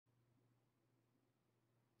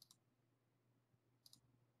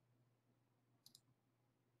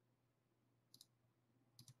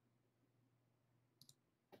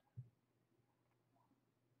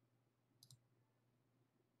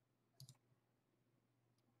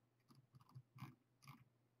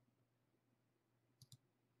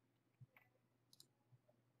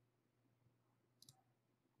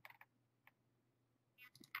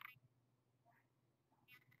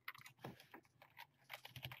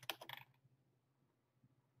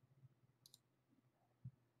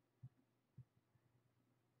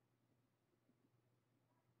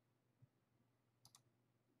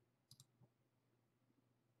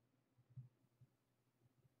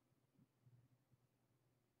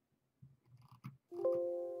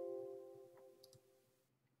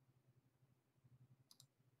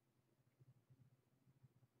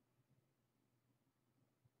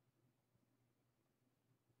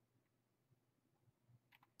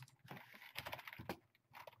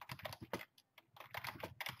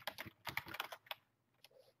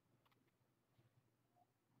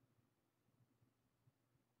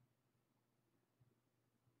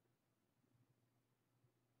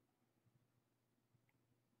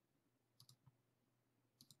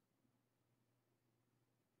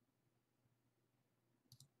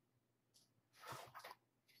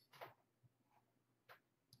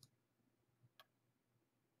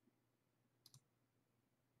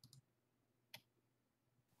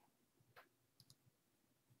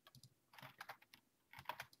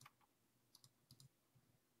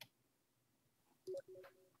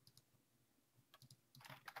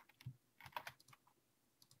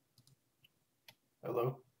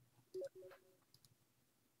Hello?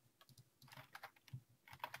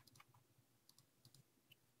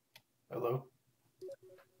 Hello?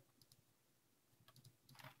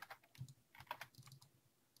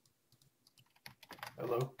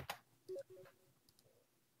 Hello?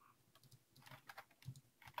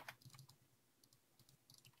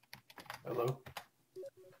 Hello?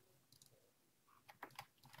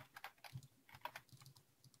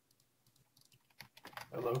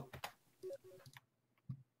 Hello?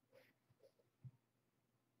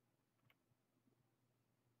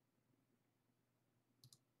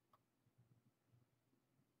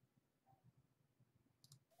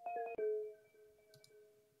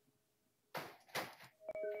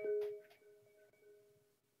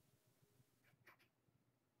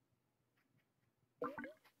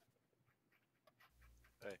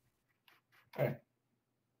 Hey. Hey.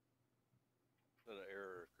 Said an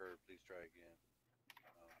error occurred. Please try again.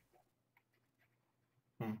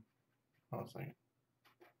 Hold on a second.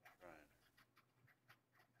 Trying.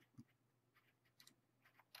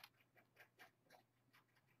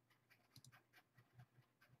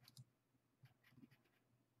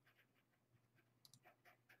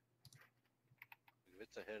 If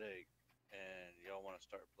it's a headache and y'all want to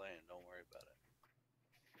start playing, don't worry about it.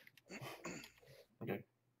 Okay.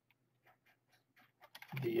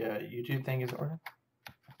 The YouTube thing isn't working?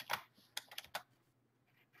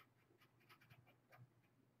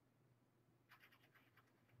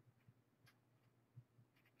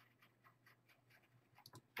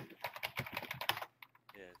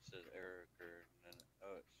 Yeah, it says error occurred, and then it's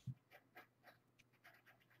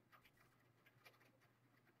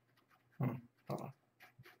Hold on.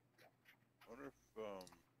 I wonder if you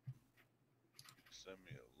could send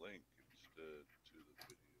me a link instead to the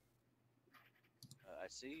video. I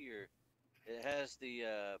see your. It has the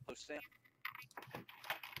post stamp.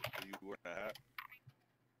 Are you wearing a hat?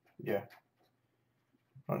 Yeah.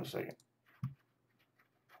 Hold on a second.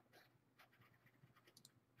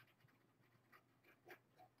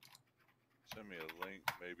 Send me a link.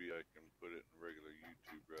 Maybe I can put it in regular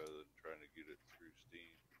YouTube rather than trying to get it through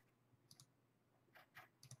Steam.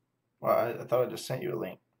 Well, I thought I just sent you a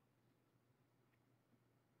link.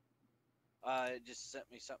 It just sent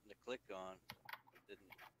me something to click on. It didn't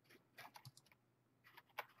know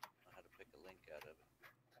how to pick a link out of it.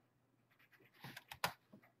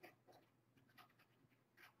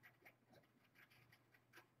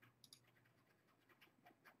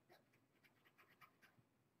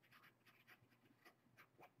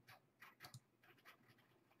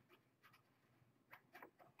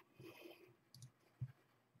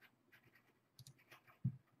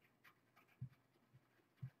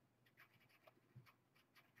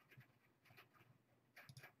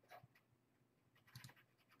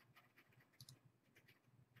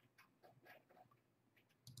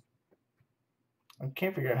 I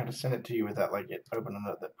can't figure out how to send it to you without like it opening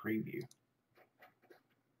up that preview.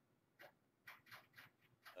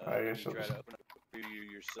 I guess You I'll try just... to open up the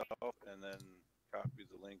preview yourself and then copy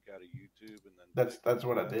the link out of YouTube and then. That's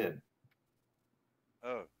what I did.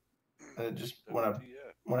 Oh. It just WTF.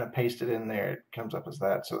 when I paste it in there, it comes up as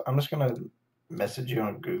that. So I'm just gonna message you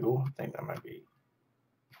on Google. I think that might be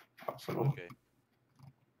possible. Okay.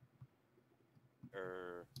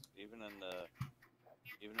 Or even in the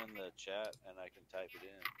chat, and I can type it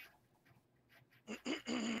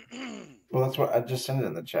in. Well, that's what I just sent it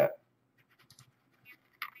in the chat,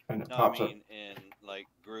 and it No, pops I up. mean in like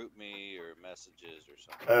group me or messages or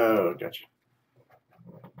something. Oh, gotcha.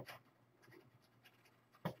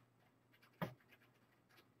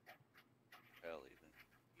 Hell, even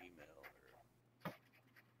email or.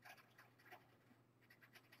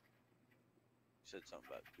 You said something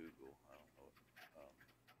about Google. I don't know.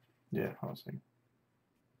 Yeah, hold on a second.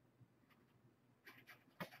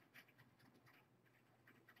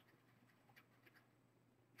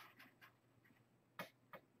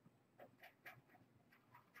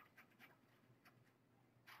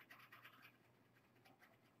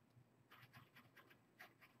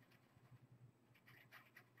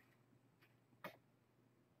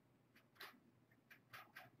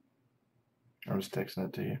 I'm just texting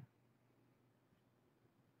it to you.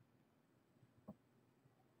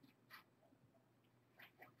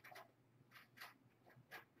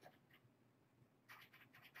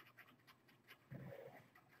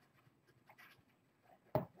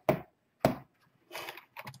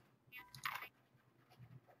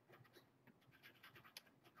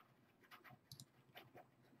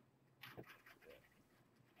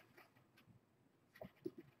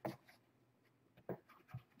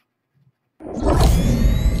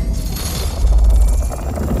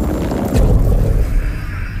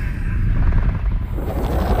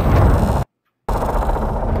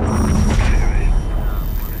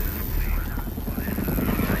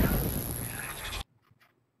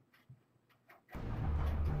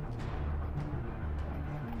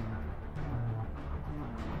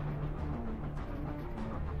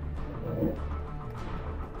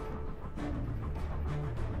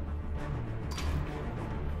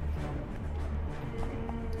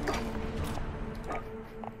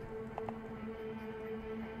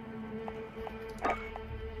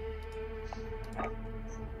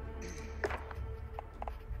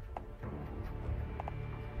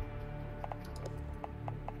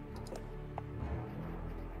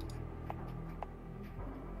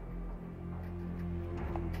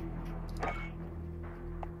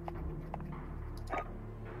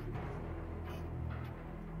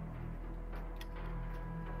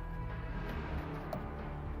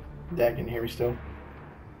 Dad, can you hear me still?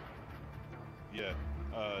 Yeah.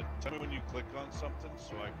 Tell me when you click on something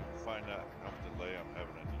so I can find out how much delay I'm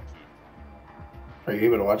having on YouTube. Are you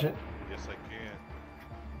able to watch it? Yes, I can.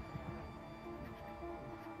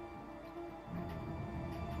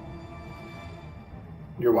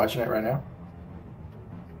 You're watching it right now?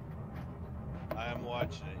 I am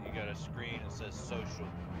watching it. You got a screen that says social.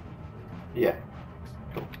 Yeah.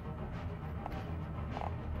 Cool.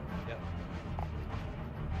 Yep.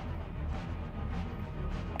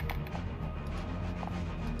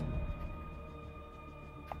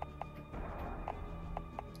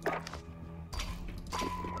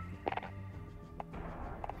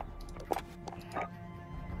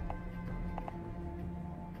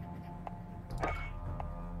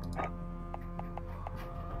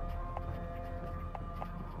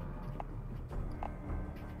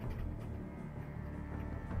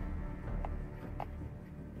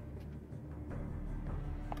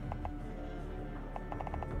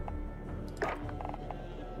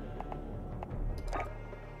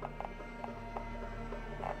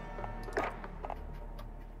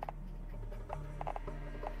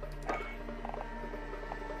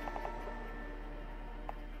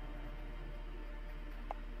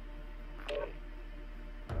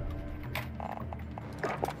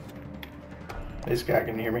 Hey, Scott,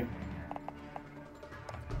 can you hear me?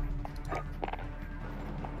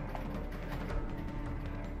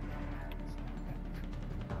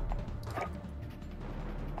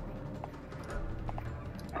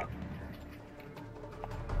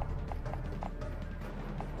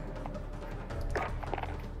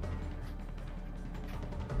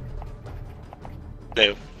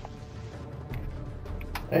 No.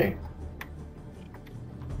 Hey.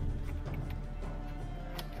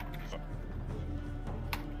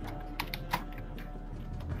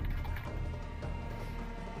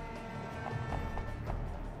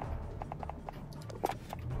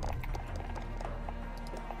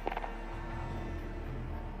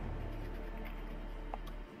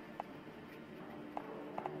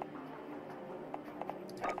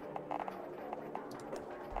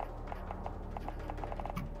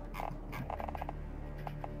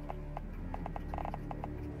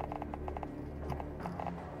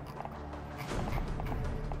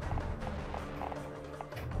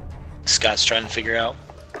 Scott's trying to figure out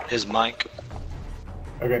his mic.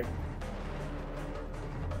 Okay.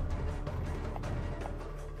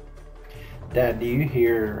 Dad, do you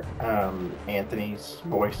hear Anthony's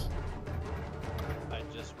voice? I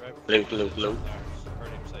just read. Hello, hello, hello. Heard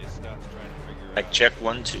him say Scott's trying to figure Mic out. check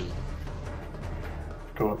 1 2.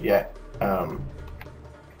 Cool. Yeah.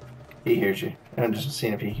 He hears you. And I'm just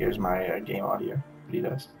seeing if he hears my game audio. But he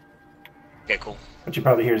does. Okay, cool. But he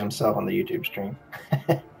probably hears himself on the YouTube stream.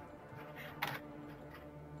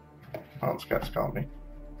 Oh, Scott's calling me.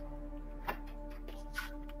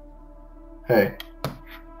 Hey.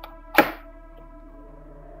 Yeah,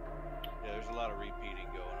 there's a lot of repeating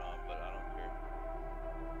going on, but I don't care.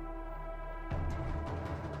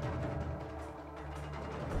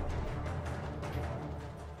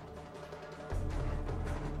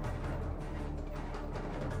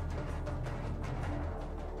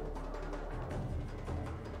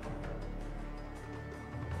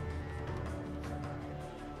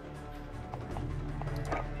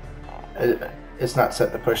 It's not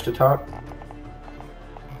set to push to talk.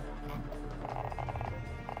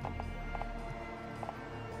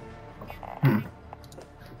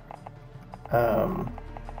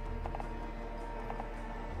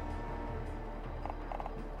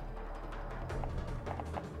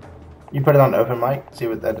 You put it on open mic. See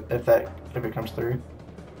what that if it comes through.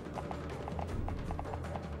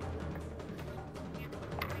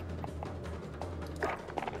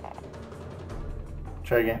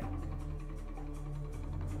 Try again.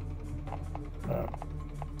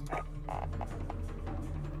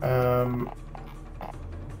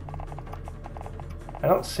 I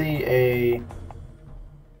don't see a.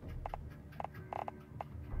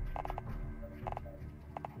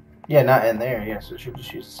 Yeah, not in there. Yeah, so it should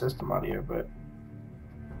just use the system audio, but.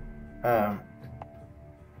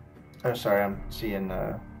 Oh, sorry. I'm seeing.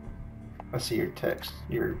 I see your text,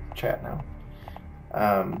 your chat now.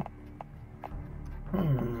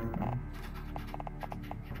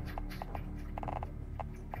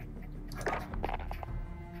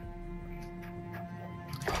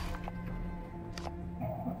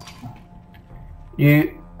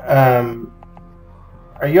 You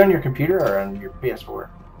are you on your computer or on your PS4?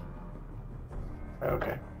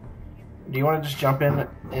 Okay. Do you want to just jump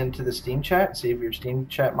into the Steam chat? See if your Steam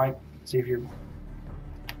chat mic. See if your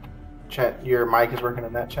mic is working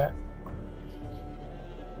in that chat.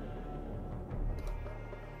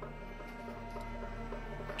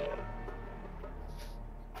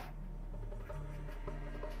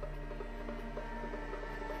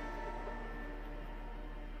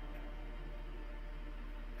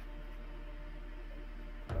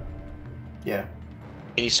 Yeah,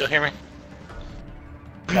 Can you still hear me?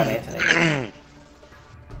 not Anthony.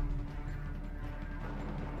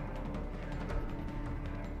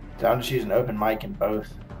 So I'm just using open mic in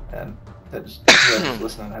both, and that's whoever's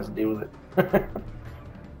listening has to deal with it.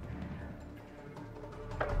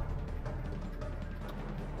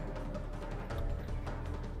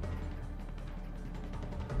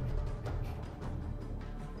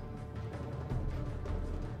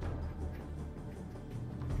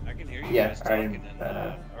 I can hear you Yeah, guys I talking, am,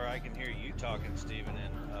 and, or I can hear you talking, Steven,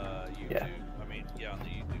 and YouTube. Yeah. I mean, yeah, on the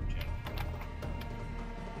YouTube channel.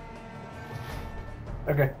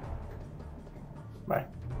 Okay. Bye.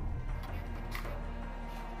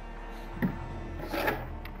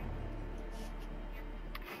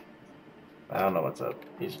 I don't know what's up.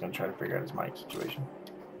 He's gonna try to figure out his mic situation.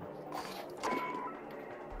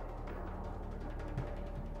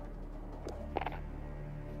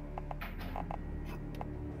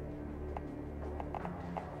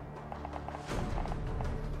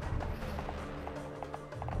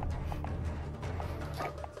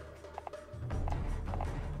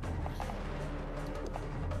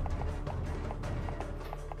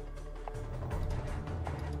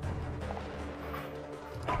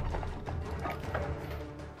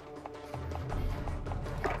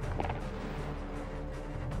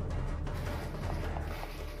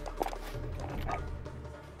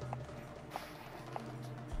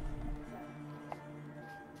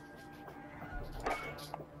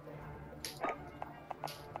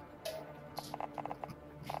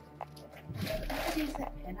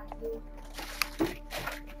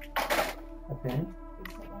 A pen?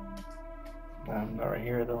 Not right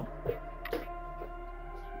here, I don't.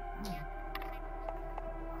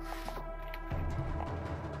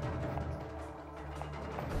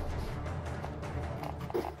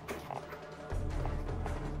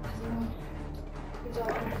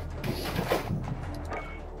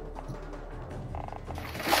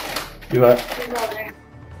 Do what?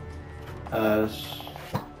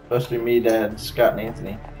 Supposed to be me, Dad, Scott, and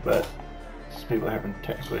Anthony, but some people are having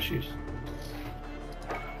technical issues.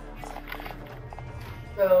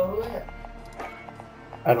 So who is it?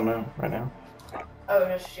 I don't know right now. Oh,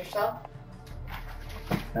 just yourself?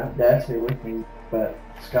 Dad's here with me, but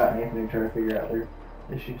Scott and Anthony are trying to figure out their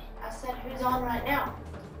issues. I said who's on right now?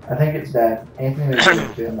 I think it's Dad. Anthony is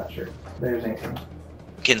here too, I'm not sure. There's Anthony.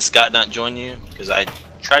 Can Scott not join you? Because I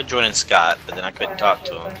tried joining Scott, but then I couldn't talk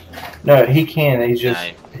to him. No, he can. He's just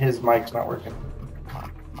Nice. his mic's not working.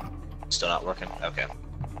 Still not working? Okay.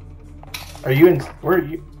 Are you in? Where are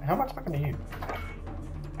you? How am I talking to you?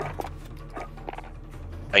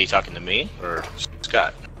 Are you talking to me or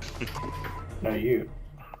Scott? No, you.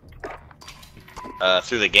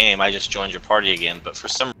 Through the game, I just joined your party again, but for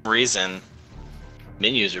some reason,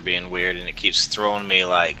 menus are being weird and it keeps throwing me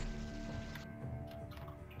like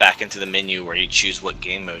back into the menu where you choose what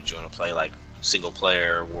game mode you want to play, like single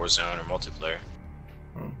player, Warzone, or multiplayer.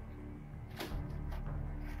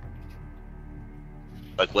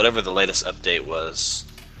 Like whatever the latest update was,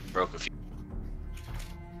 broke a few.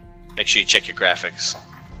 Make sure you check your graphics.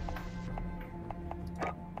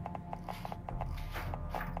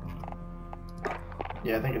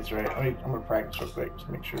 Yeah, I think it's right. I'm gonna practice real quick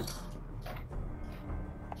to make sure.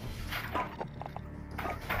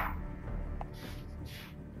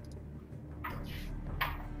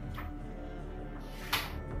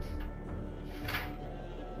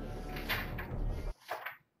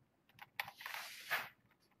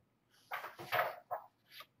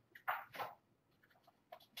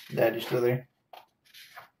 Dad, you still there?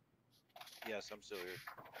 Yes, I'm still here.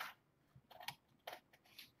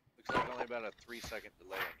 Looks like only about a 3-second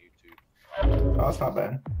delay on YouTube. Oh, that's not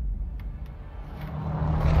bad.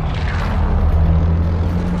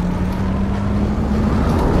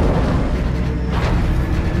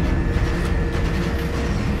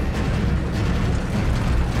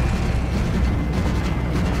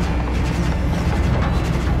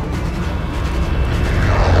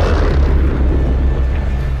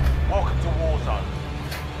 Welcome to Warzone.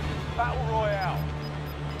 Battle Royale.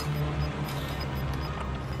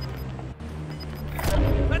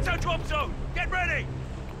 Let's go drop zone! Get ready!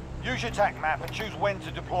 Use your TAC map and choose when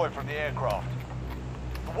to deploy from the aircraft.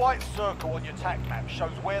 The white circle on your TAC map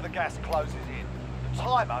shows where the gas closes in. The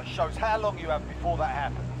timer shows how long you have before that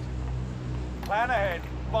happens. Plan ahead,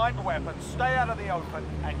 find weapons, stay out of the open,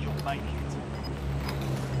 and you'll make it.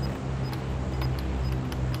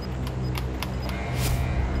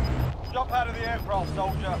 Jump out of the aircraft,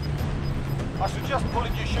 soldier. I suggest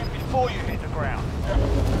pulling your chute before you hit the ground.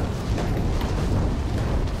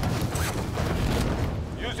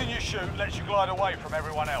 Using your chute lets you glide away from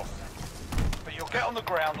everyone else. But you'll get on the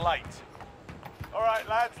ground late. All right,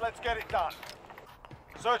 lads, let's get it done.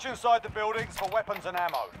 Search inside the buildings for weapons and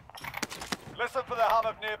ammo. Listen for the hum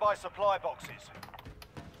of nearby supply boxes.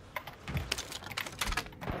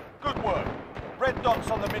 Good work. Red dots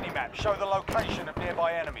on the minimap show the location of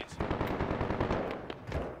nearby enemies.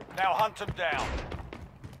 Now hunt them down.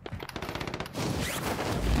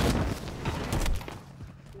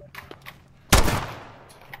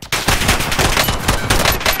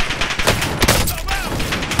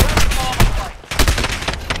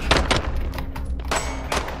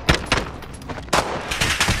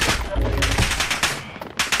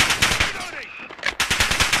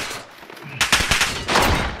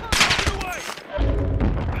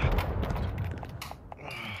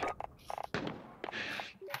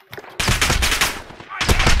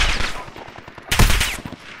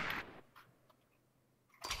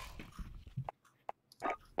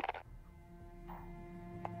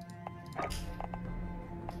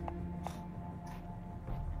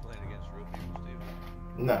 Playing against real people,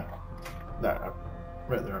 Steven. No. No, I'd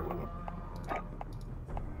rather I wouldn't.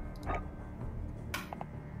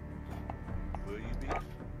 Will you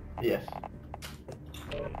be? Yes.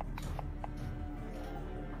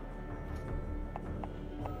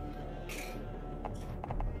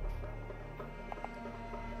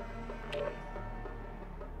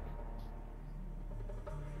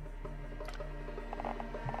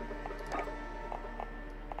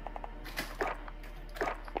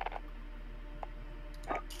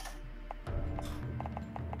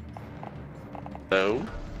 So,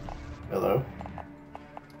 Hello.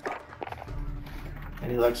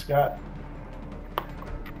 Any luck, Scott?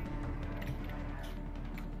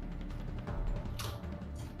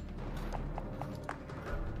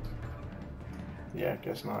 Yeah,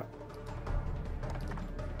 guess not.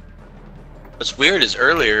 what's weird is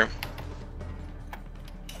earlier,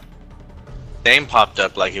 name popped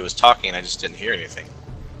up like he was talking. I just didn't hear anything.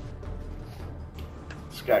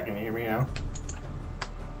 Scott, can you hear me now?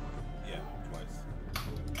 Yeah,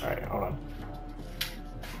 twice. Alright, hold on.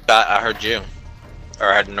 I heard you, or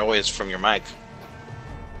I heard noise from your mic.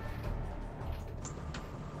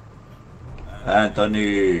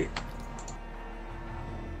 Anthony.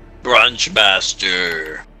 Brunch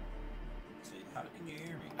Master. See, how can you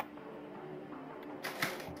hear me?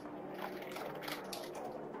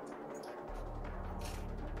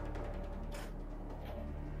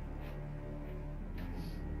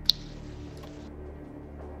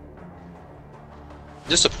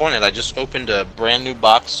 Disappointed. I just opened a brand new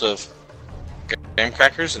box of graham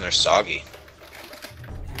crackers and they're soggy.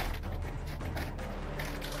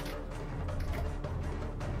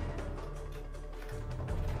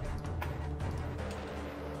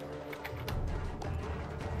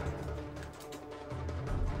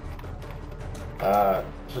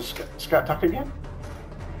 So Scott, talk again?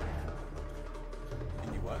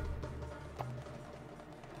 Can you what?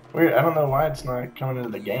 Weird, I don't know why it's not coming into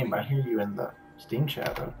the game. I hear you in the Steam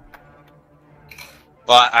chat, though.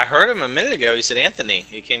 Well, I heard him a minute ago. He said Anthony.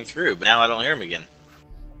 He came through, but now I don't hear him again.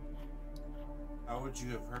 How would you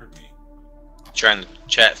have heard me? Trying to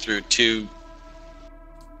chat through two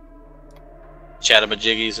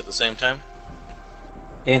chattamajiggies at the same time.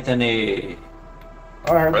 Anthony.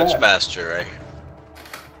 Oh, I heard Brunch that. Master, right?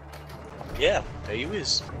 Yeah, there you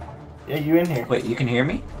is. Yeah, you in here. Wait, you can hear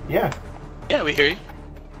me? Yeah. Yeah, we hear you.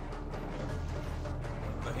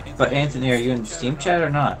 But Anthony, are you in Steam chat or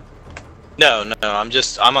not? No,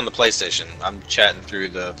 I'm on the PlayStation. I'm chatting through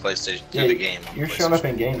the PlayStation, through Yeah, the game. on You're the showing up PlayStation.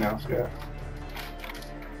 in game now, Scott.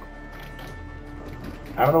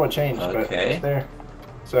 I don't know what changed, but Okay. it's there.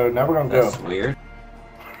 So now we're gonna That's go. weird.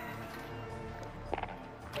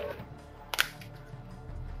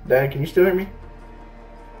 Dad, can you still hear me?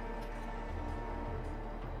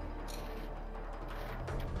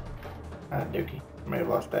 Ah, Dookie. I may have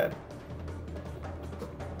lost Dad.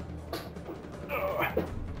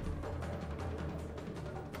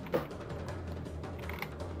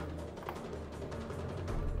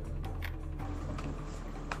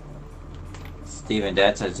 Steven,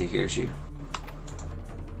 Dad says he hears you.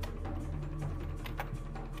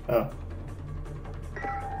 Oh.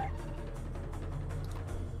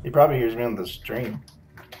 He probably hears me on the stream.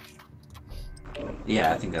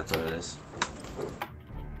 Yeah, I think that's what it is.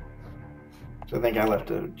 So I think I left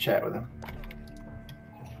a chat with him.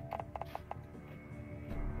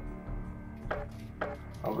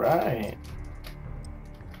 Alright.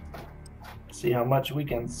 See how much we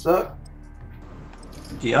can suck.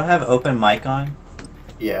 Do y'all have open mic on?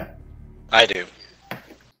 Yeah. I do.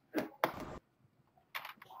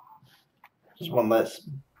 Just one less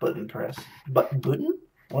button press. Button?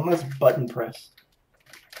 One less button press.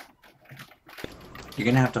 You're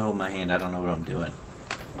gonna have to hold my hand. I don't know what I'm doing.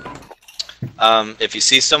 If you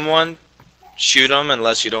see someone, shoot them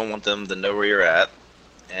unless you don't want them to know where you're at,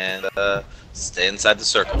 and stay inside the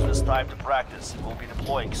circle. It's time to practice. We'll be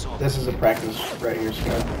deploying soon. This is a practice right here,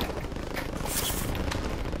 Scott.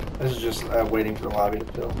 This is just waiting for the lobby to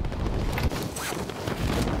fill.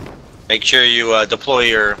 Make sure you deploy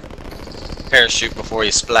your parachute before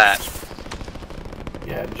you splat.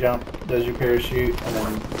 Yeah, jump, does your parachute, and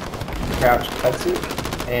then crouch cuts it,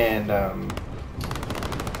 and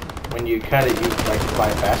when you cut it, you like fly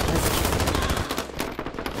faster.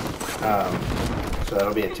 So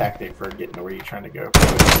that'll be a tactic for getting to where you're trying to go.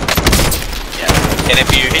 Yeah, and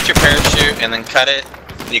if you hit your parachute and then cut it,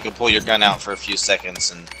 you can pull your gun out for a few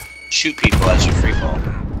seconds and shoot people as you free fall.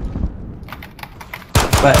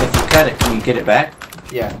 But if you cut it, can you get it back?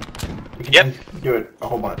 Yeah, you can Yep. do it a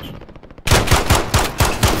whole bunch.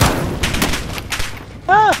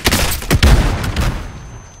 Ah!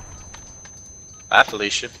 Bye,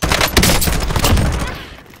 Felicia.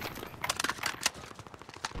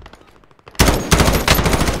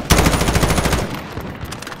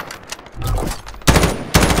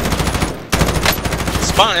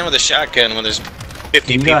 Spawn in with a shotgun when there's 50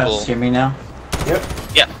 Can you people. guys hear me now? Yep.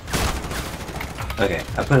 Yeah. Okay,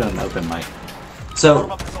 I put it on open mic. So,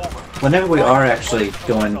 whenever we are actually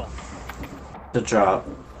going to drop,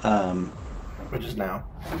 Which is now.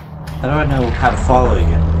 how do I know how to follow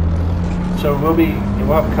you? So we'll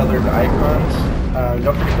have colored icons.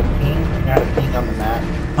 Don't forget to ping. You know how to ping on the map.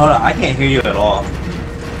 Hold on, I can't hear you at all.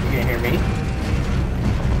 You can't hear me?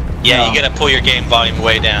 Yeah, No. you gotta pull your game volume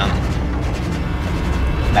way down.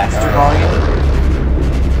 Master volume?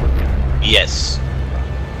 Yes.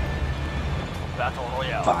 Battle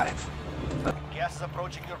Royale. 5. Gas is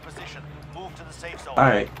approaching your position. Move to the safe zone.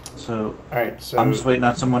 Alright, so Alright, so I'm just waiting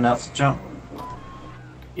on someone else to jump.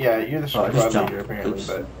 yeah, you're the Oh, I just squad leader jumped. apparently, Oops.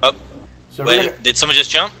 but Oh, so we're wait, gonna, did someone just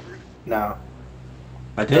jump? no.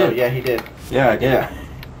 I Oh, did. yeah, he did. Yeah, I did. Yeah.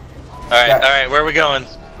 Alright, Scott. alright, where are we going?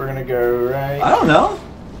 We're gonna go right. I don't know.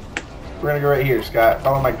 We're gonna go right here, Scott.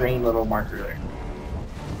 Follow my green little marker there.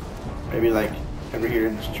 Maybe like over here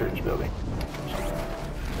in this church building.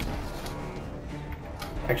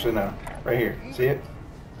 Actually, no. Right here. See it?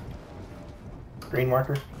 Green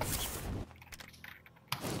marker.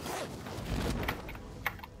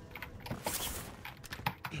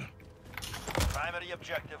 Primary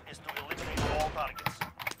objective is to eliminate all targets.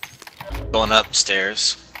 Going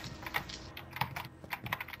upstairs.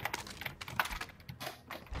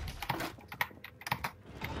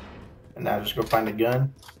 And now just go find a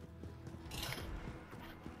gun.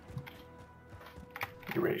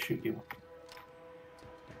 Get ready to shoot people.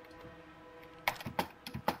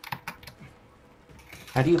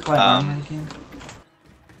 How do you apply armor again?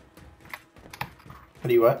 How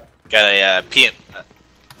do you what? Got a PM.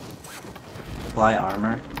 Apply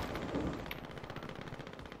armor?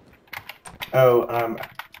 Oh,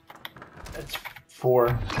 it's 4.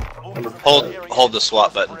 Number Hold the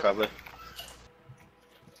SWAT button, probably.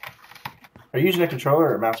 Are you using a controller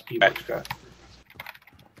or a mouse and keyboard, Scott?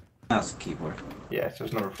 Mouse and keyboard. Yeah, so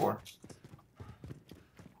it's number 4.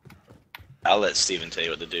 I'll let Steven tell you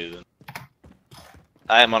what to do then.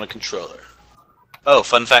 I am on a controller. Oh,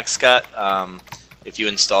 fun fact, Scott. If you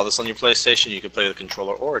install this on your PlayStation, you can play with a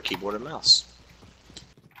controller or a keyboard and mouse.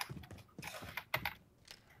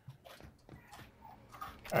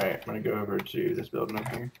 Alright, I'm gonna go over to this building up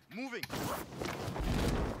here. Moving.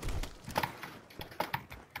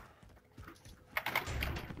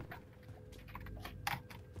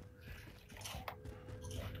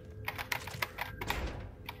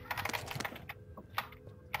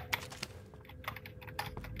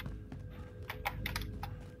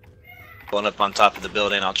 Going up on top of the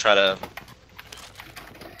building, I'll try to...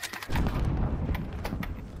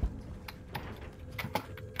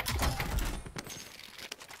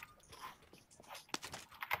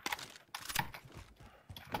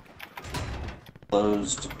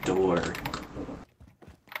 Closed door.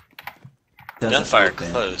 Doesn't Gunfire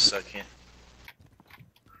open. close, so I can't...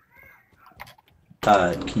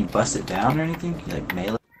 Can you bust it down or anything? Can you like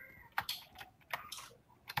nail it?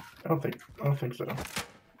 I don't think so.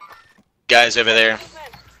 Guys over there.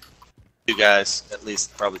 2 guys, at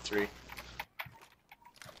least, probably 3.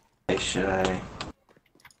 Okay, should I?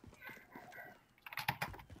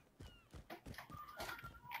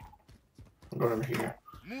 I'm going over here.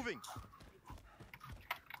 Moving.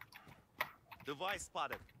 Device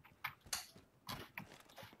spotted.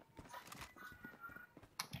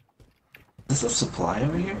 Is this a supply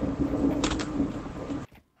over here?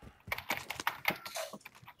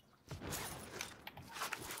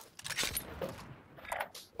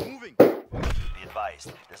 Moving. Be advised,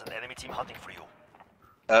 advised. There's an enemy team hunting for you.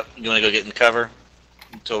 You want to go get in cover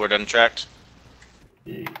until we're done tracked?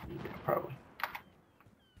 Yeah, probably.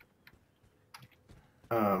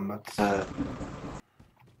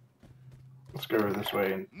 Let's go over this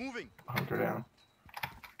way and Moving. hunker down.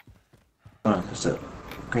 Hold on, there's a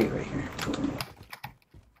crate right here.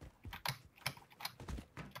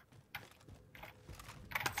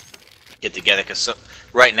 Get together, because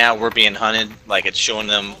right now we're being hunted. Like, it's showing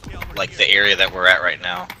them like the area that we're at right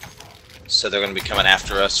now. So they're going to be coming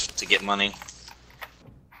after us to get money.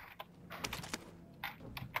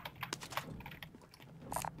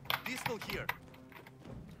 Pistol here.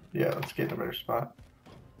 Yeah, let's get in a better spot.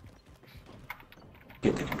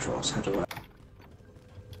 Get the controls. How do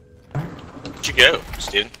I? Where'd you go,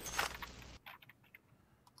 Steven?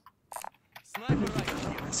 Sniper rifle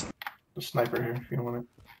here. The sniper here, if you want it.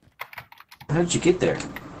 How did you get there?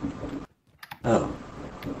 Oh,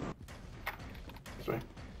 This way.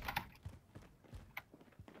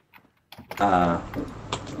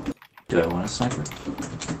 do I want a sniper?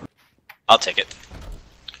 I'll take it.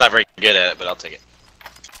 Not very good at it, but I'll take it.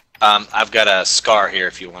 I've got a scar here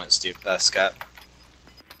if you want it, Steve. Scott.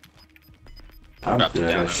 I'm Drop it good.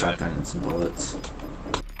 I down got a over shotgun and some bullets.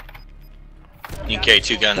 You can carry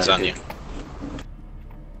 2 guns Is that on a you.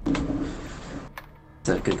 good- Is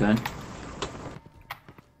that a good gun?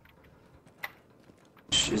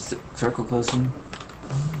 Is the circle closing?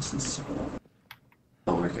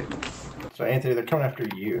 Oh, we're good. So Anthony, they're coming after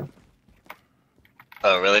you.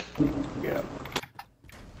 Oh, really? Yeah.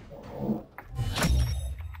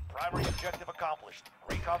 Primary objective accomplished.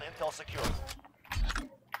 Recon intel secure.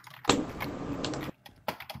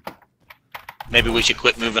 Maybe we should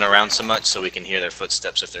quit moving around so much so we can hear their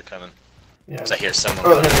footsteps if they're coming. Yeah. Because I hear someone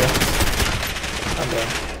Oh, coming. there we go. I'm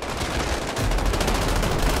down.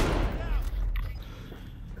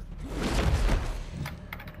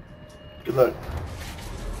 Good luck.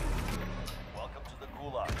 Welcome to the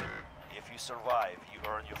Gulag. If you survive, you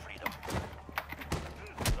earn your freedom.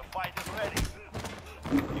 The fight is ready.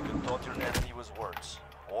 You can taunt your enemy with words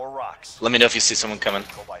or rocks. Let me know if you see someone coming.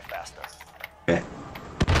 Go by faster. Okay.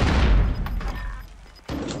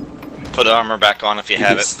 Put armor back on if you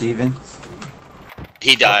have it. Steven?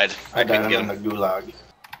 He died. I couldn't died. get I'm him. in the gulag.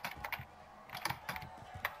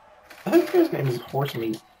 I think his name is Horse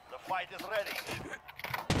Meat. The fight is ready.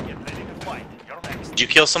 Get ready to fight. You're next. Did you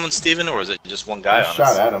kill someone, Steven, or was it just one guy I on shot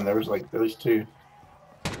us? at him. There was 2.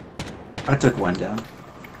 I took one down.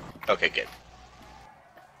 Okay, good.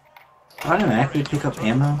 Automatically pick up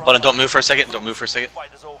ammo? Hold on, don't move for a second. Don't move for a second.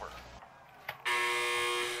 Fight is over.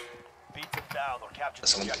 Beat them down or capture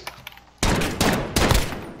That's the one. objective.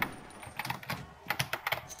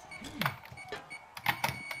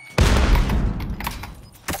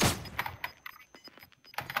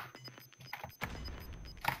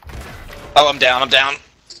 Oh, I'm down. I'm down.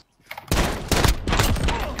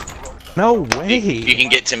 No You way! can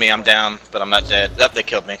get to me. I'm down, but I'm not dead. Oh, they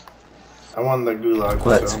killed me. I won the gulag,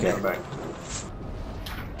 Let's so I'm go. going back.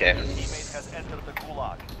 Okay. Your teammate has entered the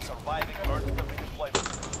Gulag. Surviving earns the redeployment.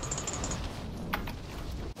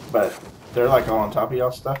 But they're like all on top of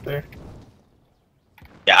y'all stuff there.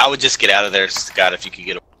 Yeah, I would just get out of there, Scott, if you could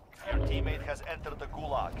get away. Your teammate has entered the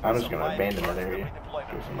Gulag. I'm just gonna Surviving abandon that earns the area.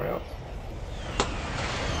 redeployment. Go somewhere else.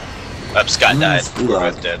 Scott died. Nice, We're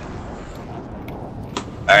gulag. both dead.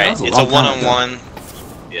 That Alright, was a it's a long time ago.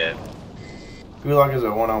 one-on-one. Yeah. Gulag is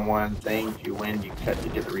a one-on-one thing. If you win, you get the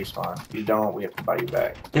respawn. If you don't, we have to buy you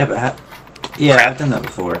back. Yeah, but yeah, I've done that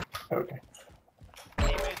before. Okay.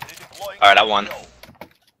 Teammate redeploying. Alright, I won. Go.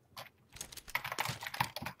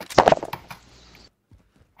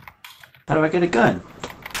 How do I get a gun?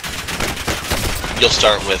 You'll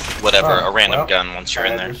start with whatever, Oh, a random well, gun once you're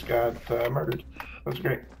in I there. just got murdered. That's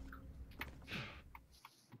great.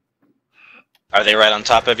 Are they right on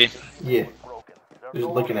top of you? Yeah, Broken. They're just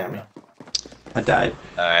no looking longer at me. I died.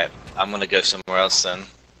 Alright, I'm gonna go somewhere else then.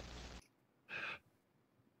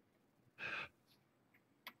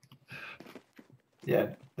 Yeah,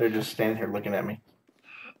 they're just standing here looking at me.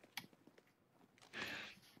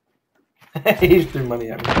 He just threw money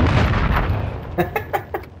at me.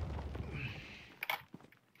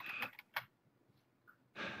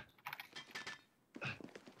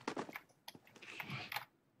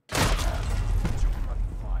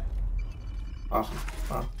 Awesome.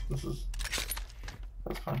 Wow,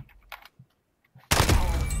 that's fun.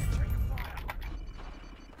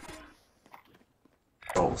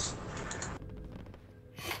 Rolls.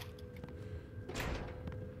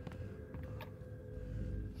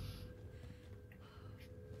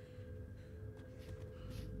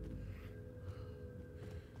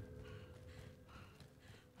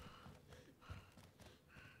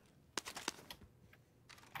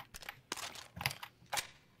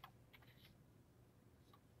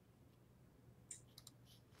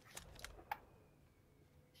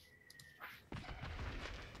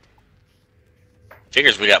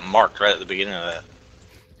 Figures we got marked right at the beginning of that.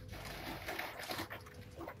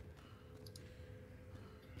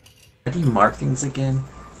 How do you mark things again?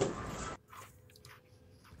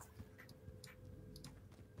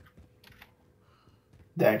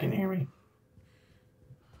 Dad, can you hear me?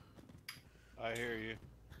 I hear you.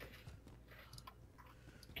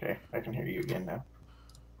 Okay, I can hear you again now.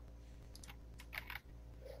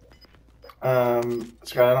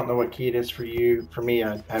 Scott, I don't know what key it is for you. For me,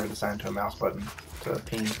 I have it assigned to a mouse button to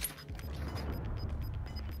ping.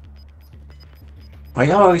 Why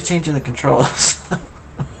y'all always changing the controls?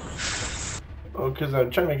 Well, because I'm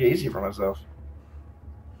trying to make it easy for myself.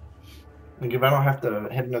 Like if I don't have to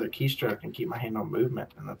hit another keystroke and keep my hand on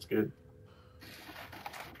movement, then that's good.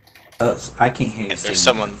 I can't hear you. If there's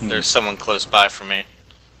someone close by for me.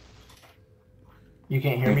 You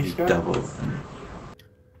can't hear me, Scott? Double.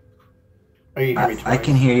 Oh, you can hear me twice. I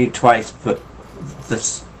can hear you twice, but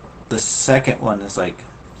the second one is like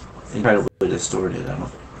incredibly distorted. I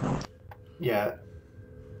don't know. Yeah,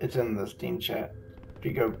 it's in the Steam chat. If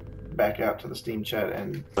you go back out to the Steam chat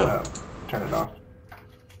and turn it off.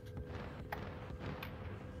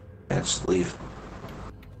 Yeah, just leave.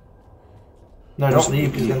 No, don't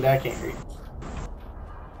leave because then Dad can't hear you.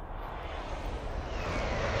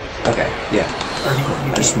 Okay, yeah. Or he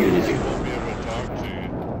I just can't hear muted you. Won't be able to talk to you.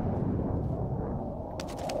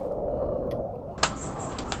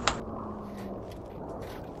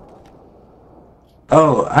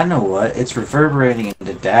 Oh, I know what. It's reverberating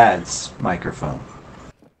into Dad's microphone.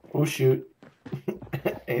 Oh shoot,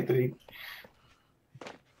 Anthony.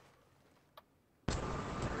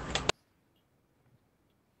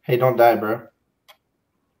 Hey, don't die, bro.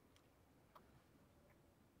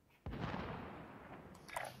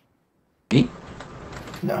 Me?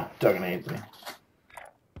 No, talking to Anthony.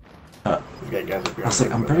 We got guys up here. I was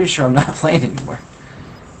like, I'm pretty sure I'm not playing anymore.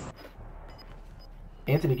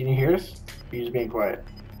 Anthony, can you hear us? Or you just being quiet?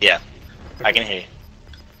 Yeah, I can hear you.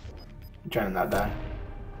 I'm trying to not die.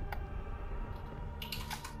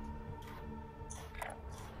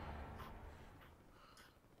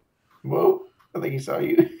 Whoa, I think he saw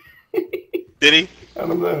you. Did he? I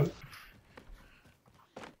don't know.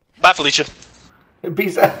 Bye, Felicia.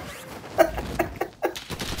 Peace out.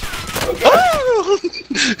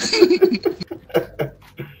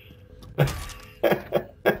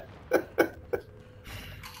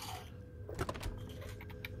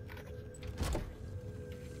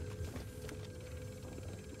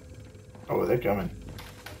 Oh, they're coming.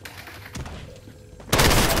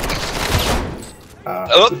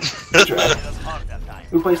 Good try.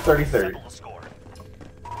 Who plays 33rd?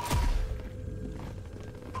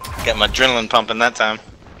 Got my adrenaline pumping that time.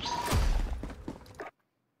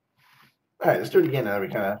 Alright, let's do it again now that we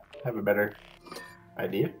kind of have a better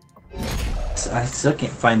idea. I still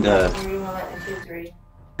can't find Or you want to let me 2-3?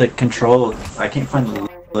 the control. I can't find the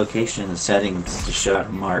location in the settings to show how to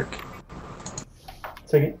mark.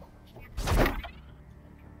 Second.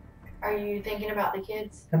 Are you thinking about the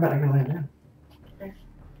kids? How about I go lay down?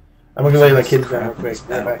 I'm gonna lay the kids down real Crap, quick. it's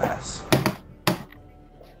battle Bye-bye. pass. I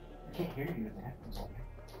can't hear you in that.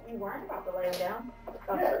 You weren't about to lay them down.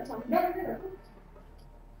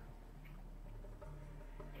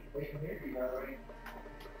 We can hear you, by the way.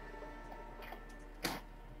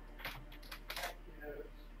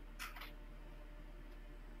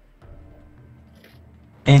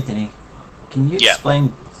 Anthony, can you Yeah.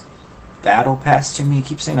 explain battle pass to me? You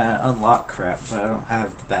keep saying I unlock crap, but I don't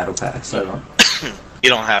have the battle pass. So I don't. You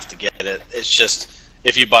don't have to get it. It's just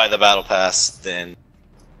if you buy the battle pass, then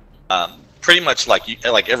pretty much like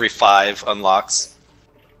every 5 unlocks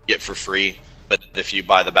you get for free. But if you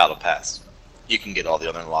buy the battle pass, you can get all the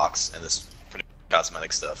other unlocks and this pretty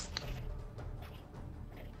cosmetic stuff.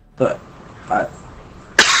 But I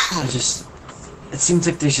just. It seems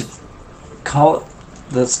like they should call it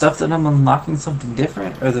the stuff that I'm unlocking something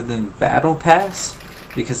different other than battle pass,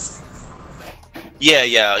 because.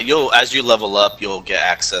 Yeah. You'll as you level up, you'll get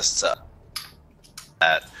access to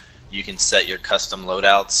that. You can set your custom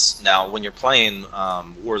loadouts. Now, when you're playing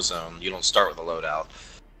Warzone, you don't start with a loadout,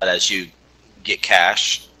 but as you get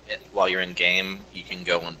cash while you're in game, you can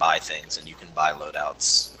go and buy things, and you can buy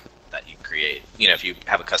loadouts that you create. You know, if you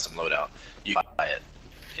have a custom loadout, you can buy it.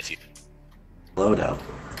 If you Loadout.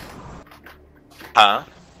 huh?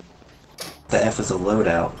 The F is a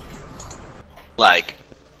loadout. Like,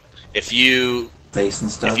 if you Base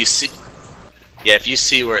and stuff. if you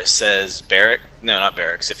see where it says not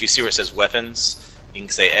barracks. If you see where it says weapons, you can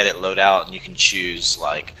say edit loadout, and you can choose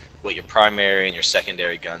like what your primary and your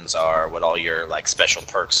secondary guns are, what all your like special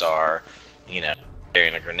perks are. You know,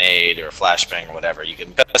 carrying a grenade or a flashbang or whatever. You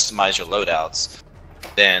can customize your loadouts,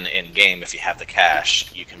 Then in game, if you have the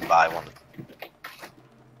cash, you can buy one.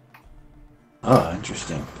 Oh,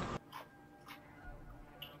 interesting.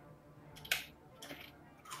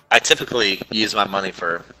 I typically use my money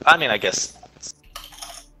for. I mean, I guess.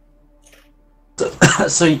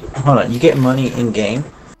 So hold on, you get money in game,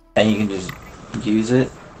 and you can just use it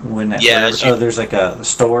when it, Yeah, whenever- there's like a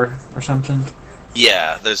store or something.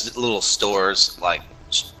 Yeah, there's little stores like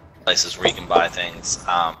places where you can buy things.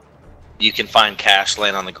 You can find cash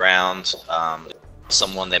laying on the ground.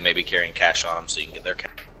 Someone that may be carrying cash on them, so you can get their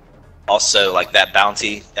cash. Also, like that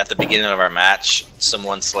bounty at the beginning of our match,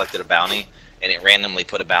 someone selected a bounty, and it randomly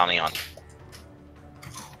put a bounty on.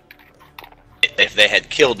 If they had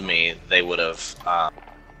killed me, they would have. I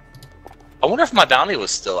wonder if my bounty was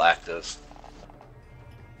still active.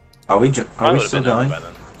 Are we Probably still would've been over going? by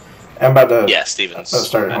then. I'm about to. Yeah, Stevens. Let's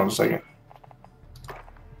start it. Hold on a second.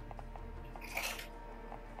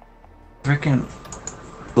 Freaking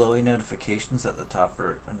glowy notifications at the top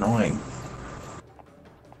are annoying.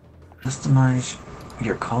 Customize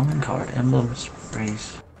your calling card emblem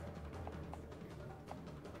sprays.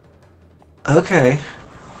 Okay.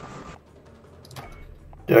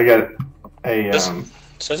 Yeah, I got a This-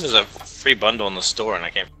 Says there's a free bundle in the store, and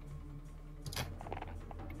I can't.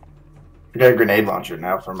 I got a grenade launcher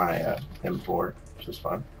now for my M4, which is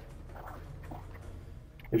fun.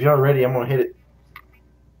 If y'all ready, I'm gonna hit it.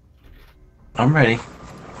 I'm ready.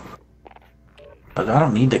 But I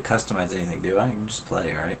don't need to customize anything, do I? I can just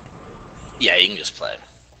play, right? Yeah, you can just play.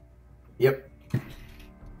 Yep.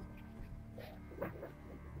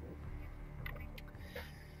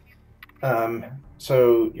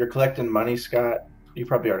 So you're collecting money, Scott. You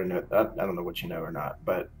probably already know. I don't know what you know or not,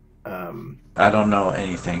 but I don't know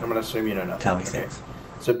anything. I'm gonna assume you know nothing. Tell me Okay. things.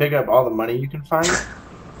 So pick up all the money you can find.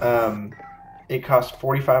 It costs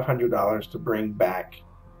 $4,500 to bring back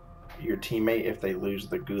your teammate if they lose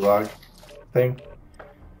the gulag thing.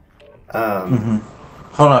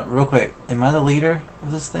 Hold on, real quick. Am I the leader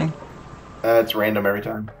of this thing? It's random every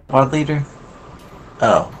time. Squad leader?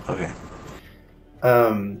 Oh, okay.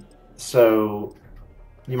 So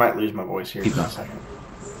you might lose my voice here Keep in a going. second.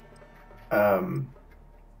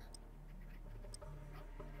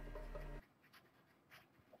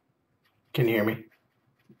 Can you hear me?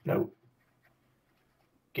 Nope.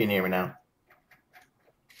 Can you hear me now?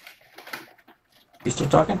 You still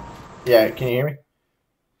talking? Yeah, can you hear me?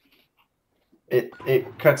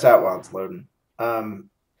 It cuts out while it's loading.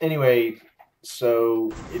 Anyway,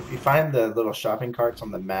 so if you find the little shopping carts on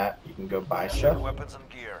the map, you can go buy stuff. Weapons and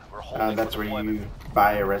gear. We're holding That's for where deployment. you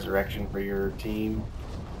buy a resurrection for your team,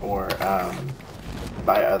 or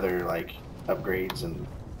buy other like upgrades and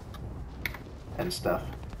stuff.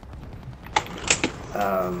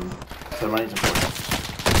 So money's important.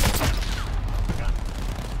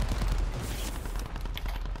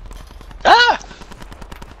 Ah!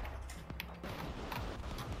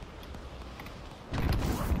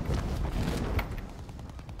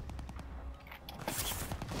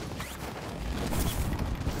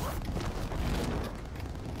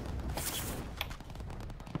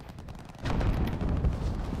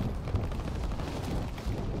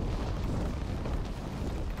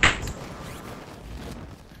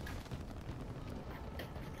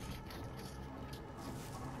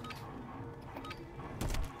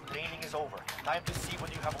 Training is over. Time to see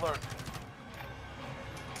what you have learned.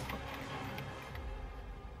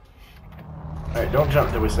 All right, don't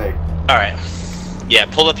jump till we say. All right. Yeah,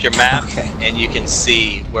 pull up your map, Okay. and you can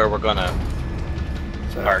see where we're gonna.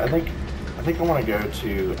 So Mark. I think I want to go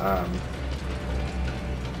to. I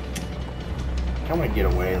want to get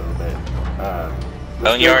away a little bit. let's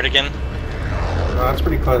Boneyard go- again? No, that's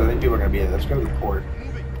pretty close. I think people are gonna be there. Let's go to the port.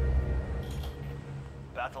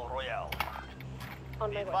 Battle Royale. On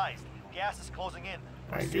Be my way. advised, gas is closing in.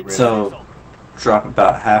 All right, get ready. So, drop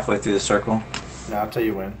about halfway through the circle. No, I'll tell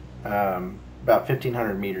you when. About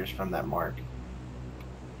 1,500 meters from that mark.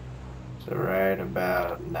 So right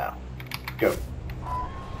about now. Go.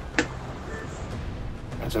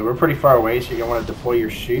 And so we're pretty far away, so you're gonna want to deploy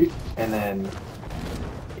your chute, and then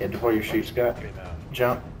deploy your chute, Scott.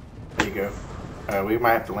 Jump. There you go. We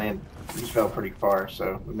might have to land. You fell pretty far,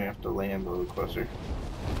 so we may have to land a little closer.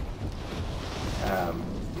 I'm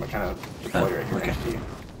gonna kind of deploy right here okay. next to you.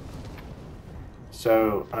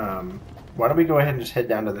 So, why don't we go ahead and just head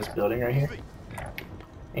down to this building right here?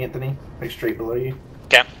 Anthony, like straight below you.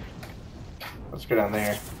 Okay. Let's go down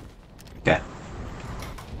there. Okay. I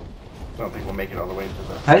don't think we'll make it all the way to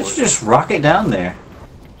the. How did you just rocket down there?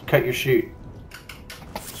 Cut your chute,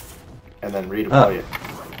 and then redeploy Oh. it.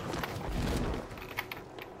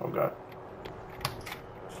 Oh god.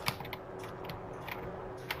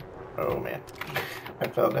 Oh man. I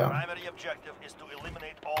fell down. Primary objective is to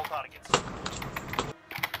eliminate all targets.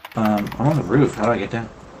 I'm on the roof. How do I get down?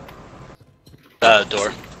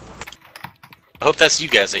 Door. I hope that's you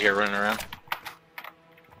guys that here running around.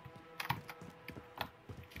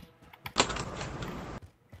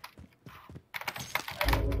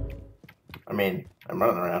 I mean, I'm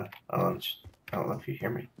running around. I don't know if you hear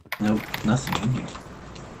me. Nope, nothing in here.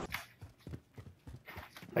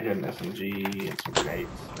 I got an SMG and some grenades.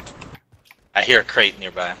 I hear a crate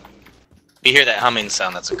nearby. You hear that humming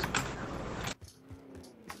sound? That's a.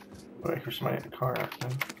 Wait for somebody in the car out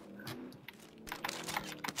there.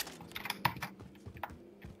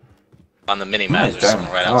 On the mini map, there's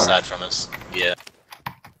someone right outside from us. Yeah.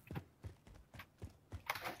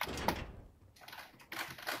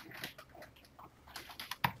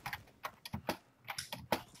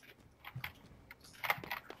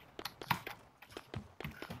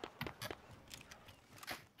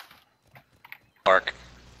 Park.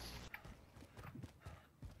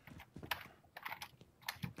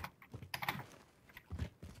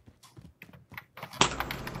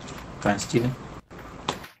 Fine, Steven.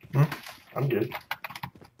 I'm good.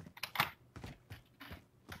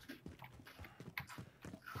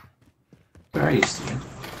 Where are you, Steven?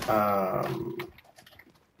 Kind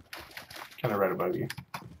of right above you.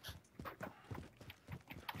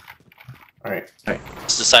 Alright.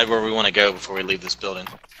 Let's decide where we want to go before we leave this building.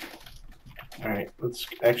 Alright, let's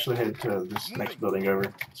actually head to this next building over.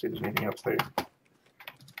 See if there's anything else there. I'm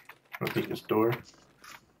gonna peek this door.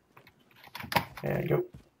 And go.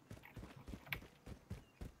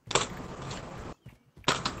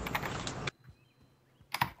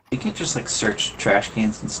 You can't just like search trash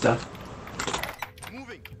cans and stuff.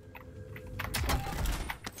 Moving.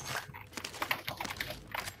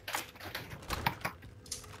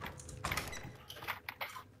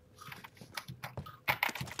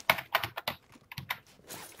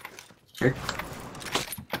 Sure.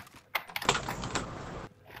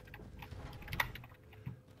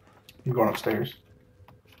 I'm going upstairs.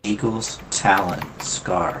 Eagles, Talon,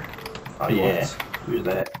 Scar. Oh Who yeah. was? Who's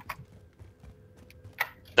that?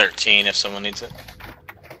 13 if someone needs it.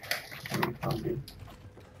 I'm good.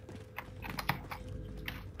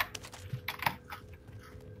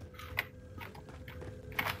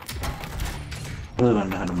 I really want to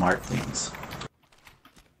know how to mark things.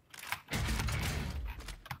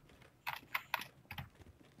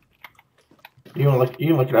 You can look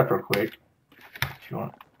it up real quick if you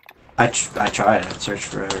want. I tried. I searched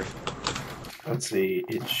forever. Let's see.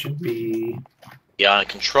 It should be. Yeah, on a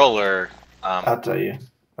controller. I'll tell you.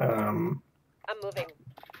 I'm moving.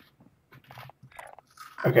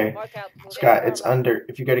 Okay, Mark out. Moving Scott. It's forward. under.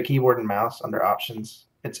 If you go to keyboard and mouse under options,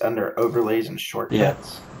 it's under overlays and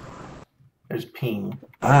shortcuts. There's ping.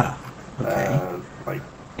 Ah, okay. Like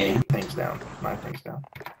Yeah. 8 things down, 9 things down.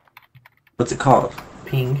 What's it called?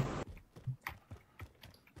 Ping.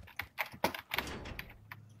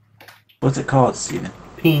 What's it called, Steven?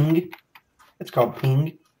 Ping. It's called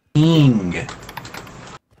ping. Ping. I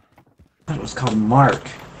thought it was called mark.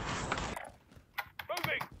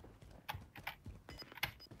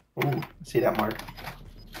 Ooh, see that mark?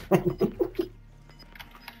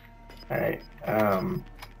 Alright,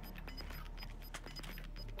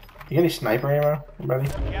 you got any sniper ammo, buddy?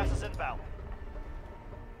 Gas is inbound.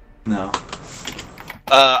 No.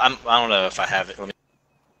 I don't know if I have it. Let me.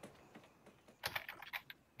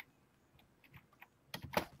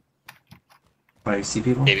 Why, you see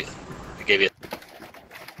people? I gave you.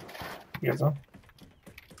 You got some?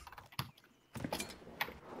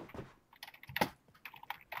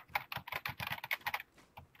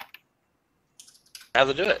 How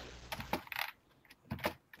to do it?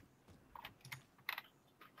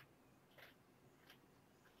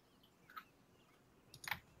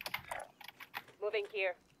 Moving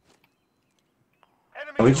here.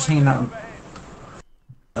 Enemy Are we just hanging out overhead.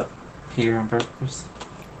 up here on purpose?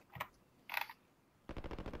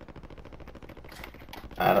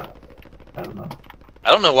 I don't know.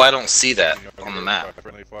 I don't know why I don't see that on the map.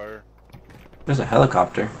 Friendly fire. There's a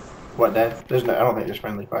helicopter. What, Dad? There's no. I don't think there's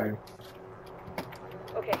friendly fire.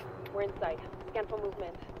 Okay, we're inside. Scan for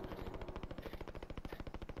movement.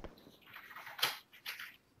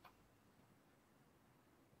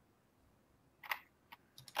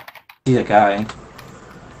 See a guy.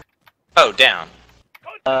 Oh, down.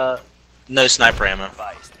 No sniper ammo.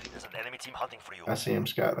 Advised. There's an enemy team hunting for you. I see him,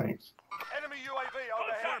 Scott. Thanks. Enemy UAV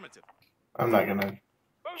overhead. Affirmative. I'm not gonna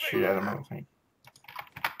shoot at him. I don't think.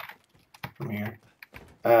 From here.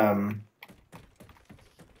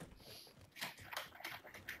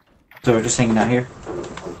 So we're just hanging out here?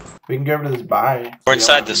 We can go over to this buy. We're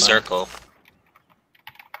inside the circle.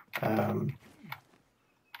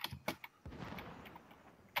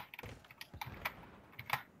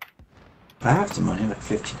 I have some money, like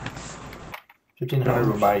 15.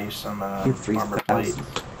 1,500 will buy you some Give armor plates.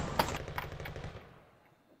 3,000.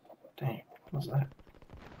 Dang, what's that?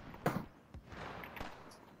 Kind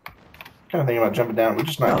of thinking about jumping down. We're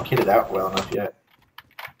just not kitted out well enough yet.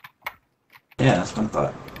 Yeah, that's what I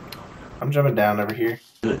thought. I'm jumping down over here.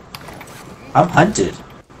 Good. I'm hunted.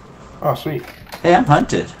 Oh, sweet. Hey, I'm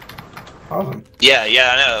hunted. Awesome. Yeah,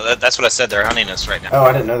 I know. That's what I said. They're hunting us right now. Oh,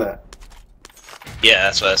 I didn't know that. Yeah,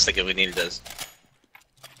 that's what I was thinking. We needed to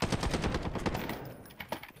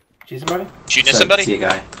See somebody? shooting at somebody. See a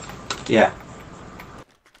guy. Yeah.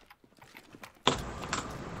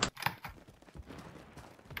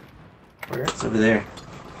 Where? It's over there.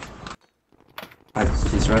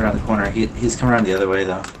 He's right around the corner. He's coming around the other way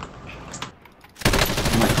though.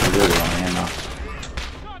 I'm like really low on ammo.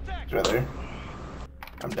 He's right there.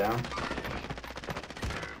 I'm down.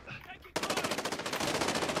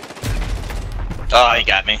 Oh, he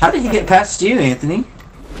got me. How did he get past you, Anthony?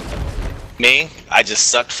 Me? I just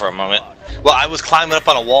sucked for a moment. Well, I was climbing up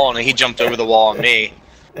on a wall and he jumped over the wall on me.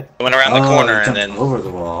 I went around the corner he and jumped then over the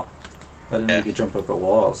wall. I didn't know you could jump over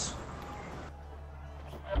walls.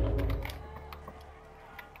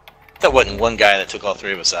 that wasn't one guy that took all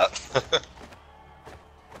three of us out.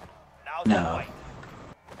 No.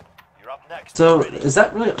 You're up next. So, is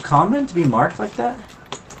that really common to be marked like that?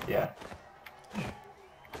 Yeah.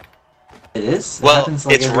 It is? It Well, happens,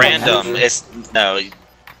 like, it's every random. night?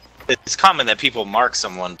 It's common that people mark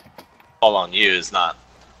someone all on you is not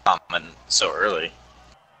common so early.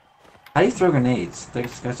 How do you throw grenades?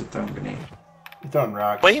 These guys are throwing grenades. You're throwing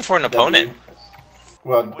rocks. Waiting for an opponent.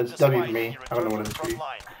 Well, it's W for me. I don't know what it is for you.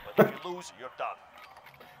 But if you lose, you're done.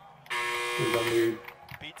 W.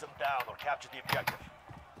 Beat them down or capture the objective.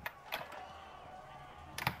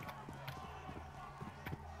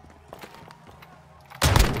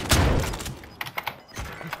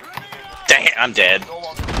 Dang it, I'm dead.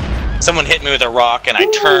 Someone hit me with a rock and I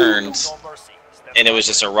turned and it was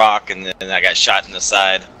just a rock and then I got shot in the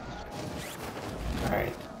side.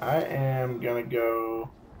 Alright, I am gonna go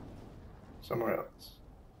somewhere else.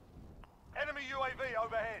 Enemy UAV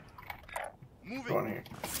overhead. Go on here.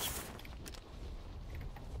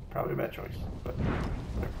 Probably a bad choice, but whatever.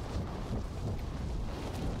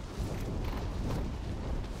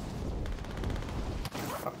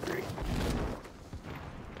 Oh, great.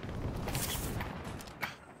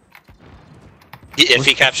 If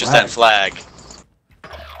he captures that flag,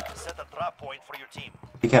 Set a drop point for your team.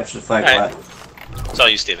 He captured the flag. Alright. What? it's all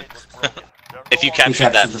you, Steven. If you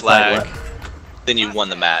captured that flag, then you won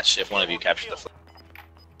the match. If one of you captured the flag.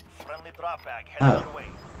 Friendly drop bag headed your way.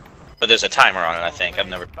 But there's a timer on it, I think. I've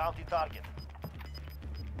never. Bounty target.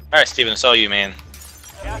 Alright, Steven, it's all you, man.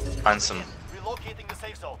 Gas is Find some. relocating the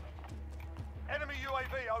safe zone. Enemy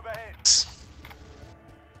UAV overhead.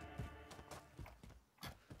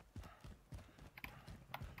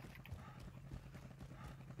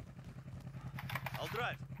 I'll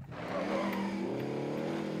drive.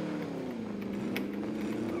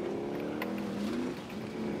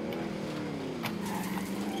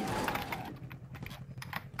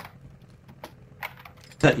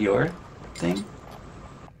 Is that your thing,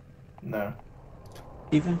 No.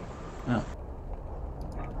 even? Oh.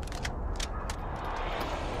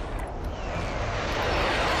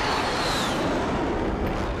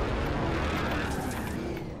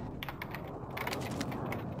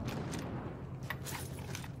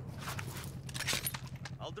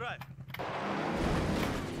 I'll drive.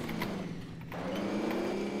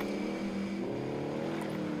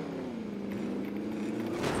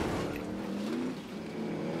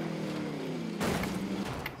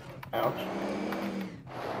 Ouch.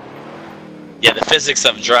 Yeah, the physics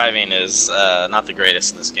of driving is not the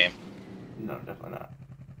greatest in this game. No, definitely not.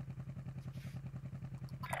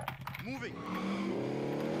 Moving.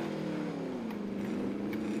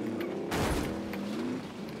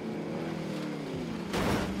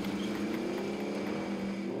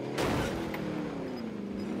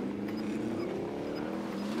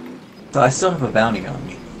 So I still have a bounty on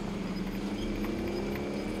me.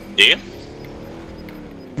 Do you?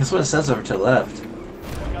 That's what it says over to the left.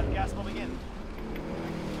 We got gas moving in.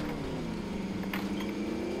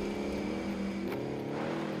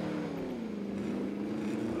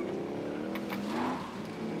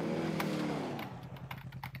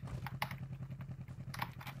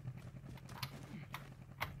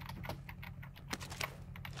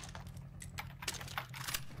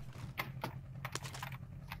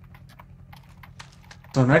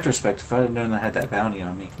 So in retrospect, if I had known I had that bounty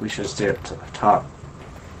on me, we should have stayed up to the top.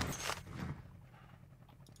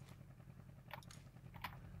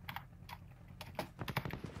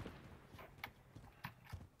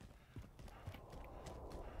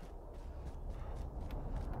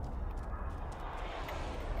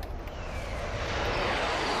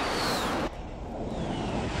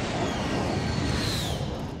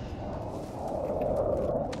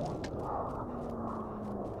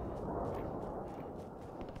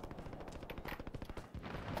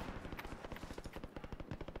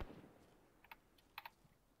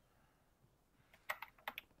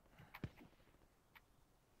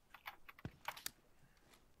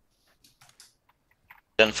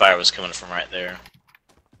 Gunfire was coming from right there.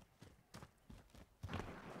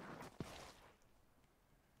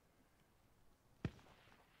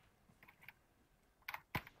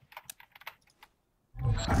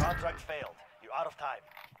 Contract failed. You're out of time.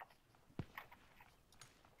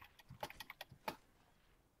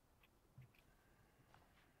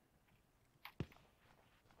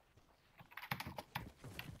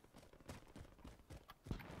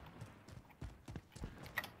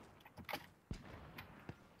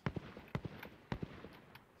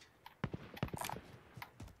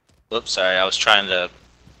 Oops, sorry, I was trying to...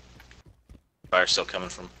 Fire still coming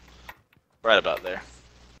from right about there.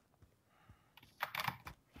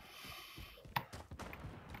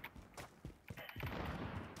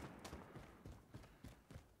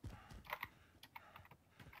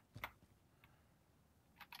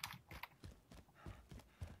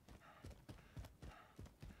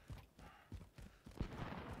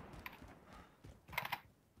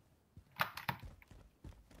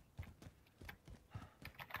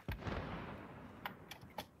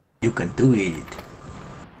 You can do it.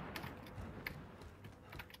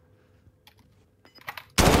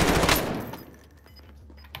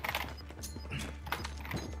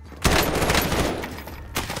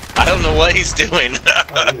 I don't know what he's doing.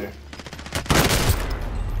 Oh,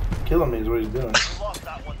 killing me is what he's doing.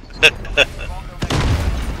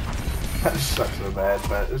 That just sucks so bad,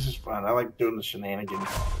 but this is fun. I like doing the shenanigans.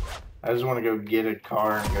 I just want to go get a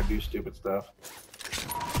car and go do stupid stuff.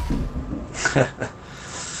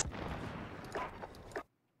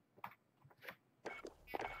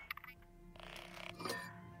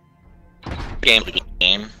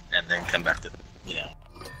 game, and then come back to, you know.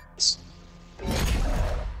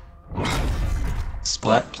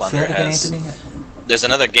 Plunder has. There's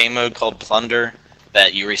another game mode called Plunder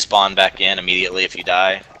that you respawn back in immediately if you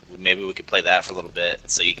die. Maybe we could play that for a little bit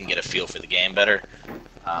so you can get a feel for the game better.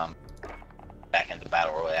 Back into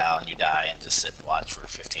Battle Royale and you die and just sit and watch for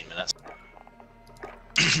 15 minutes.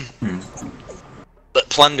 But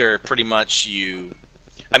Plunder, pretty much you...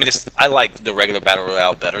 I mean, I like the regular Battle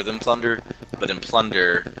Royale better than Plunder, but in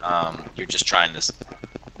Plunder, you're just trying to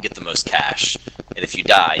get the most cash. And if you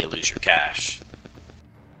die, you lose your cash.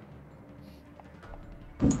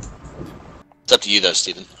 It's up to you though,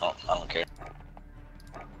 Steven. I don't care.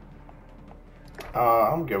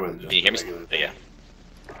 I'm good with it. Can you hear me? Yeah.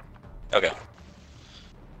 Okay.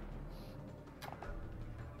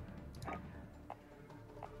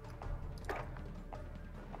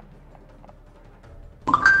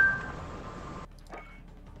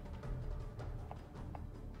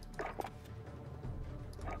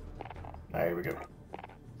 Alright, here we go.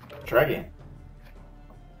 Try again.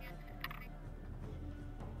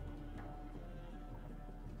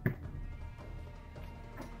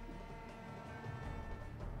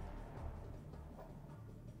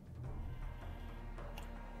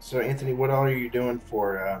 So, Anthony, what all are you doing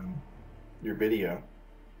for your video?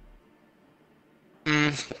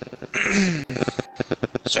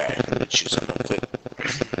 Sorry, let me choose something real quick.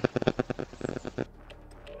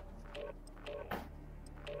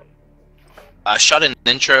 I shot an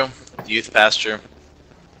intro, youth pastor.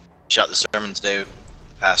 Shot the sermons day,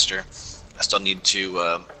 pastor. I still need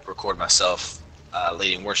to record myself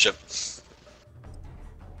leading worship.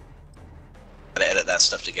 Gotta edit that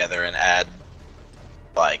stuff together and add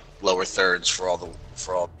like lower thirds for all the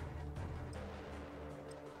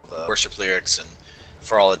worship lyrics and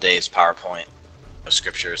for all the day's PowerPoint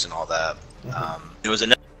scriptures and all that. There was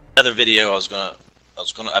another video I've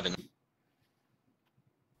been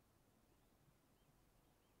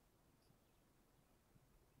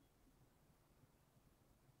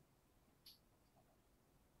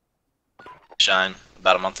shine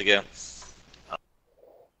about a month ago.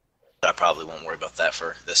 I probably won't worry about that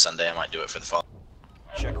for this Sunday. I might do it for the fall.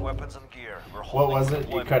 Check weapons and gear. What was it?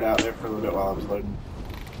 You cut out there for a little bit while I was loading.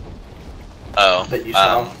 Oh. That you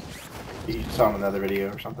saw? You saw in another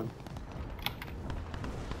video or something?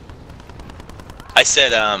 I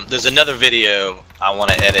said there's another video I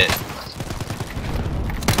want to edit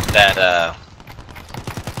that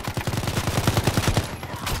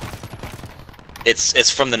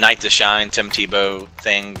it's from the Night to Shine Tim Tebow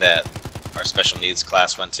thing that our special needs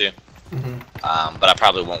class went to. But I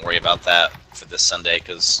probably won't worry about that for this Sunday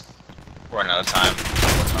because we're running out of time.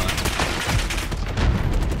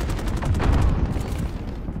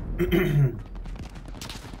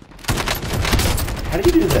 How do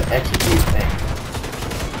you do the execute thing?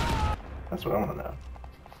 That's what I want to know.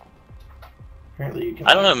 Apparently you can...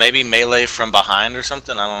 I don't know, maybe melee from behind or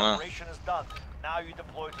something? I don't know. Operation is done. Now you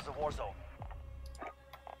deploy to the war zone.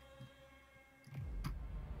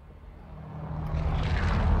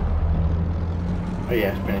 Oh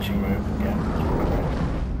yeah, finishing move. Yeah.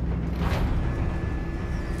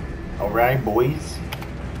 Alright, boys.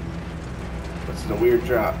 This is a weird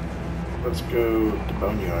drop. Let's go to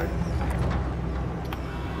Boneyard.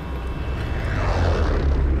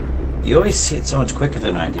 You always hit so much quicker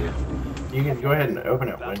than I do. You can go ahead and open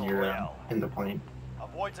it when you're in the plane.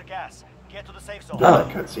 Avoid the gas. Get to the safe zone. Don't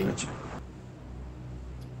let cutscene.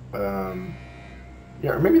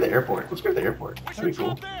 Yeah, or maybe the airport. Let's go to the airport. That'd be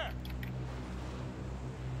cool.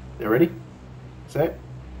 You ready? Set?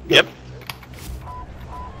 Go. Yep.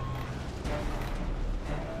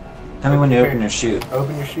 Tell me when you open your chute.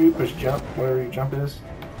 Open your chute, push jump, whatever your jump is.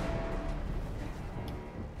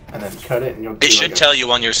 And then cut it and you'll It should tell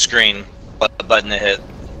you on your screen what button to hit.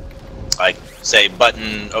 Like, say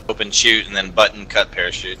button open chute and then button cut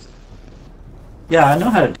parachute. Yeah, I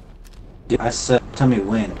know how to do it. I said, tell me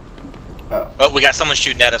when. Oh, we got someone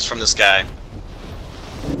shooting at us from the sky.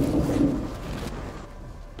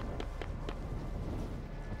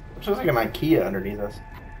 It looks like an IKEA underneath us.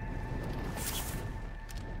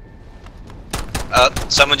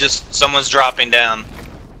 Someone's dropping down.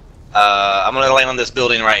 I'm gonna land on this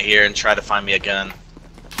building right here and try to find me a gun.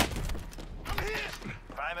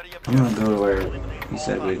 I'm gonna go to where you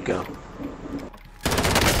said we'd go.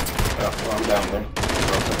 Oh, well, I'm down there.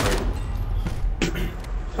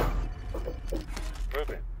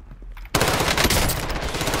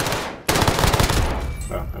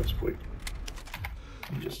 Oh, that's quick.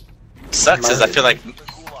 You just Sucks is I feel like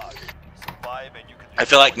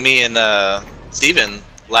me and Steven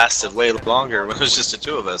lasted way longer when it was just the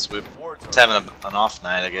two of us. We were just having an off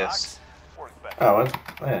night, I guess. Oh,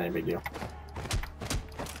 that ain't a big deal.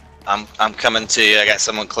 I'm coming to you. I got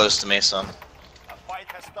someone close to me, so.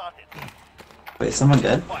 Wait, someone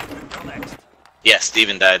dead? Yeah,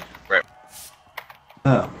 Steven died. Right.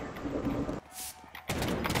 Oh.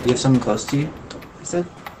 You have someone close to you? You said?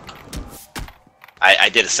 I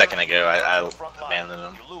did a second ago. I abandoned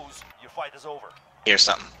him. Here's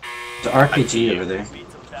something. There's an RPG over there.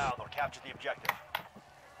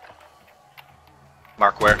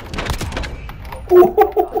 Mark where?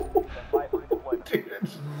 Dude, I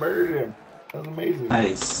just murdered him. That was amazing.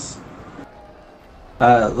 Nice.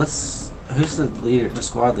 Who's the leader, the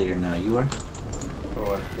squad leader now? You are?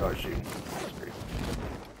 Oh, you are shooting.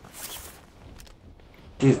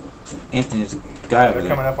 Dude, Anthony, there's a guy over They're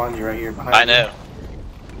there. coming up on you right here behind I know. you.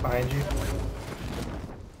 Behind you.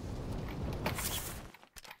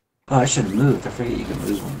 Oh, I should have moved. I forget you can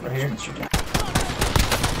move one. Right here. Once you're down.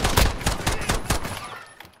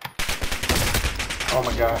 Oh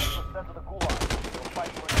my gosh.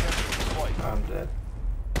 I'm dead.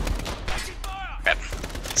 Crap.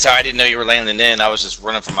 Sorry, I didn't know you were landing in. I was just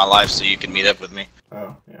running for my life so you could meet up with me.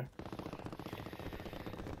 Oh, yeah.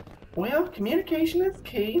 Well, communication is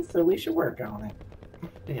key, so we should work on it.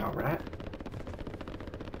 Be alright.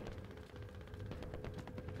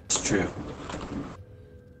 It's true.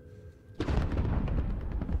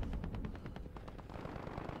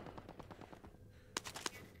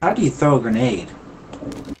 How do you throw a grenade?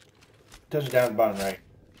 Touch it down at the bottom right.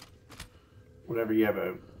 Whatever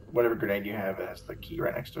grenade you have, it has the key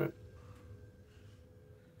right next to it.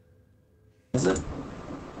 Is it?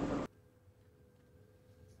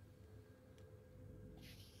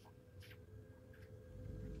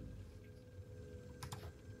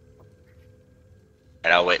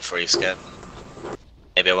 And I'll wait for you, Scott.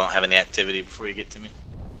 Maybe I won't have any activity before you get to me.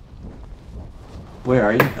 Where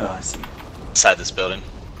are you? Oh, I see. Inside this building.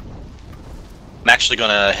 I'm actually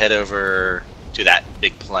gonna head over to that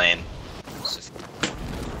big plane.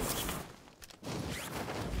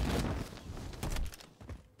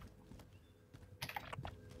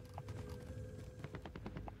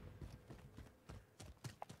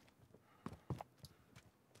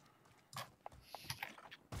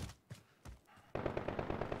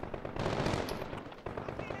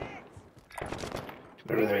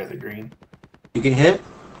 Over there, the green. You get hit?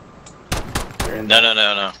 They're in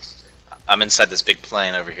No. I'm inside this big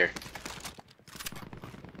plane over here.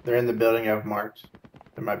 They're in the building I've marked.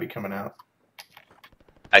 They might be coming out.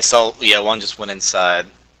 I saw, yeah, one just went inside.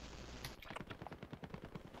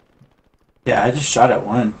 Yeah, I just shot at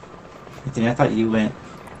one. Anthony, I thought you went.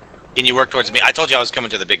 Can you work towards me? I told you I was coming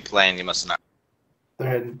to the big plane. You must not. They're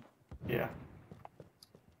heading. Yeah.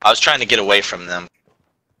 I was trying to get away from them.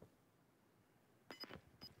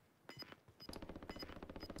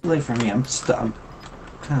 Too late for me. I'm stuck. I'm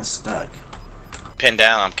kind of stuck. Pin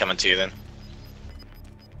down. I'm coming to you then.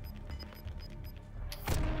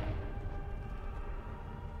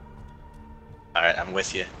 All right, I'm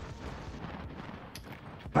with you.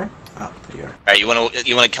 Where? Oh, there you are. All right,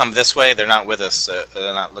 you wanna come this way? They're not with us.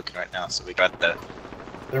 They're not looking right now, so we got to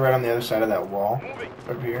They're right on the other side of that wall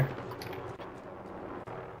over here.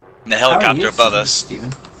 And the How are helicopter you, above us.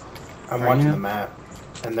 Steven? I'm Are watching you? the map,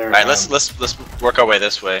 and they're. All right, let's work our way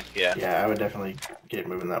this way. Yeah. Yeah, I would definitely get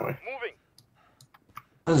moving that way. Moving.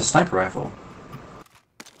 That was a sniper rifle.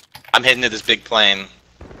 I'm heading to this big plane.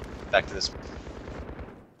 Back to this.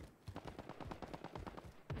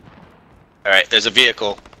 All right, there's a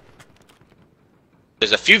vehicle.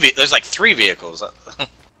 There's a few. There's like 3 vehicles.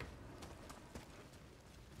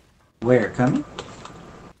 Where? Coming?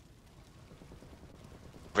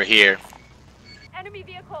 Over here. Enemy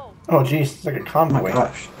vehicle. Oh, jeez, it's like a Oh my convoy.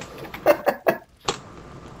 gosh.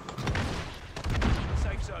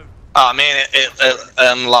 Safe zone. Oh man, it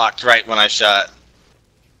unlocked right when I shot.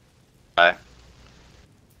 I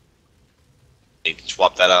need to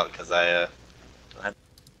swap that out because I don't have...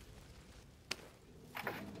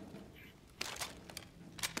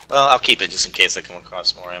 Well, I'll keep it just in case I come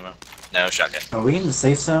across more ammo. No, shotgun. Are we in the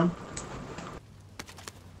safe zone?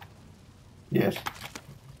 Yes.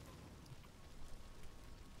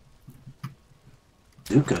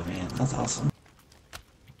 Zuka, man, that's awesome.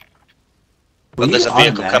 But there's a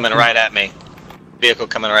vehicle coming automatically- right at me. Vehicle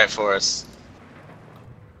coming right for us.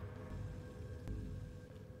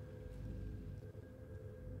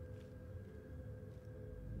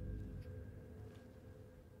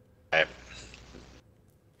 Alright.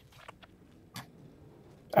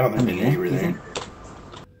 I don't think they knew you were there.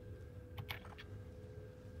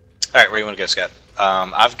 Alright, where do you want to go, Scott?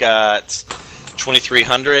 I've got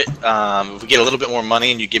 2,300. If we get a little bit more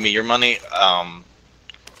money and you give me your money,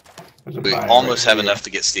 There's a we buy almost right have here. enough to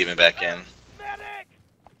get Steven back in.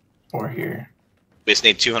 Or here. We just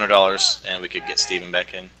need $200 and we could get Steven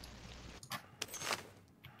back in.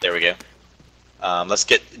 There we go. Let's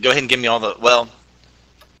go ahead and give me all the, well,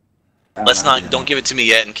 let's not, don't give it to me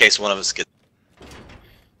yet in case one of us gets.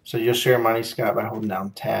 So you'll share money, Scott, by holding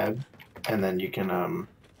down tab, and then you can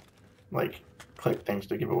like click things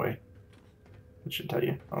to give away. It should tell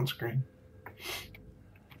you on screen.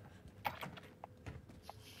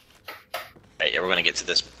 Alright, yeah, we're gonna get to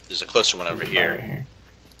this. There's a closer one over There's a buy here. right here.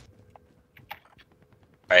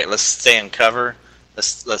 Alright, let's stay in cover.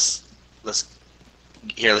 Let's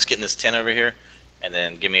here, let's get in this tent over here, and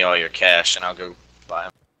then give me all your cash and I'll go buy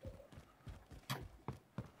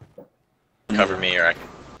them. Cover me or I can.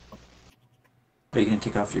 Are you gonna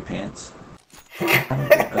take off your pants?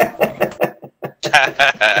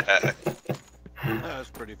 That's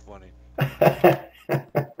pretty funny.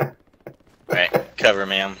 Alright, cover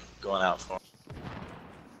me, I'm going out for him.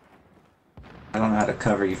 I don't know how to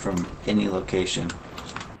cover you from any location.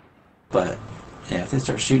 But, yeah, if they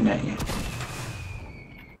start shooting at you.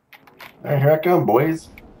 Alright, here I come, boys.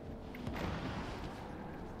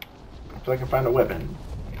 So I can find a weapon.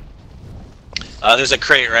 There's a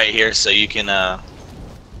crate right here, so you can have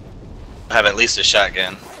at least a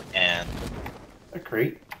shotgun and A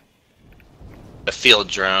crate? a field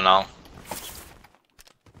drone. I'll.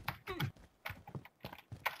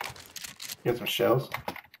 Get some shells.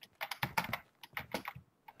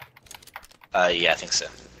 Yeah, I think so.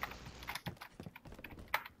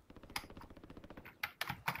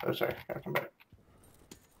 Oh, sorry. Gotta come back.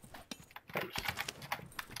 Thanks.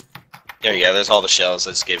 There you go. There's all the shells.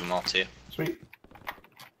 I just gave them all to you. Sweet.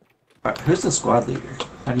 Alright, who's the squad leader?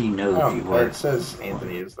 How do you know if you Oh, were? it says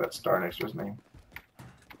Anthony is that star next to his name.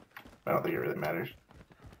 I don't think it really matters.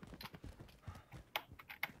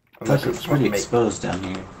 Unless Fuck, you it's just want pretty to make. exposed down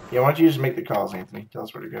here. Yeah, why don't you just make the calls, Anthony? Tell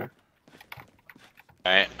us where to go.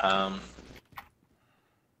 All right.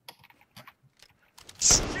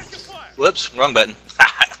 Whoops, wrong button.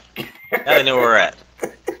 Now they know where we're at.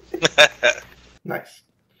 Nice.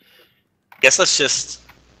 Guess let's just.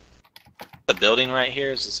 The building right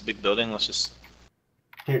here is this a big building? Let's just.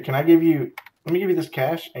 Here, can I give you? Let me give you this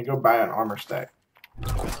cash and go buy an armor stack.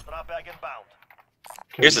 Drop bag inbound.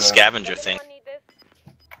 Here's a 'Cause, scavenger thing. Anyone need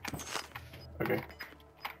this? Okay.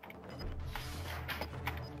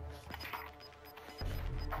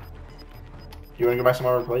 You want to go buy some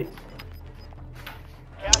armor plate?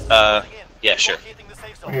 Yeah, sure.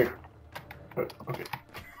 Here. Oh, okay.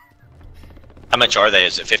 How much are they?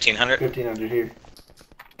 Is it 1,500? 1,500 here.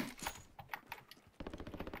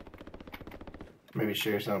 Maybe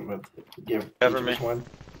share some with give Cover each me. one.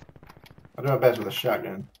 I'll do my best with a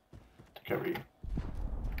shotgun to cover you.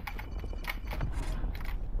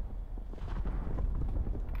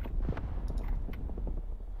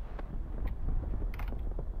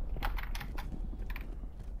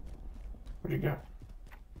 Where'd you go?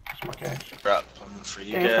 That's my cash. Drop them for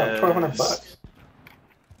you Damn, it's guys. about 1,200 bucks.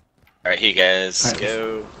 All right, here you guys All right.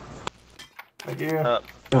 go. Thank you. Up.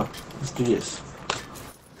 Oh, let's do this.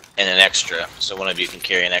 and an extra, so one of you can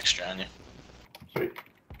carry an extra on you. Sweet.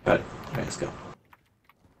 Got it. Alright, let's go.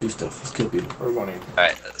 Do stuff. Let's kill people. We're going in.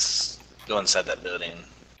 Alright, let's go inside that building.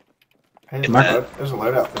 Hey, Get that. there's a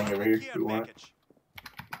loadout thing over here if you want.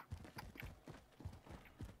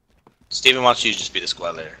 Steven, why don't you just be the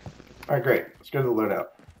squad leader? Alright, great. Let's go to the loadout.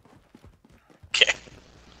 Okay.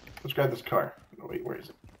 Let's grab this car. Oh, wait, where is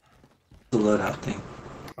it? The loadout thing.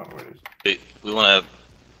 Oh, where it is. We want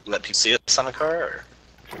to let people see us on the car, or?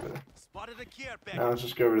 It's over there. Spotted a care package. No, let's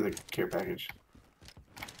just go over to the care package.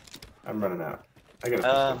 I'm running out. I got a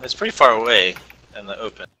pistol. It's pretty far away in the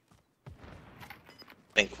open. I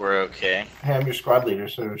think we're okay. Hey, I'm your squad leader,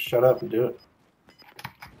 so shut up and do it.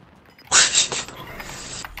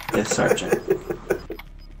 Yes, Sergeant.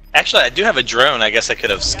 Actually, I do have a drone. I guess I could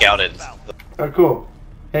have scouted. Oh, cool.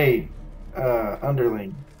 Hey,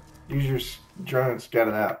 underling, use your drone and scout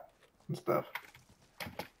it out and stuff.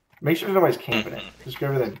 Make sure nobody's camping it. Just go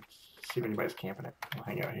over there and see if anybody's camping it. We'll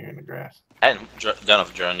hang out here in the grass. I hadn't done a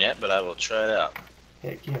drone yet, but I will try it out.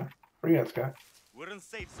 Heck yeah. Where you at, Scott? We're in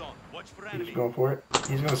safe zone. Watch for He's enemy. going for it.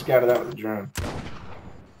 He's going to scout it out with a drone.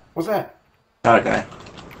 What's that? Got a guy.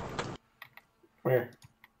 Where?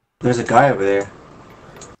 There's a guy over there.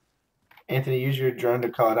 Anthony, use your drone to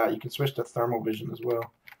call it out. You can switch to thermal vision as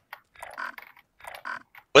well.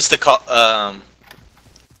 What's the call? I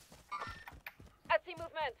see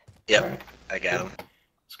movement. Yep, Alright. I got him.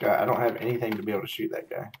 Scott, I don't have anything to be able to shoot that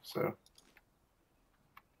guy, so.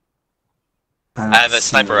 don't I have a see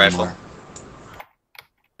sniper him rifle. anymore.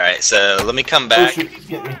 Alright, so let me come Oh, back. shoot, he's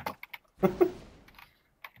getting me. I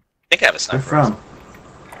think I have a Where sniper from?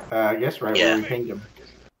 rifle. I guess right Yeah. where we pinged him.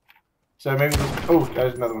 So maybe this. Oh,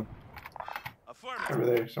 there's another one. Affirmative. Over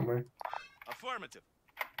there somewhere. Affirmative.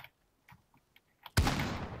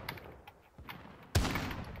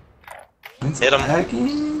 It's Hit 'em.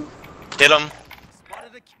 lagging. Hit him.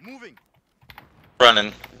 Spotted a moving.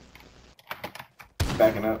 Running.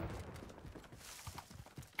 Backing up.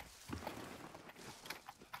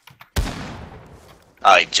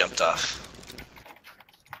 Oh, he jumped off.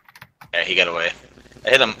 Yeah, he got away. I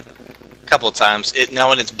hit him a couple of times. Now,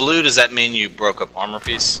 when it's blue, does that mean you broke up armor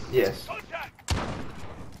piece? Yes.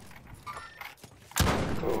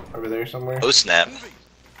 Oh, over there somewhere. Oh, snap.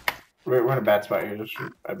 We're in a bad spot here. Just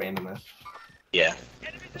abandon this. Yeah.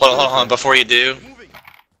 Hold on. Before you do,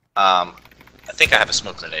 I think I have a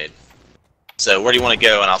smoke grenade. So where do you want to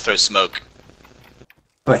go? And I'll throw smoke.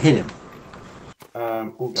 But hit him. Oh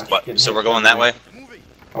gosh. What? getting So hit. we're going that way?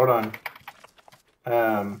 Hold on.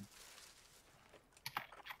 I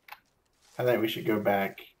think we should go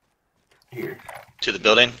back here. To the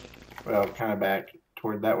building? Well, kind of back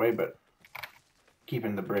toward that way, but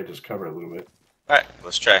keeping the bridge as cover a little bit. Alright,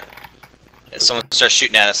 let's try. If someone starts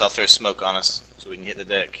shooting at us, I'll throw smoke on us so we can hit the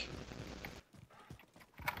deck.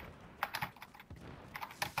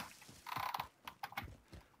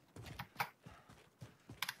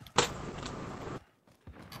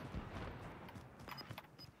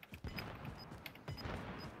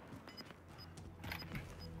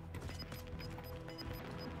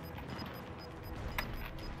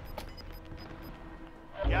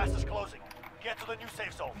 Gas is closing. Get to the new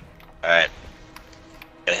safe zone. Alright.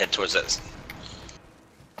 Gotta head towards that.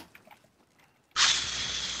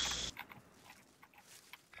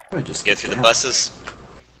 Probably just Go through the down. buses.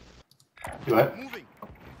 Do what? Moving.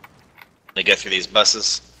 They go through these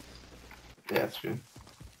buses. Yeah, that's good.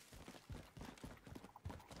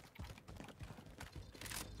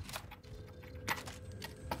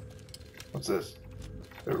 What's this?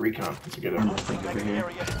 A recon. That's a good one. Nothing over Select the here.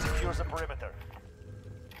 area and secure the perimeter.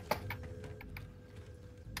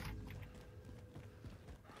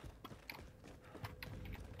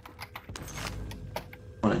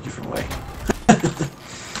 Went a different way.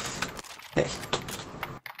 Hey.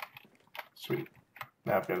 Sweet.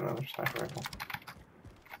 Now I've got another sniper rifle.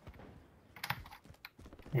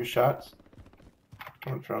 Here's shots.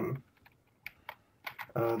 Coming from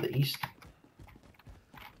the east.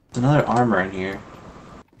 There's another armor in here.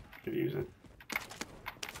 Could use it.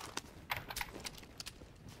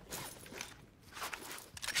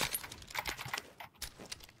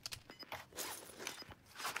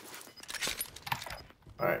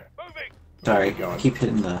 Alright. Moving. Sorry, Keep going. keep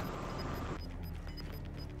hitting the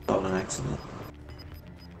button on accident.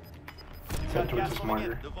 Head towards this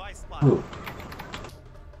marker. Device spot. Ooh,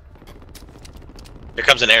 Here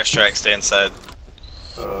comes an airstrike. Stay inside.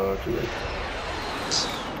 Too late.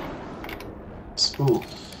 Ooh.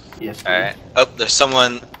 Yes. Alright. Oh, there's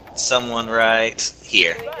someone right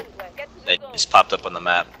here. Get to They the zone. just popped up on the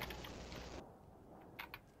map.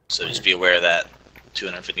 So just be aware of that.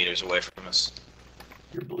 250 meters away from us.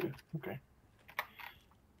 You're blue. Okay.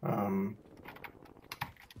 Okay.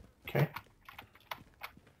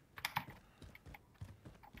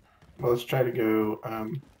 Well, let's try to go.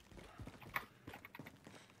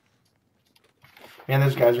 Man,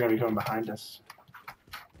 those guys are going to be coming behind us.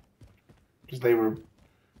 Because they were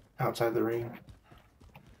outside the ring.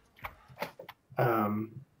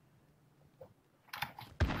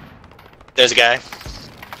 There's a guy.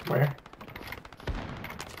 Where?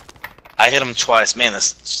 I hit him twice. Man,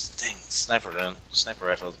 this dang sniper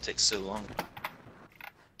rifle takes so long.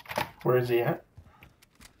 Where is he at?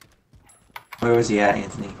 Where was he at,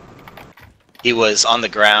 Anthony? He was on the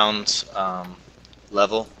ground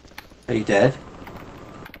level. Are you dead?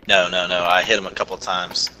 No. I hit him a couple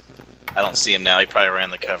times. I don't see him now. He probably ran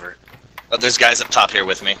the cover. Oh, there's guys up top here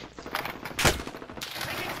with me.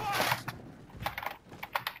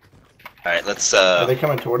 Alright, let's Are they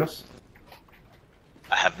coming toward us?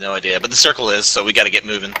 I have no idea, but the circle is, so we gotta get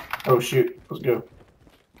moving. Oh shoot, let's go.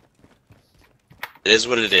 It is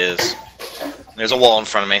what it is. There's a wall in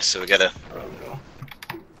front of me, so we gotta... Oh no.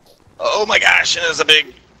 Oh my gosh, there's a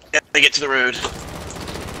big... Gotta get to the road.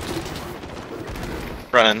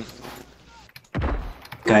 Running.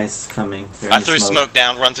 Guys coming. They're I in the threw smoke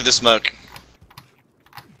down, run through the smoke.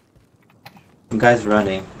 Some guys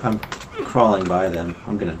running. I'm crawling by them.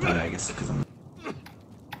 I'm gonna die, I guess, because I'm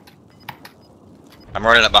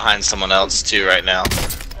running up behind someone else too right now.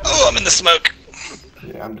 Oh, I'm in the smoke!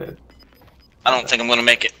 Yeah, I'm dead. I don't think I'm gonna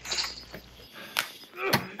make it.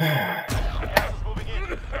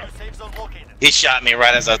 He shot me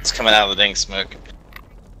right as I was coming out of the dang smoke.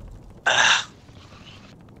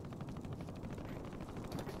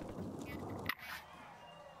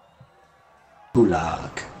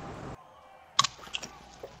 Gulag.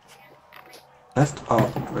 Left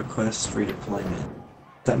alt requests for redeployment.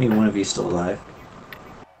 Does that mean one of you still alive?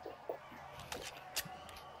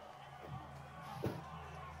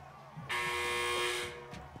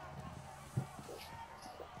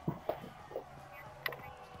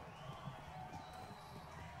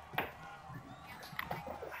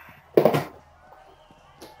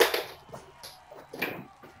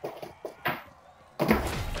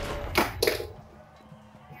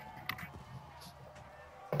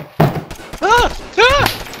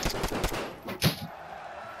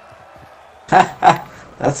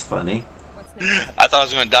 That's funny. I thought I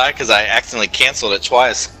was gonna die because I accidentally canceled it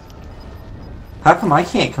twice. How come I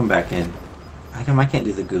can't come back in? How come I can't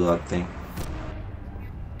do the gulag thing?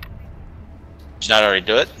 Did you not already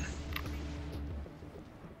do it?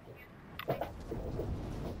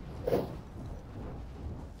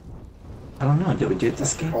 I don't know. Did we do it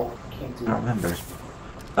this game? I don't remember.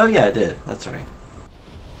 Oh yeah, I did. That's right.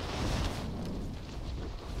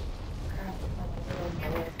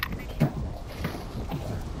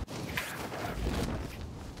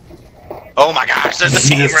 Oh my gosh, there's a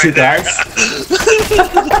team There's right two there. guys.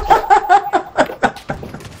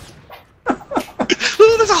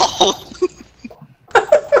 Ooh, there's a hole.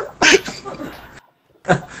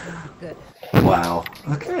 Good. Wow.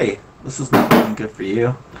 Okay. This is not looking good for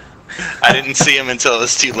you. I didn't see him until it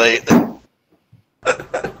was too late. You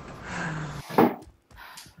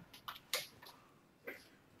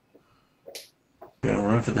gonna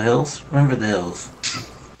run for the hills? Run for the hills.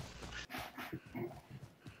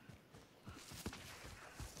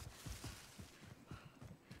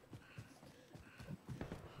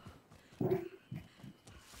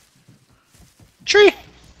 Tree.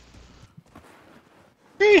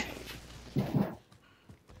 Tree.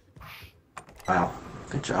 Wow.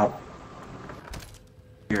 Good job.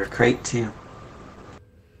 You're a crate too.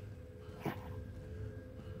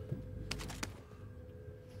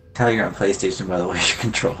 Tell you're on PlayStation by the way your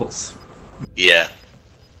controls. Yeah.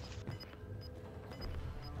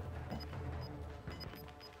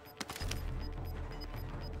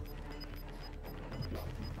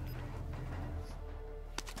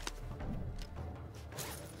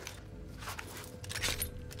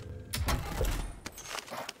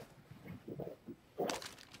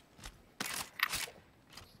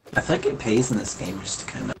 I feel like it pays in this game just to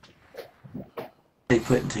kind of stay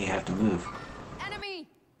put until you have to move. Enemy!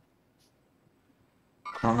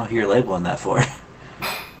 I don't know who you're labeling that for.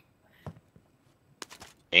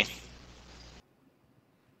 Me?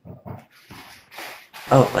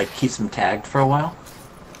 Oh, like keeps them tagged for a while?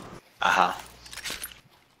 Uh-huh.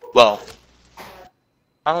 Well,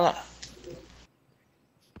 I don't know.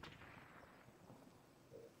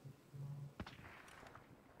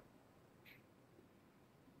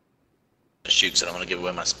 Shoot, so I don't want to give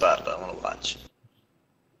away my spot, but I want to watch.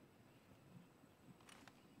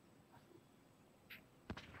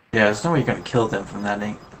 Yeah, there's no way you're gonna kill them from that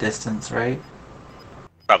distance, right?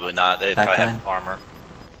 Probably not. They That probably kind? have armor.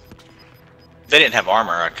 they didn't have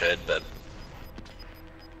armor, I could, but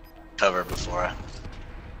cover before I.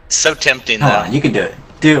 It's so tempting, though. Come on, you can do it.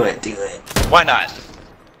 Do it. Do it. Why not?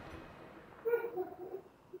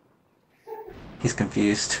 He's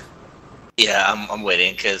confused. Yeah, I'm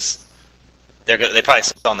waiting because they probably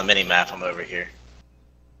saw on the mini map I'm over here.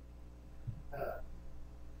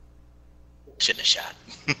 Shouldn't have shot.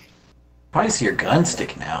 Why is your gun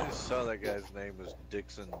sticking out? I saw that guy's name was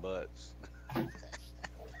Dixon Butts.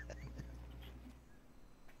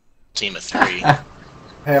 Team of 3. Hey,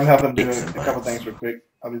 I'm helping do a couple things real quick.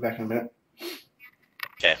 I'll be back in a minute.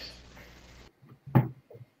 Okay.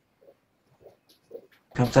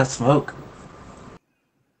 Comes that smoke.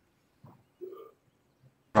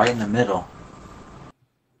 Right in the middle.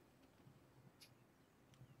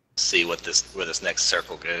 See where this next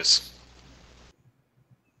circle goes.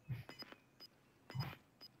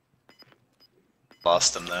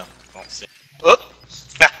 Lost him though. Don't see. Oh!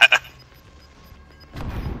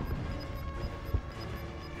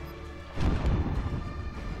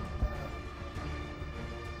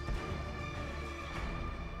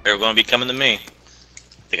 They're going to be coming to me. I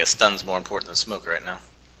think a stun's more important than smoke right now.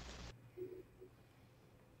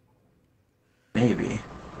 Maybe.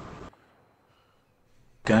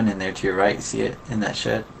 Gun in there to your right, see it? In that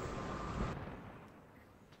shed?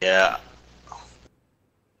 Yeah.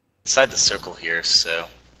 Inside the circle here, so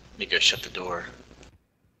let me go shut the door.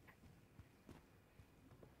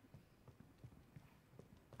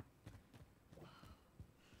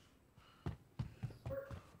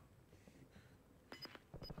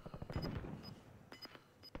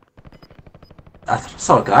 I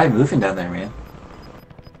saw a guy moving down there, man.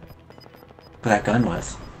 Where that gun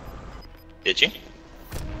was. Did you?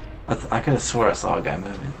 I could have swore I saw a guy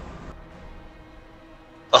moving.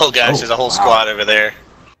 Oh gosh, there's a whole squad over there.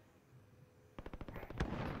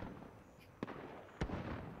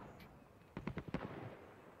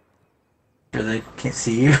 Sure they can't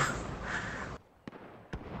see you?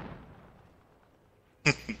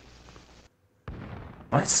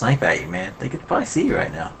 Might snipe at you, man. They could probably see you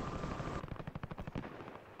right now.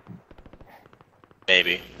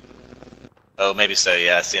 Maybe. Oh, maybe so,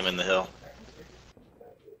 yeah, I see him in the hill.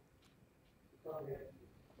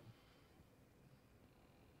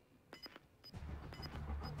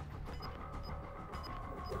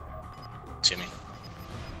 See me.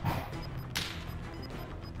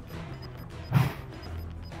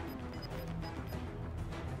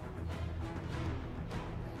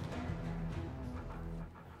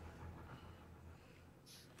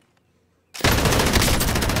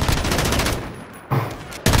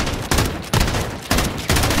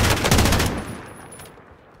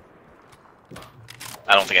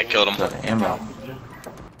 I don't think I killed him. Got ammo.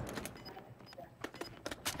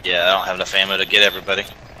 Yeah, I don't have enough ammo to get everybody.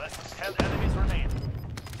 Less than 10 enemies remain.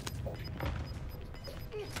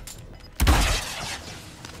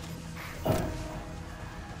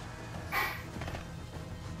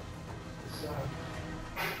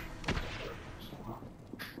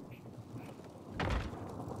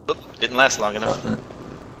 Oop, didn't last long enough.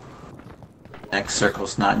 Next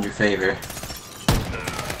circle's not in your favor.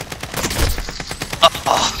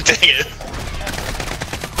 Oh, dang it.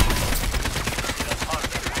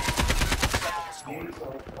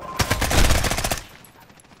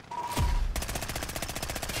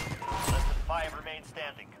 Less than 5 remain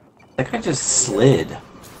standing. That guy just slid.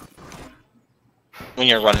 When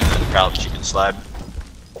you're running in the crouch, you can slide.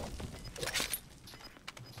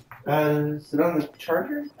 Is it on the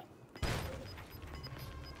charger?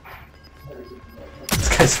 This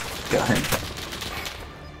guy's gun.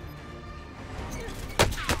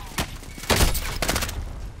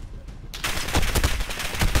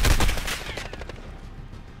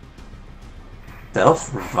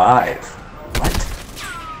 Self-revive. What?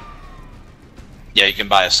 Yeah, you can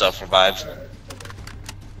buy a self-revive.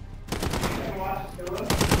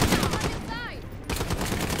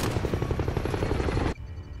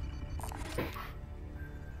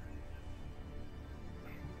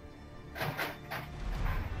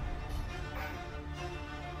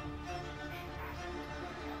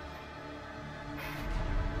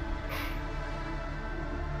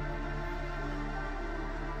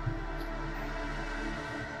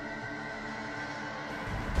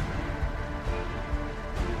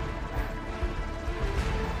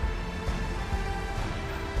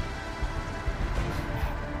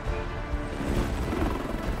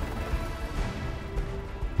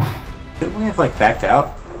 Didn't we have like backed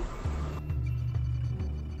out?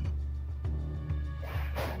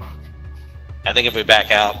 I think if we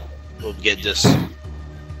back out, we'll get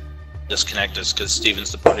disconnect us because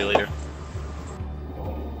Steven's the party leader.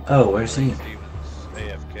 Oh, where's he? Stevens,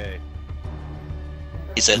 AFK.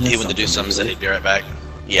 He said he went to do something, said he'd be right back.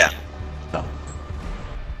 Yeah. Oh.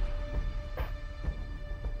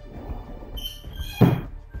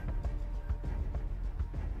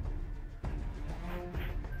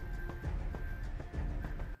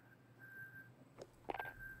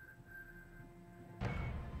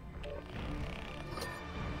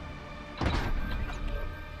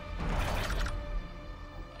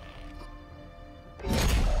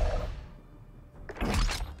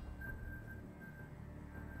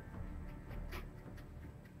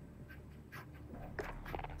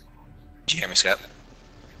 Did you hear me, Scott?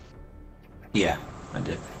 Yeah, I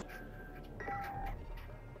did.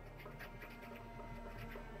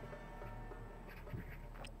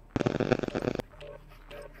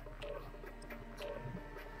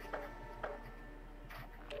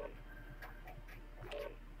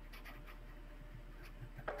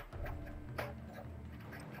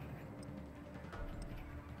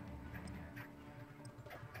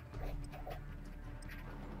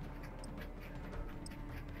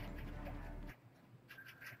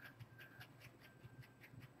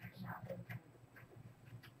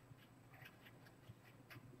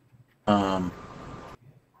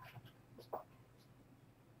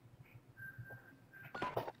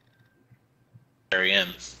 Carry in.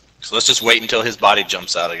 So let's just wait until his body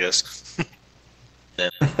jumps out, I guess.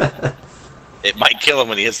 Then it might kill him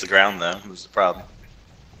when he hits the ground, though. That's the problem.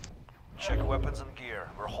 Check weapons and gear.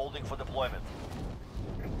 We're holding for deployment.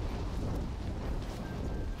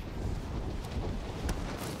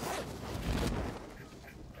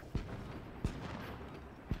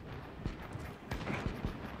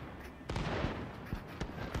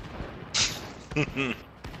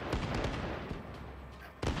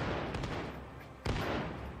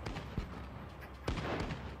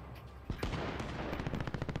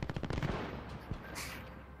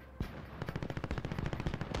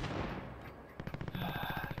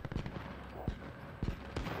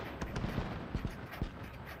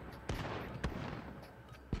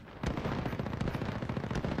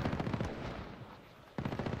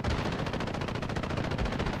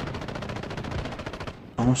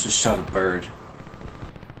 Almost just shot a bird.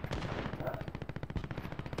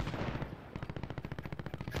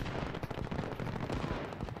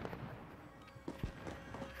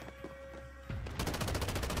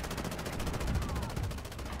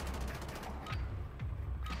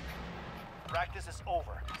 Practice is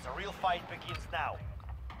over. The real fight begins now.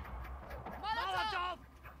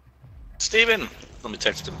 Steven! Let me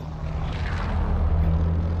text him.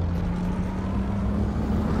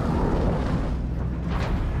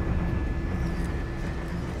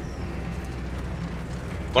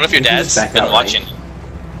 What if your dad's been watching?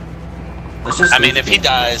 I mean, if he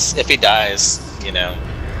dies, you know.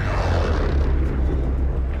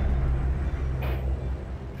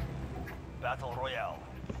 Battle Royale.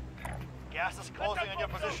 Gas is closing on your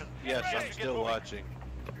position. Yes, I'm still watching.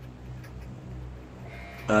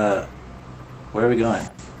 Where are we going?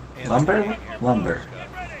 Lumber? Lumber.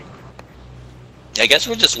 I guess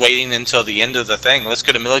we're just waiting until the end of the thing. Let's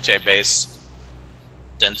go to military base.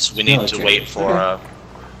 Since we need to wait for,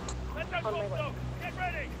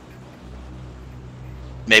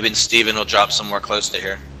 maybe Steven will drop somewhere close to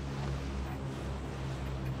here.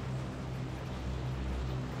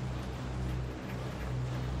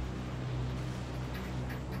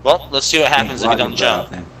 Well, let's see what happens if you don't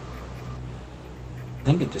jump. I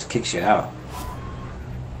think it just kicks you out.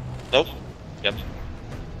 Nope. Yep.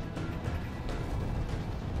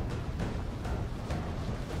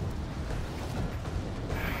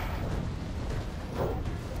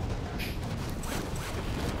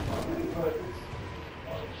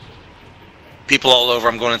 People all over.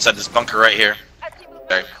 I'm going inside this bunker right here.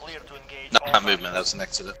 Sorry. Not movement. That's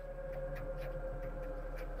next to it.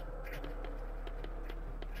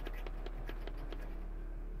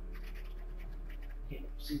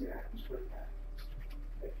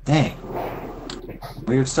 Dang.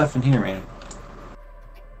 Weird stuff in here, man.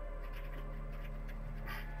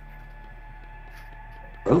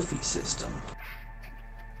 Trophy system.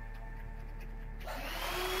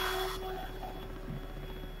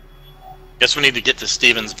 Guess we need to get to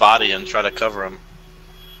Steven's body and try to cover him.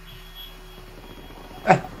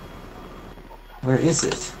 Where is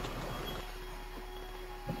it?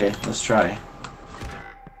 Okay, let's try.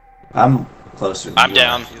 I'm closer. I'm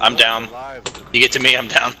down. I'm down. You get to me, I'm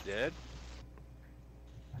down. Dead?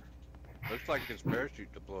 Looks like his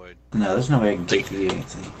parachute deployed. No, there's no way I can get you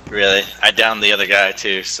anything. Really? I downed the other guy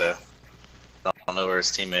too, so I don't know where his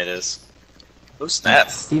teammate is. Oh snap!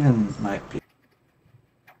 Steven might be.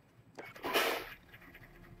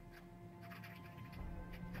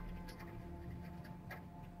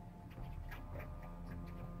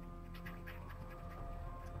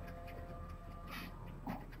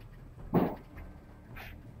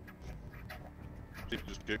 He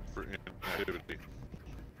just kicked for inactivity.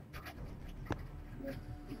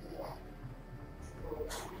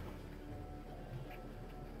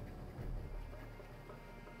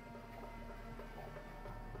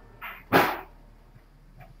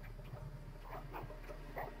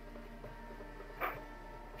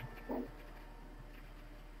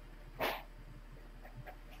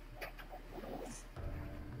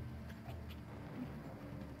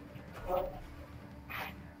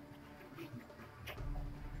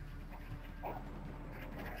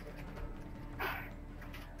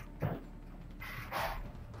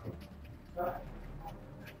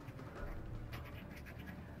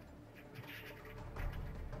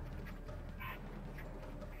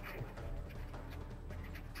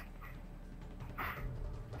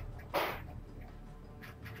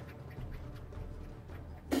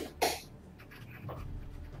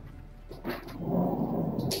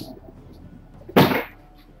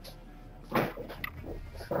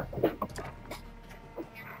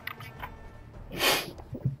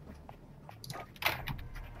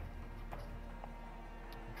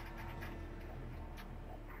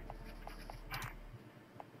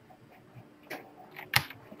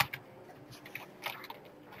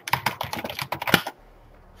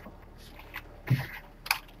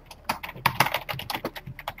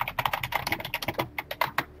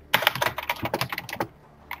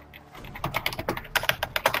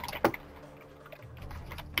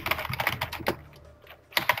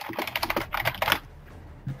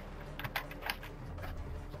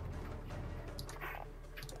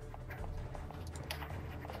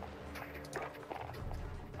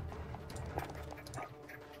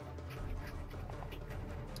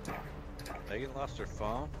 Megan lost her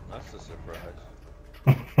phone? That's a surprise.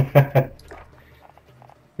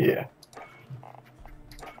 Yeah.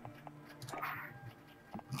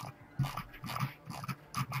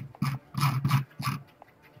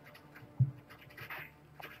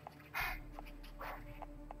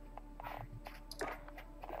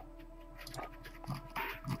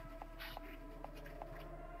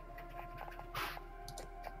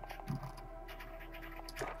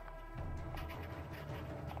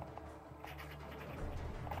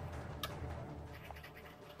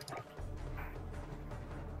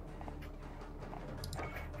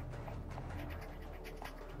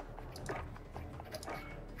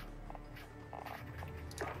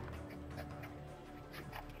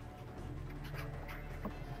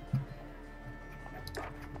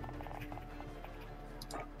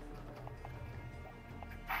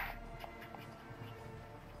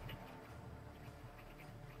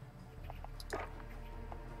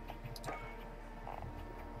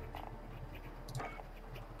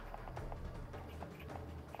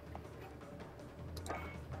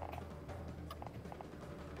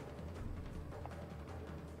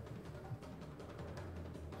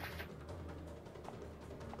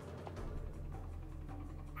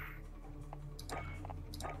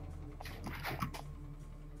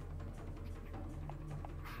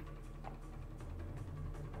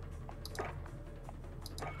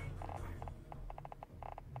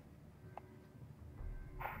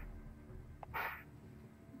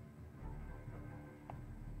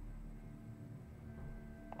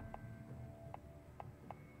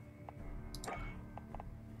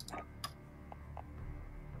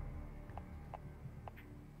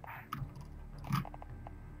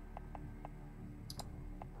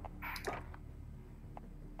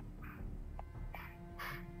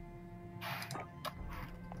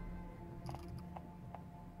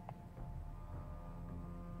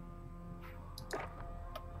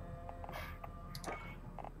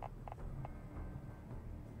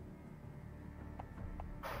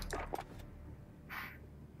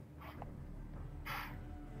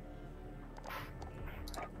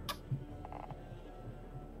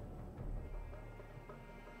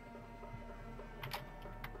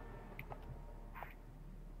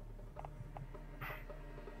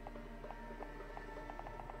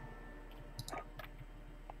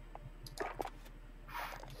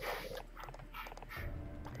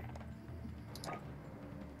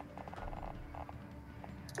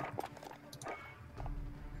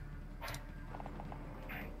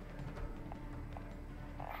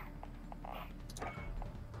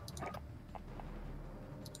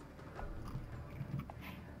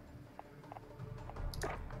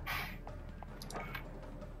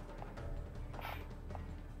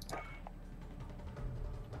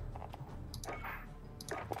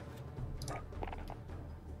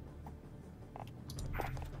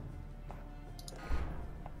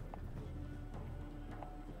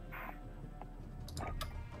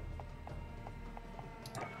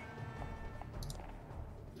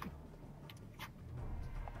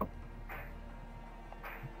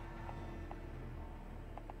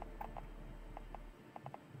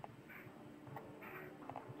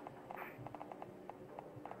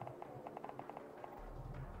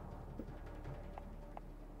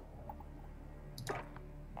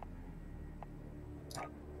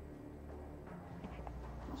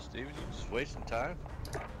 Steven, you just wasting time?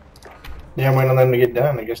 Yeah, I'm waiting on them to get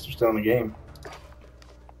done. I guess they're still in the game.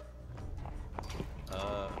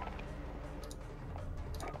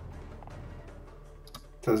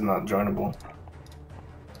 It says not joinable.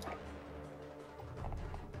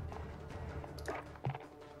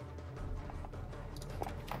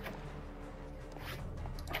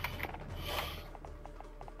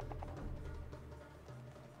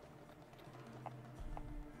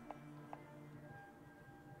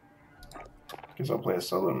 Guess I'll play a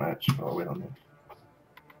solo match while I wait on them.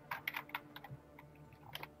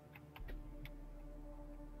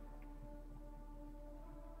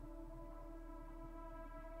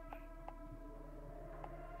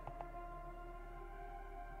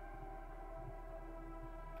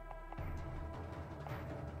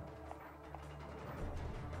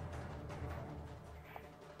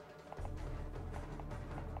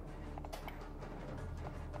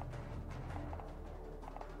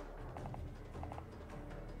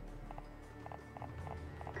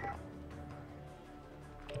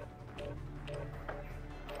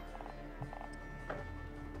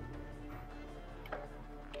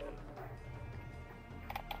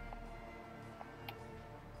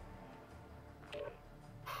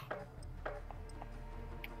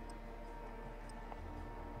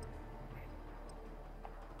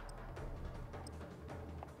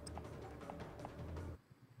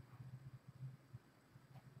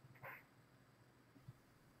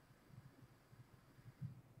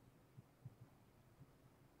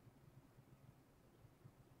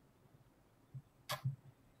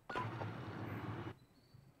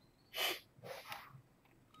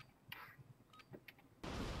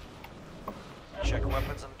 Check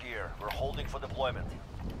weapons and gear. We're holding for deployment.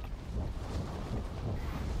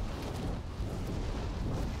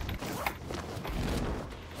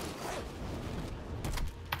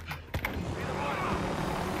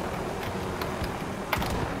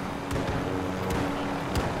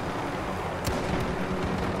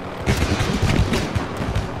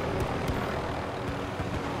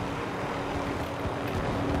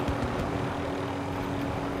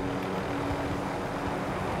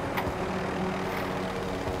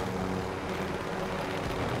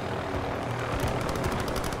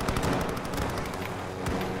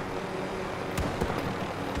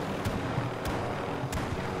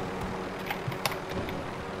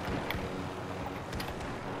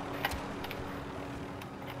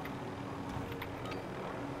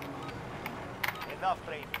 Enough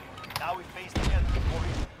training. Now we face the enemy for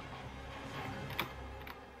reason.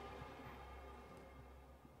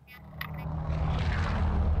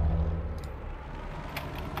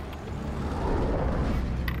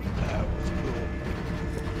 That was cool.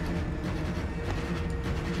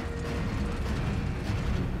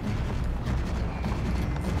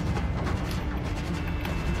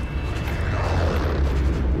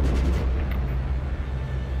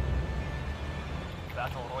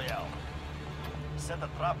 Battle Royale. Set a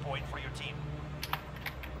trap point for your team.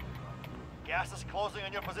 Gas is closing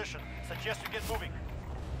on your position. Suggest you get moving.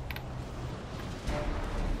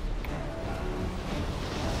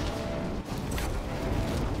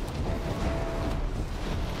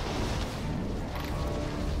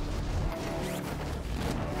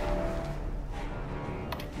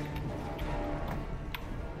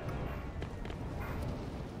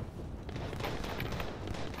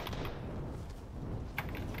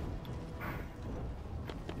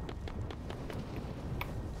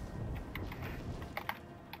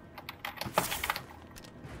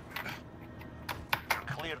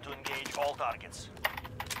 Clear to engage all targets.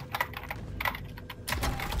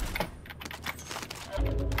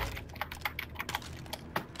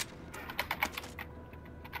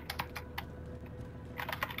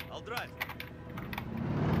 I'll drive.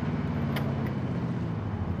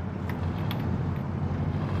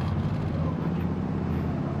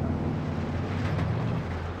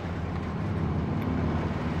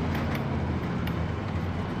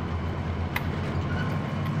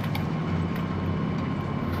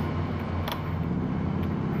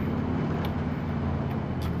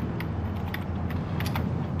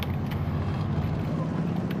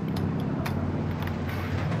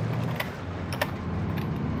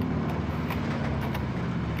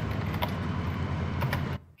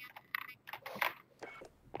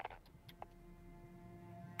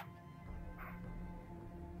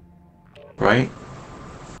 Right?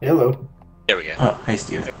 Hello. There we go. Oh, hey,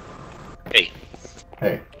 Steve. Hey.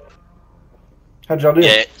 Hey. How'd y'all do?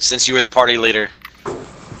 Yeah, since you were the party leader.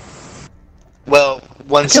 Well,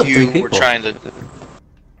 once killed 3 you were people. trying to.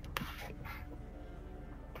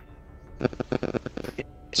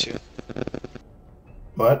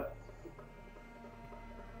 What?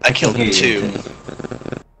 I killed hear you, 2. Anthony.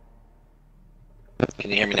 Can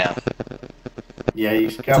you hear me now? Yeah,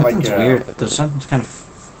 you got like Something's weird. There's something kind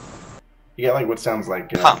of. you got like what sounds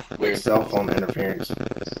like Weird. cell phone interference.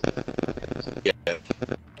 Yeah.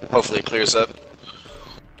 Hopefully it clears up.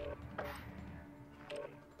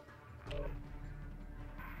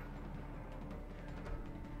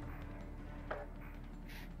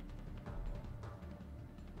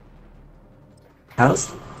 How's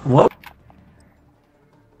what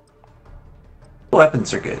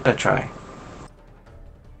weapons are good? I try.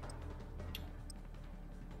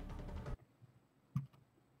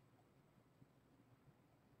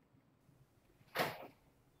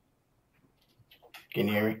 Can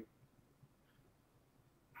you hear me?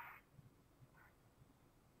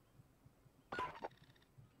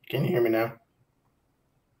 Can you hear me now?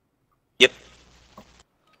 Yep.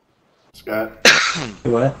 Scott?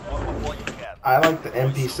 What? I like the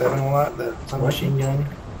MP7 a lot, the submachine gun.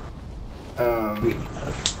 Did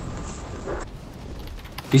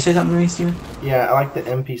you say something to me, Steven? Yeah, I like the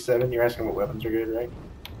MP7. You're asking what weapons are good, right?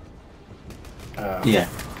 Yeah.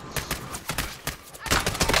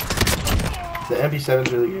 The MP7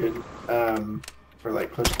 is really good for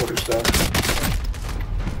like close quarter stuff.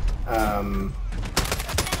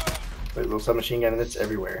 The little submachine gun, and it's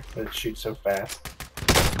everywhere. It shoots so fast.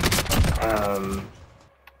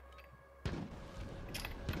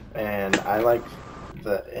 And I like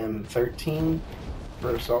the M13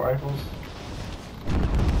 for assault rifles.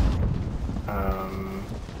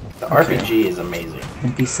 The RPG is amazing.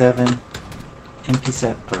 MP7.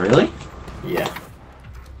 MP7. Oh, really? Yeah.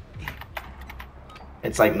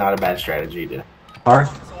 It's like not a bad strategy to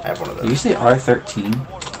have one of those. Did you say R13?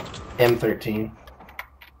 M13.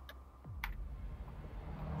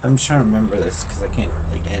 I'm just trying to remember this because I can't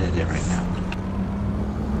like edit it right now.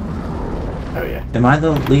 Oh yeah. Am I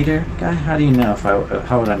the leader guy? How do you know if I?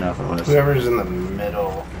 How would I know if I was? Whoever's in the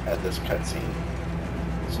middle at this cutscene.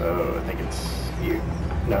 So I think it's you.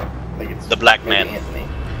 No, I think it's The black maybe man. Anthony.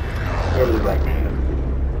 Whoever the black man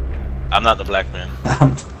is. I'm not the black man.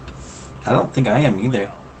 I don't think I am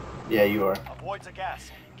either. Yeah, you are. Avoid the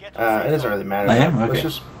gas. Get It doesn't really matter. I am? Okay.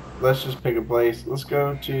 Let's just pick a place. Let's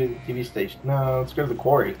go to the TV station. No, let's go to the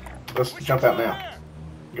quarry. Let's jump out now.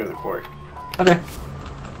 Go to the quarry. Okay.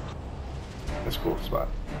 That's a cool spot.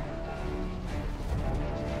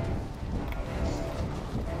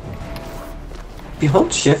 If you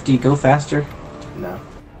hold shift, do you go faster? No.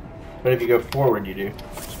 But if you go forward, you do.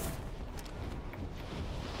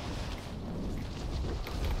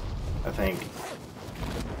 I think.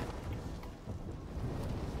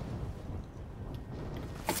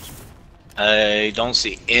 I don't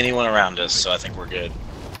see anyone around us, so I think we're good.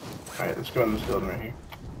 Alright, let's go in this building right here.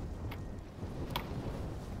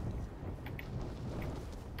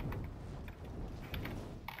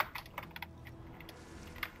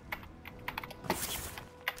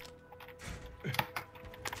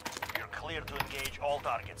 You're clear to engage all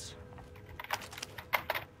targets.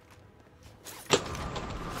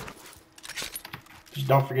 Just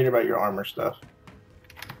don't forget about your armor stuff.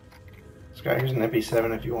 Scott, here's an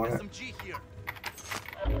MP7 if you want it. SMG here.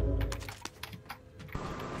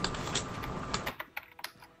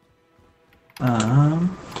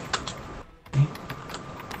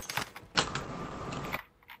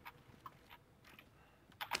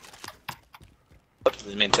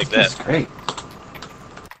 Didn't mean to take That's that. great.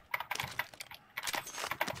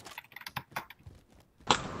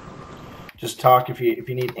 Just talk if you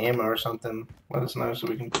need ammo or something. Let us know so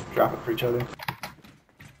we can drop it for each other.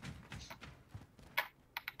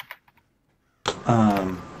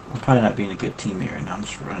 I'm probably not being a good teammate right now. I'm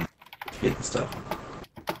just running, getting stuff.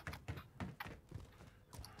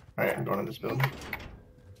 Alright, I'm going in this building.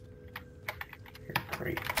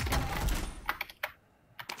 Great.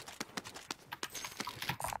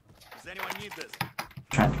 Does anyone need this?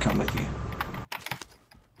 Trying to come with you.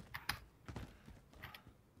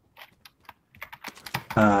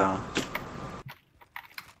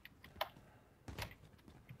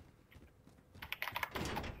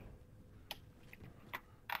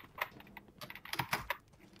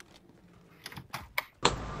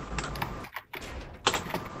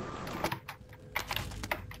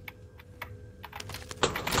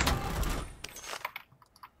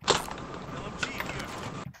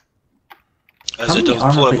 There's a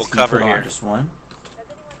deployable cover here. Just one? Does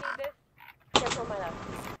anyone need this? Careful, my left.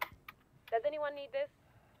 Does anyone need this?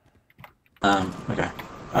 Okay.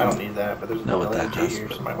 I don't need that, but there's Know an what that LMG does, here.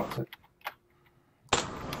 but- Somebody wants it.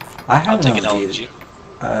 I have I'll take an LMG.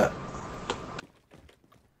 LMG.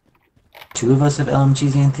 Two of us have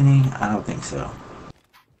LMGs, Anthony? I don't think so.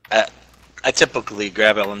 I typically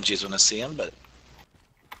grab LMGs when I see them, but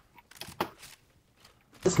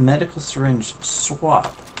This medical syringe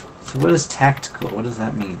swap. So what is tactical? What does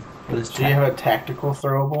that mean? What is So you have a tactical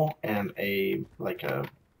throwable and a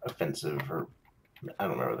offensive, or I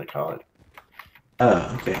don't remember what they call it.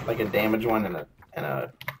 Oh, okay. Like a damage one and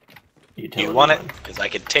a utility. You want it? one. Because I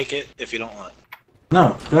could take it if you don't want it.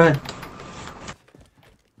 No, go ahead.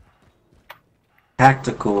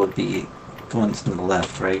 Tactical would be the ones on the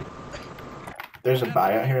left, right? There's a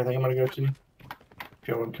buyout here I think I'm gonna go to. If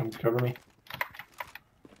y'all would come cover me.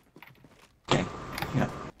 Okay. Yeah.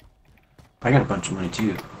 I got a bunch of money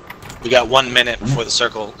too. We got 1 minute before the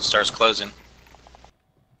circle starts closing.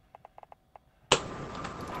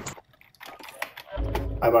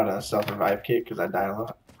 I bought a self-revive kit because I die a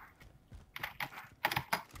lot.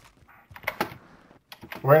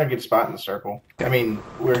 We're in a good spot in the circle. I mean,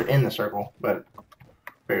 we're in the circle, but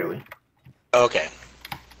barely. Okay.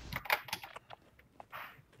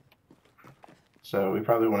 So we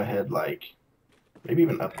probably want to head like maybe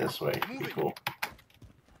even up this way. Be cool.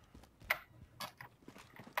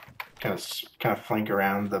 Kind of flank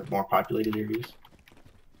around the more populated areas.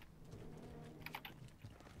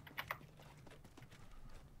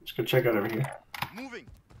 Let's go check out over here. Moving.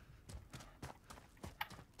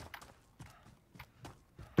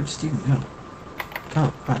 Where'd Steven go?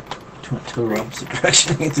 Go, right. To a total opposite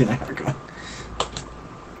direction. He's in Africa.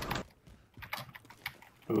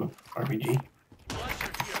 Ooh, RPG.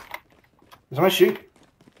 Is my shoot?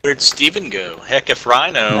 Where'd Steven go? Heck if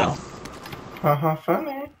Rhino. No. Haha,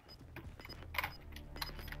 funny.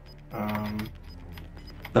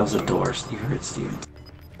 That was a door. You heard Steven.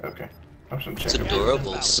 Okay. I'm just gonna It's check out.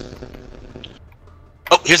 adorables.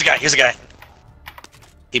 Oh, here's a guy, here's a guy.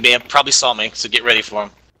 He may have probably saw me, so get ready for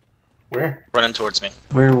him. Where? Running towards me.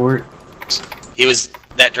 Where were... He was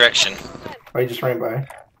that direction. Oh, he just ran by.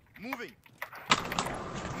 Moving.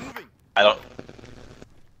 Moving. I don't...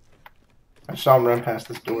 I saw him run past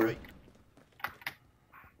this door.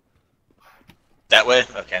 That way?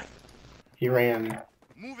 Okay. He ran.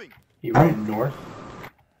 Moving. He ran north.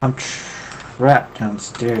 I'm trapped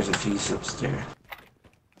downstairs if he's upstairs.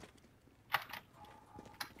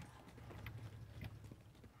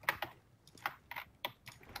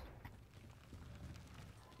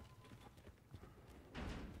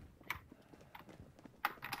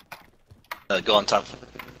 Go on top.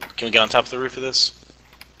 Can we get on top of the roof of this?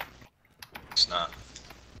 It's not.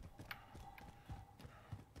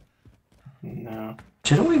 No.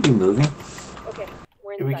 Shouldn't we be moving? Okay,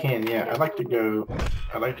 we're Yeah, we inside. can. Yeah, I'd like to go.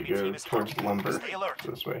 I'd like to go Team is towards hunting. lumber Stay alert.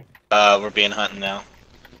 this way. We're being hunted now.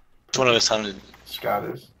 Which one of us hunted? Scott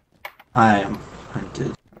is. I am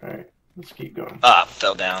hunted. All right. Let's keep going. Ah,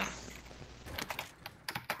 fell down.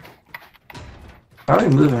 Why are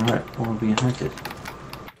we moving right while we're being hunted?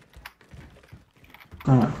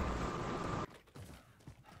 Come on.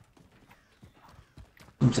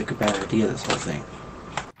 Seems like a bad idea, this whole thing.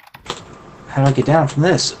 How do I get down from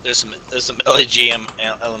this? There's some LMG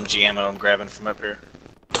ammo I'm grabbing from up here.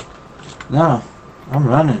 No, I'm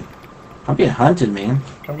running. I'm being hunted, man.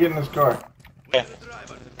 Come get in this car. Yeah.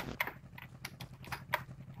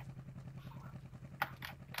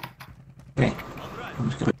 Okay. I'm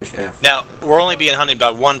just gonna push F. Now, we're only being hunted by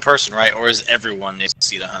one person, right? Or is everyone needs to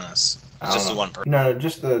see to hunt us? It's just the one person. No,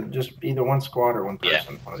 just either one squad or one Yeah.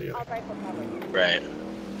 person. One or the I'll other. try for cover. Right.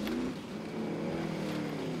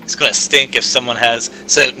 It's gonna stink if someone has...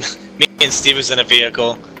 So, me and Steve was in a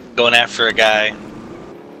vehicle going after a guy,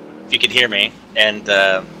 if you could hear me, and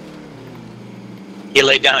he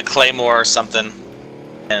laid down a claymore or something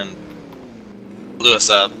and blew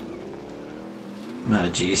us up. Oh,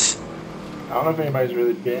 jeez. I don't know if anybody's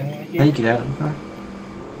really been in How do here. you get out of the car?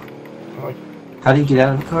 Like How do you get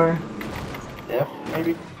out of the car? F,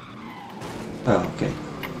 maybe. Oh, okay.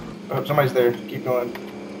 Oh, somebody's there. Keep going.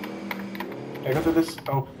 Hey, go through this.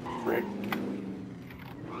 Oh, frick.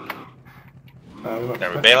 We went-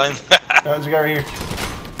 Are we bailing? No, there's a guy right here.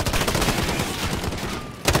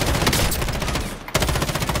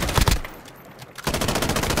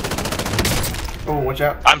 Oh, watch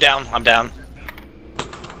out. I'm down, I'm down.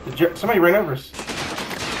 Somebody ran over us.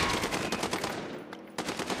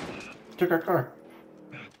 Took our car.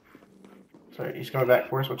 Sorry, he's coming back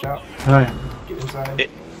for us. Watch out. Alright. Get inside. It-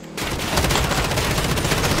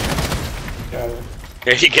 Got it.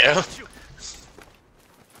 There you go.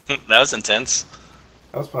 That was intense.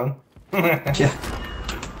 That was fun. Yeah.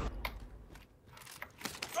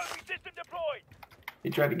 Trophy system deployed. He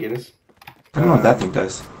tried to get us. I don't know what that thing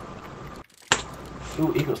does.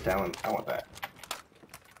 Ooh, Eagle's Talon. I want that.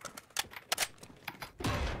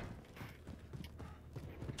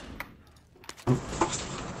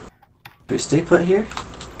 Do we stay put here?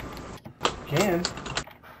 Can.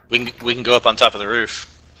 We can go up on top of the roof.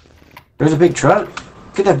 There's a big truck.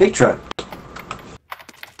 Look at that big truck.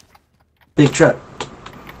 Big truck.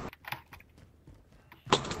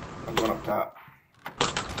 I'm going up top.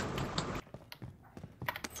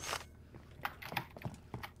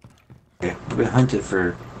 Okay, we've been hunted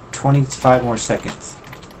for 25 more seconds.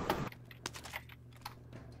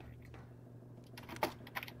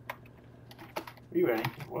 Are you ready?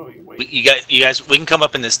 Whoa, you wait. You guys, we can come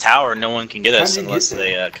up in this tower. No one can get us How'd you unless get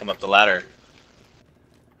there? they come up the ladder.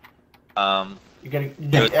 You gotta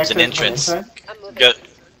There's access an from entrance. inside? I'm moving. Go,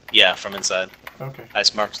 yeah, from inside. Okay, I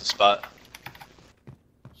just marked the spot.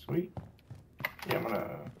 sweet. Yeah, I'm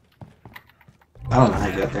gonna. I don't know how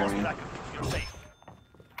you got there, Cross man. that, you're safe.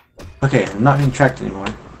 Okay, I'm not being tracked anymore.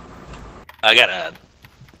 I got a.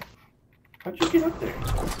 How'd you get up there?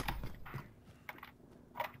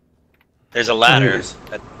 There's a Here ladder. it is.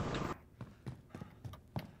 Got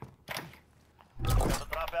the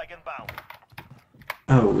drop bag inbound.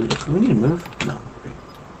 Oh, we need to move? No.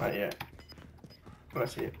 Not yet. I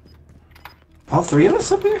see it. All three of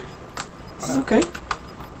us up here? This is okay.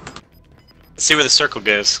 Let's see where the circle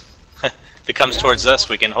goes. If it comes towards us,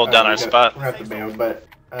 we can hold down our spot. We're at the bail, but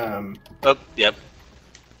Oh, yep.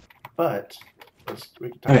 we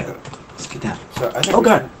can talk Okay, about it. let's get down. So I think Oh we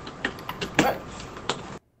god! should- What?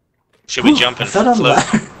 Should we Ooh, jump I and fell down the float?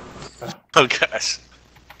 ladder. Oh gosh.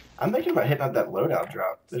 I'm thinking about hitting up that loadout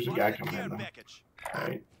drop. There's a guy coming Care in though. package.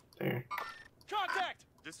 Right there. Contact!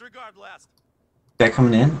 Disregard blast. Guy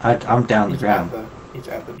coming in? I'm down the He's at ground. he's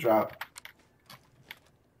at the drop.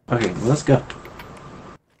 Okay, well, let's go.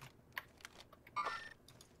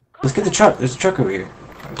 Let's get the truck. There's a truck over here.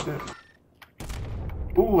 That's it.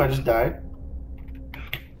 Ooh, I just died.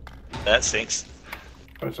 That sinks.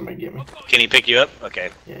 Oh, somebody get me. Can he pick you up?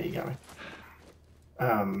 Okay. Yeah, you got me.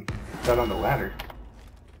 Got on the ladder.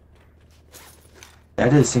 I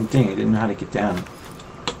did the same thing. I didn't know how to get down.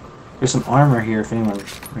 There's some armor here if anyone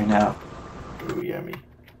ran out. Ooh, yeah, me.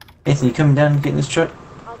 Anthony, you coming down and get in this truck?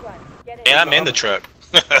 I'll drive. Get in. Yeah, I'm in the truck.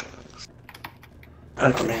 Oh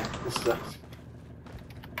Okay. man, this sucks.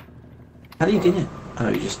 How do you get in? Oh,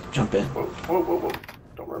 you just jump in. Whoa, whoa, whoa, whoa.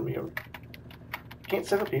 Don't run me over. Can't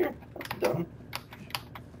sit up here? That's dumb.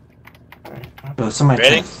 Alright. Oh, somebody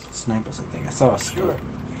Ready? trying to snipe or something. I saw a Sure. scope.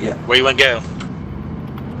 Yeah. Where you want to go?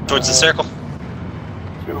 Towards the circle?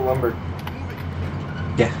 Let's go to lumber.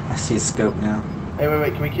 Yeah, I see a scope now. Hey,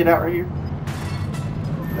 wait, can we get out right here?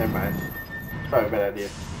 Never mind. It's probably a bad idea.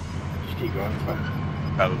 Just keep going, it's fine.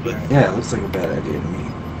 Probably. Yeah, it looks like a bad idea to me.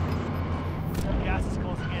 Gas is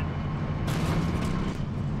closing in.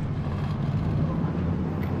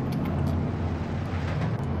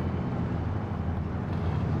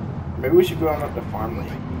 Maybe we should go on up the farmland.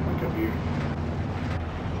 Like up here.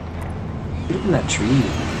 Look in that tree.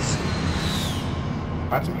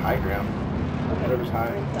 Find some high ground. Whatever's high.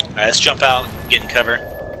 Alright, let's jump out, get in cover.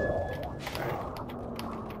 Alright.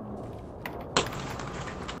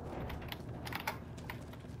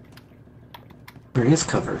 There is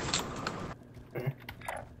cover.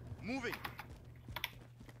 Moving.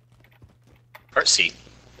 Part seat.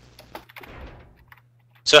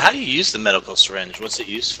 So how do you use the medical syringe? What's it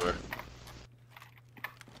used for?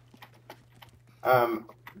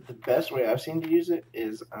 The best way I've seen to use it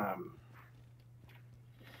is,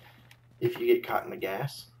 if you get caught in the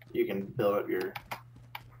gas, you can build up your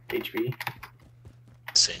HP.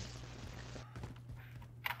 Let's see.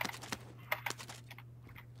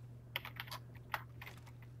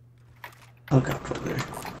 Helicopter over there.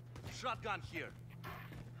 Shotgun here.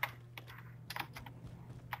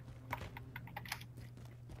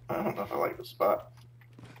 I don't know if I like the spot.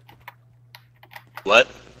 What?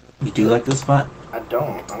 You do like this spot? I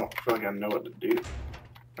don't feel like I know what to do.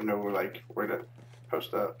 I know where to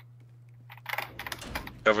post up.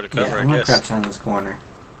 Cover to Yeah, cover, I'm I gonna guess. crouch down in this corner.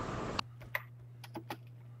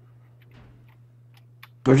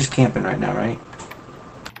 We're just camping right now, right?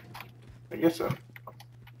 I guess so.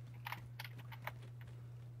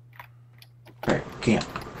 Alright, camp.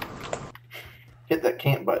 Hit that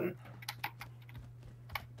camp button.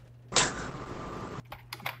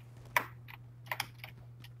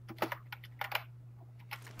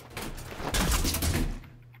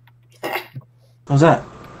 What was that?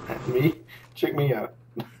 Me? Check me out.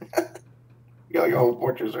 You got like a whole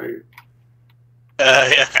fortress right here.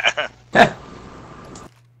 Yeah.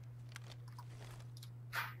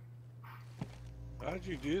 How'd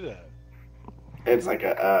you do that? It's like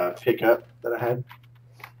a pickup that I had.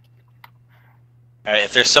 Alright,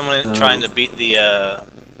 if there's someone trying to beat the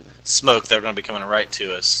smoke, they're going to be coming right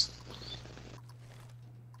to us.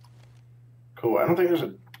 Cool. I don't think there's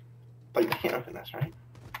they can't open this, right?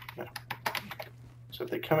 No. So if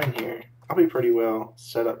they come in here, I'll be pretty well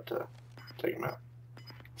set up to Take him out.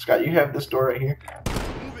 Scott, you have this door right here.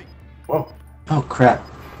 Moving. Whoa. Oh crap!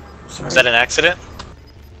 Sorry. Is that an accident?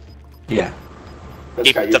 Yeah. But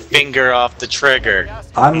Keep Scott, the finger off the trigger.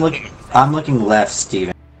 I'm looking left,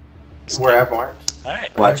 Steven. Where I've marked.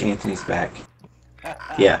 Alright. Watch Anthony's back.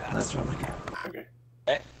 Yeah, that's what I'm looking at. Okay.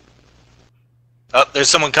 Oh, there's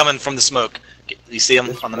someone coming from the smoke. You see him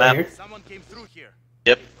This on the right map? here? Someone came through here.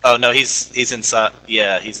 Yep. Oh no, he's inside.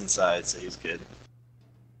 Yeah, he's inside, so he's good.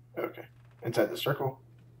 Okay. Inside the circle.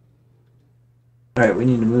 Alright, we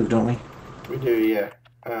need to move, don't we? We do, yeah.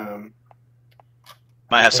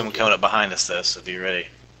 Might have someone coming up behind us though, so be ready.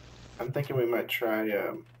 I'm thinking we might try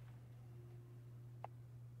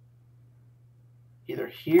either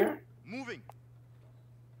here Moving.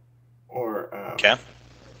 or Okay.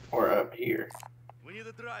 or up here. We need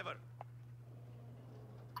a driver.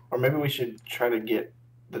 Or maybe we should try to get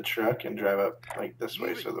the truck and drive up like this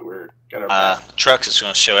way so that we're got our back. Trucks is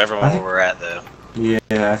going to show everyone where we're at though. Yeah,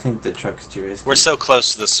 I think the truck's too risky. We're so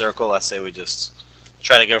close to the circle. I say we just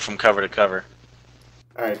try to go from cover to cover.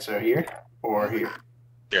 All right, so here or here.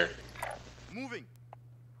 Here. Moving.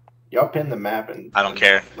 Y'all pin the map and I don't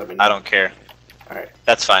care. let me know. I don't care. All right,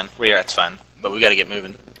 That's fine. That's fine. But we got to get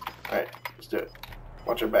moving. all right, let's do it.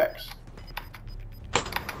 Watch our backs.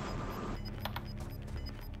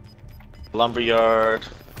 Lumberyard.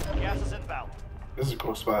 Gas is inbound. This is a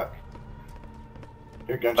cool spot.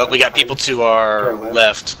 Here, Oh, we got people to our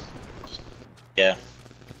left. Yeah.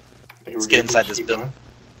 Let's get inside this building.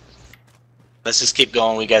 Let's just keep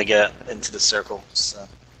going. We got to get into the circle. So.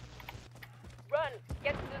 Run.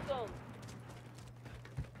 Get to the zone.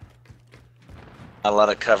 A lot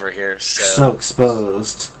of cover here, so So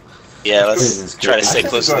exposed. yeah. Goodness Let's try to gracious. stay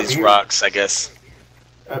close to these rocks, I guess.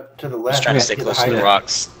 Up to the Let's left. try to Okay, stay to close to the hideout.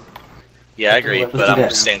 rocks. Yeah, I agree, Let's but do I'm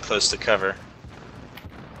that. staying close to cover.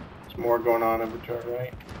 There's more going on over to our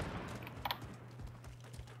right.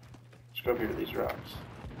 Let's go up here to these rocks.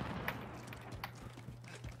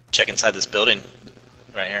 Check inside this building,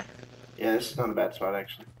 right here. Yeah, this is not a bad spot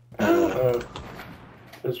actually.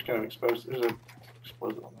 This is kind of exposed. There's a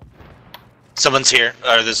explosive on that. Someone's here,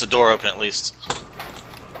 or there's a door open at least.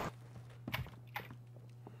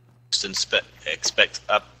 Just expect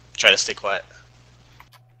up. Try to stay quiet.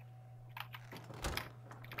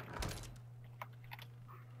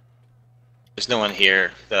 There's no one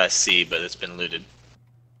here that I see, but it's been looted.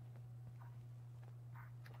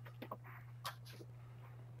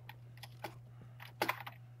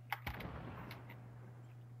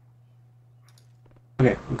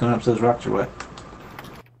 Okay, we're going up to those rocks or what?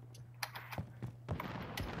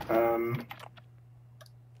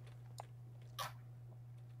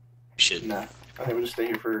 Should. Nah. I think we'll just stay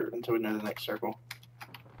here for until we know the next circle.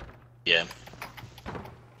 Yeah.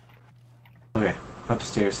 Okay,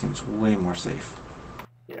 upstairs seems way more safe.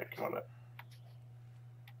 Yeah, come on up.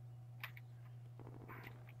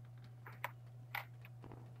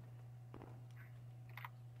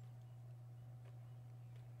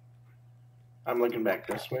 I'm looking back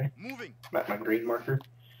this way. Moving. At my green marker.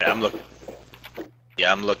 Yeah, I'm looking.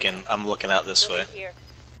 Yeah, I'm looking. I'm looking out this way. Moving here.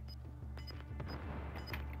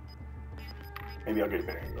 Maybe I'll get a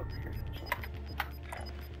better angle over here.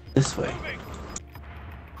 This way.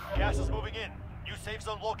 Gas is moving in. New safe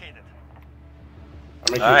zone located.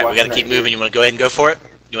 I'm gonna All right, we got to watching keep right here. moving. You want to go ahead and go for it?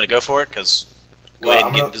 You want to go for it? Because go Well, ahead and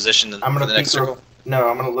I'm get in gonna- position I'm for gonna the next peek real, circle. No,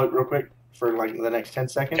 I'm gonna look real quick for like the next 10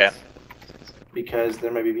 seconds. Okay. Because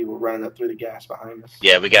there may be people running up through the gas behind us.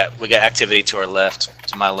 Yeah, we got activity to our left,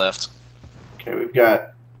 to my left. Okay, we've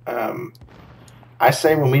got. I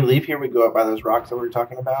say when we leave here, we go up by those rocks that we were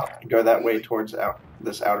talking about and go that way towards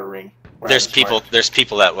this outer ring. where There's I'm people. marked. There's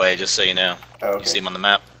people that way. Just so you know. Oh, You see okay. them on the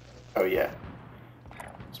map. Oh yeah.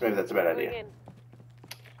 So maybe that's a bad Moving idea. in.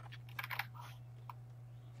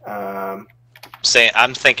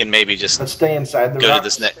 I'm thinking maybe just Let's stay inside the go to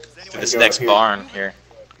rocks. this next Go up here. barn here.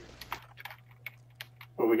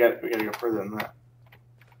 Well, we got to go further than that.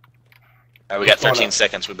 All right, we got Come on 13 up.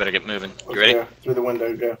 seconds. We better get moving. Let's You ready? Go through the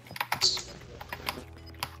window. Go.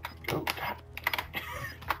 Go. God.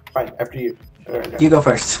 Fine. After you. All right, You go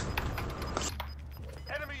first.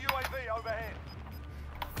 Enemy UAV overhead.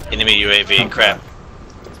 Enemy UAV. Crap.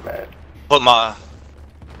 That's bad. Put my. All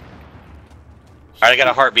right, I got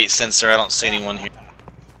a heartbeat sensor. I don't see anyone here.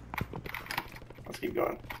 Let's keep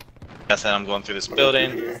going. Nothing. I'm going through this We'll go through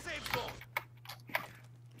building. here. Safe zone.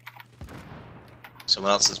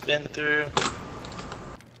 Someone else has been through.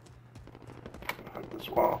 Hug this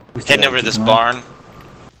wall. We still Heading gotta over to keep this going. barn.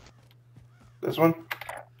 This one?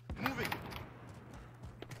 Moving.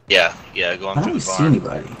 Yeah, going I through don't the see barn.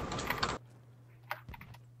 anybody.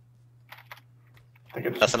 I think I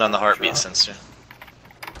just Nothing on the heartbeat dropped. sensor.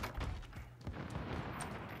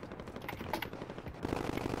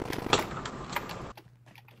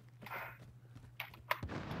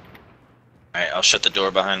 I'll shut the door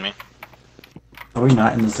behind me. Are we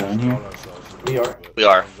not in the zone here? We are. We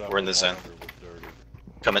are. We're in the zone.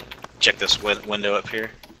 Come and check this window up here.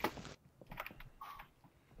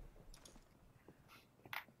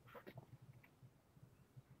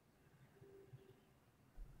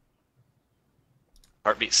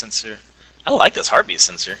 Heartbeat sensor. I like this heartbeat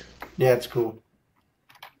sensor. Yeah, it's cool.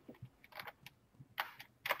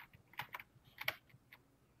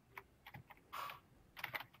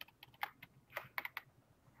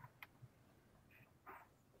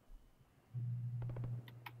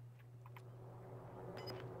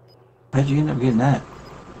 How'd you end up getting that?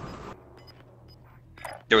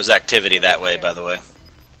 There was activity that way, by the way.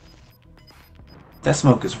 That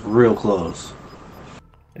smoke is real close.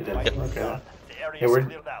 It is. Yep. Okay. The area Yeah, is we're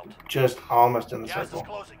cleared out. just almost in the Gas is circle.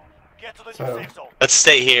 closing. Get to the So- new safe zone. Let's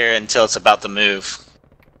stay here until it's about to move.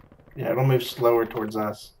 Yeah, it'll move slower towards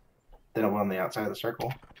us than it will on the outside of the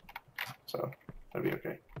circle. So that'll be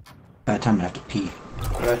okay. By the time I have to pee.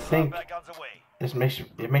 But I think Combat guns away.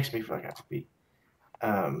 it makes me feel like I have to pee.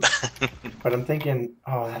 But I'm thinking,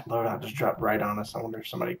 oh, that loadout just dropped right on us. I wonder if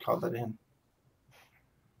somebody called that in.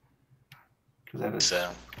 Because that is So,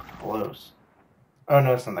 close. Oh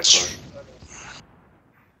no, it's not that close.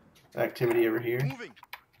 Activity over here. Moving.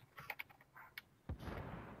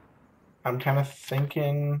 I'm kind of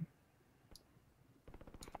thinking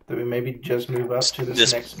that we maybe just move up to this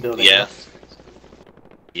Just- next building. yeah.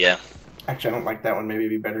 Yeah. Actually, I don't like that one. Maybe it'd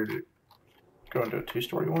be better to go into a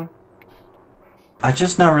two-story one. I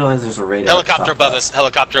just now realized there's a radar. Helicopter above us.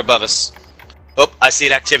 Helicopter above us. Oh, I see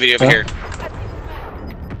an activity over Huh? here.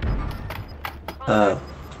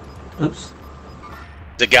 Oops.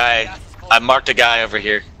 The guy. I marked a guy over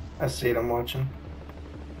here. I see it. I'm watching.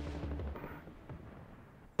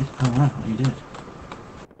 Oh wow, you did.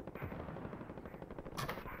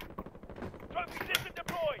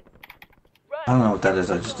 I don't know what that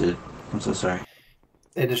is, I just did. I'm so sorry.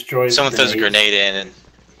 It destroys. Someone throws a grenades. grenade in and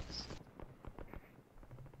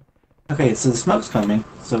Okay, so the smoke's coming,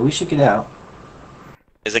 so we should get out.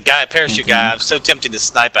 there's a guy, a parachute guy. I'm so tempted to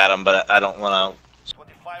snipe at him, but I don't want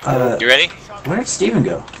 25 to. You ready? Where did Steven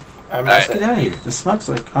go? I'm Alright. Get out of here. The smoke's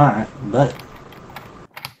like, alright, but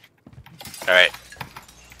Alright.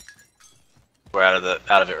 We're out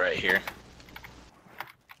of it right here.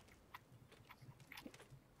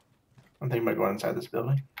 I'm thinking about going inside this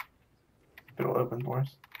building. If it'll open for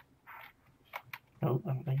us. Nope,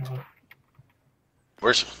 I don't think it will.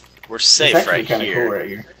 We're safe It's actually right kind of here. cool right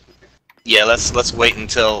here. Yeah, let's wait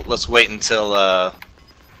until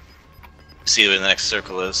see where the next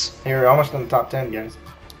circle is. Hey, we're almost in the top 10, guys.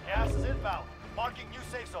 Gas is inbound. Marking new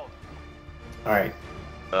safe zone. Alright.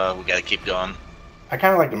 We gotta keep going. I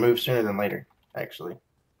kind of like to move sooner than later, actually.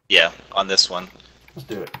 Yeah, on this one. Let's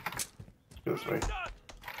do it. Let's go this way.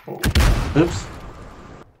 Oh. oops.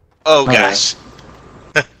 Oh Okay. gosh.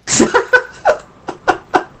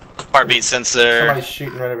 Heartbeat sensor. Somebody's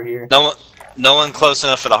shooting right over here. No one close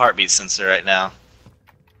enough for the heartbeat sensor right now.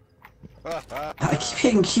 I keep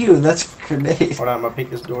hitting Q, and that's a grenade. Hold on, I'm gonna peek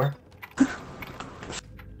this door.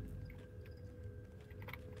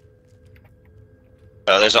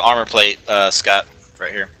 There's an armor plate, Scott,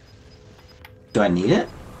 right here. Do I need it?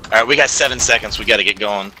 Alright, we got 7 seconds. We gotta get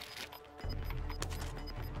going.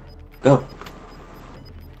 Go.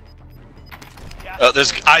 Oh,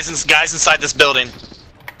 there's guys inside this building.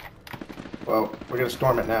 Well, we're gonna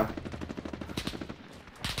storm it now.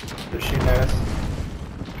 They're shooting at us.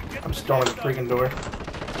 I'm storming the freaking door.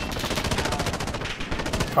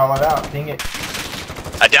 Call it out, ding it.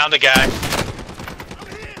 I downed a guy.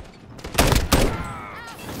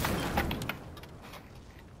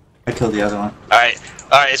 I killed the other one. Alright,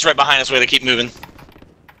 it's right behind us. We gotta keep moving.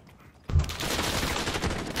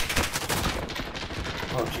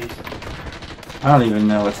 Oh, jeez. I don't even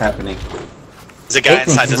know what's happening. There's a guy Hey,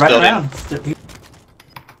 inside he's this right building. around.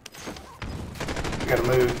 We gotta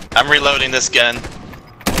move. I'm reloading this gun.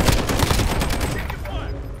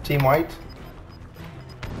 Team White.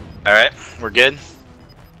 Alright, we're good.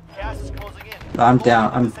 Gas is closing in. I'm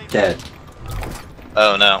down. I'm dead.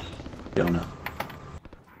 Oh no. Don't know.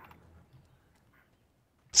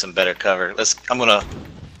 Some better cover.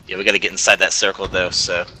 Yeah, we gotta get inside that circle though,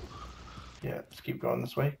 so. Yeah, let's keep going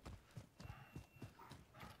this way.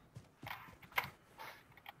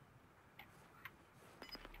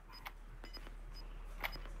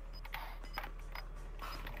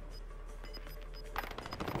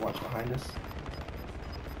 Watch behind us.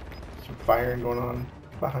 Some firing going on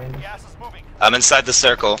behind us. Gas is moving. I'm inside the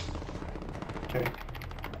circle. Okay.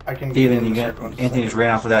 I can get Steven, in you the got circle in a Anthony just second.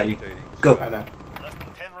 ran off without you. Go. I know. Less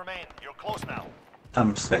than 10 remain. You're close now.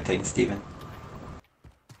 I'm spectating Steven.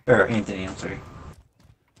 Or Anthony, I'm sorry.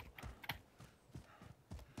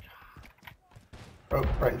 Oh,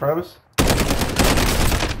 right in front of us.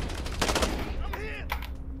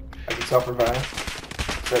 I can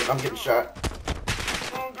self-revive. But I'm getting shot.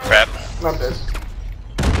 Crap. I'm dead.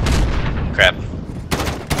 Crap.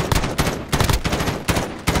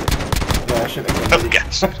 Yeah, I shouldn't have Oh come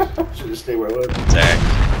gosh. Should just stay where I was. Sorry.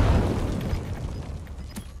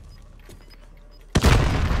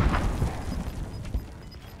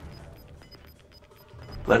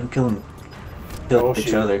 Let them kill him. Kill Oh, each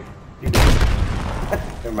shoot. other. You did.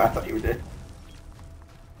 Never mind, I thought you were dead.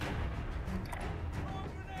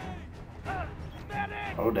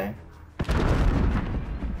 Oh, dang.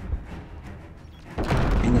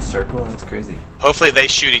 In the circle, that's crazy. Hopefully they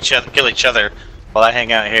shoot each other, kill each other, while I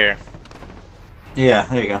hang out here. Yeah,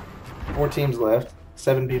 there you go. 4 teams left.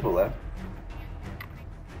 7 people left.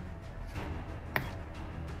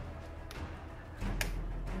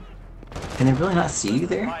 Can they really not see you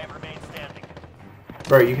there?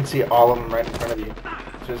 Bro, you can see all of them right in front of you.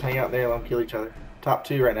 Just hang out there and let them kill each other. Top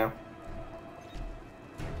 2 right now.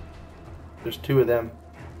 There's 2 of them.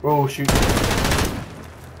 Whoa, shoot.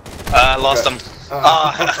 I lost them.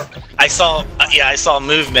 I saw, yeah, I saw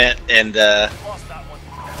movement and,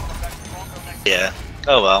 yeah.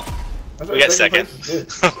 Oh well. We got second.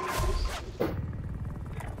 That's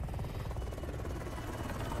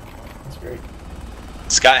great.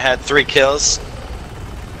 Scott had 3 kills.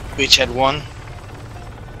 We each had 1.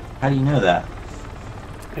 How do you know that?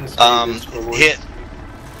 Hit.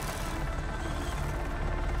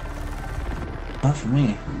 Not for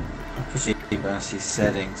me. I appreciate you when I see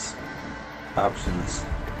settings. Options.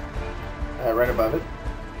 Right above it.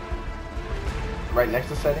 Right next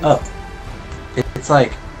to settings. Oh. It's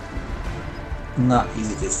like not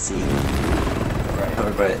easy to see. Right.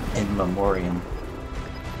 Covered by in memoriam.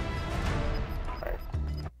 Right.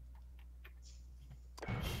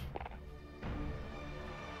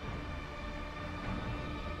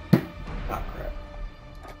 Oh crap.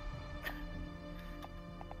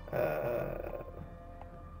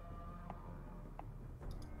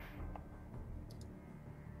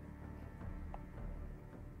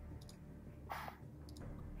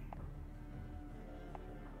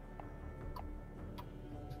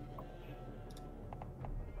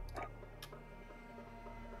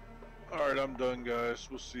 Alright, I'm done, guys.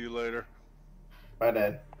 We'll see you later. Bye,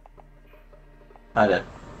 Dad. I did.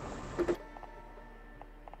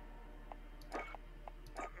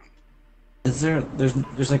 Is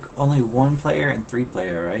there's like only 1 player and 3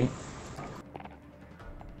 player, right?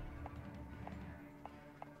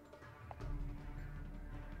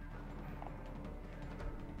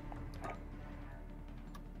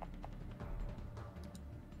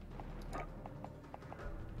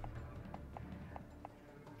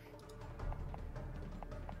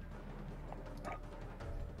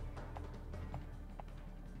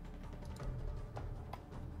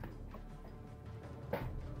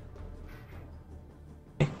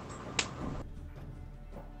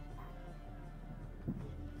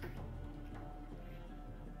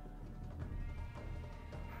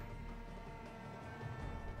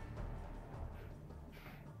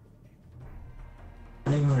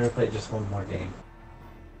 I think we're gonna play just 1 more game.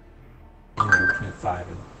 Anywhere between 5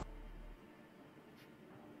 and...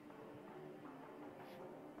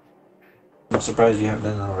 I'm surprised you haven't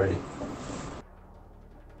done it already.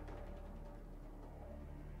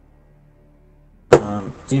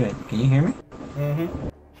 Steven, can you hear me? Mm-hmm.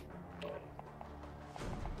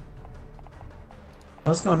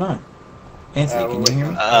 What's going on? Anthony, can you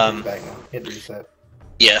hear me? Back now. Hit reset.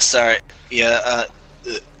 Yeah, sorry. Yeah,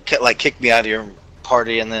 like kicked me out of your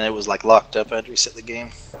party and then it was like locked up. I had to reset the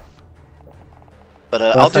game. But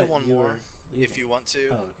Well, I I'll do thought one you more were leaving. if you want to.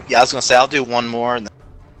 Oh, okay. Yeah, I was gonna say I'll do one more. And then...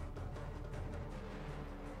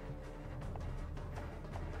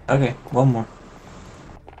 Okay, 1 more.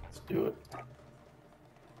 Let's do it.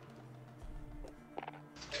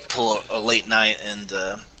 Pull a late night and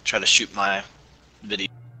try to shoot my video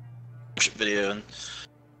and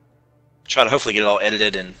try to hopefully get it all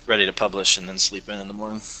edited and ready to publish and then sleep in the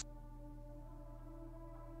morning.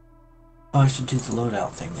 Oh, I should do the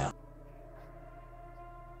loadout thing now.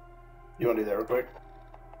 You want to do that real quick?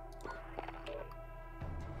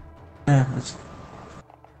 Yeah, that's...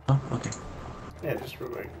 Oh, okay. Yeah, just real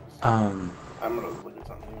quick. Um... I'm gonna look at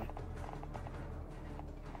something anyway.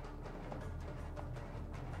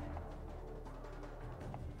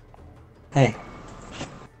 Hey.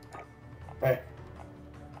 Hey.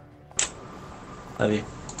 Love you.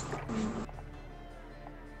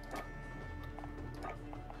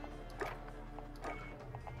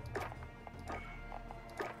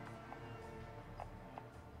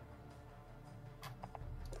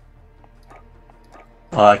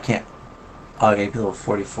 Oh, I can't. Oh, I gave you a little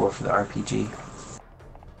 44 for the RPG. Is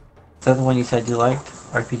that the one you said you liked?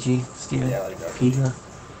 RPG, Steven? Yeah, I like that. Pizza?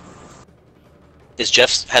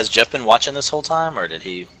 Has Jeff been watching this whole time, or did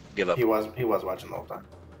he give up? He was watching the whole time.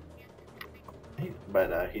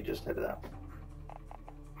 But he just hit it out.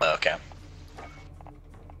 Okay.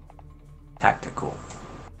 Tactical.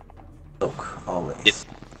 Look, always.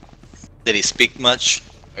 Did he speak much,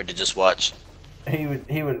 or did he just watch? He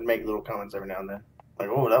would make little comments every now and then, like,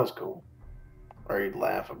 "Oh, that was cool," or he'd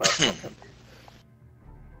laugh about something.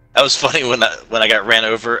 That was funny when I got ran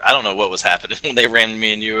over. I don't know what was happening when they ran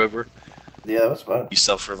me and you over. Yeah, that was fun. You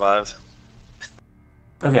self-revived.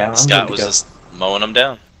 Okay, I'm Scott good was to go. just mowing them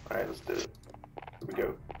down. All right, let's do it. Here we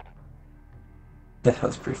go. That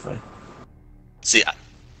was pretty funny. See,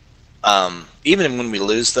 even when we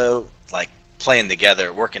lose, though, like playing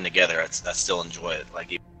together, working together, I still enjoy it.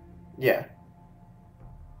 Like, Yeah.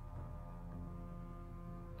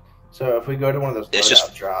 So if we go to one of those It's loadout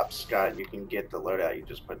just- drops, Scott, you can get the loadout you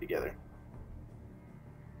just put together.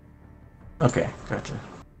 Okay, gotcha.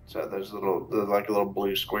 So there's like little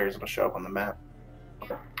blue squares that'll show up on the map.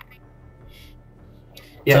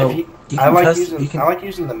 Yeah, So, if you I can like test- using you can- I like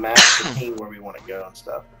using the map to ping where we want to go and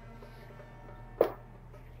stuff,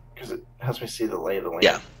 because it helps me see the lay of the land.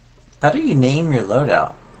 Yeah. How do you name your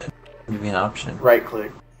loadout? Give me an option. Right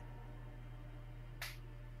click.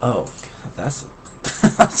 Oh, that's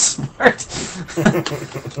that's smart.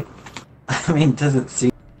 I mean, does it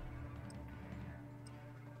seem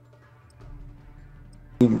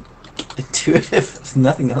intuitive? If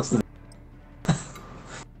nothing else.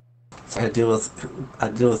 So I deal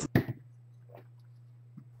with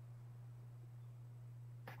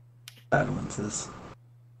bad ones. Is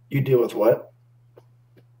You deal with what?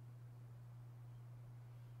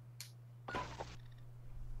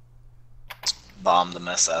 bomb the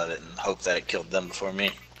mess out of it and hope that it killed them before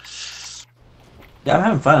me. yeah, I'm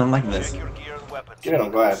having fun. I'm liking this. Check your gear and weapons. Good, I'm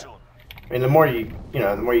Be glad. soon. I mean, the more you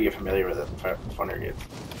get familiar with it, the funner it gets.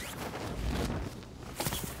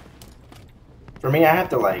 For me, I have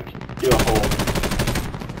to like do a whole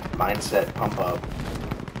mindset pump up.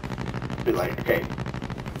 Be like, okay,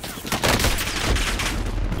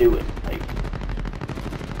 do it. Like,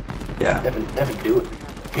 Yeah. Evan, do it.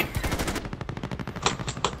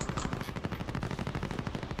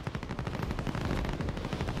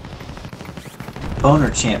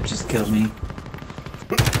 Boner Champ just killed me.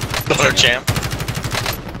 Boner champ.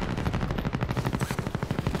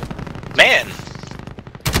 Man,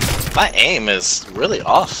 my aim is really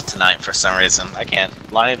off tonight for some reason. I can't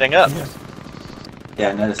line anything up. Yeah,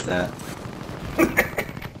 I noticed that.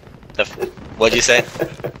 What'd you say?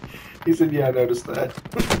 He said, "Yeah, I noticed that."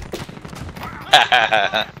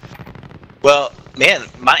 Well, man,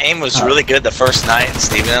 my aim was really good the first night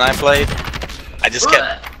Steven and I played. I just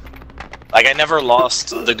kept... Like, I never lost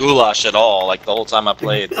the goulash at all, like, the whole time I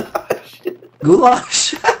played.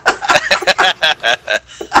 Goulash.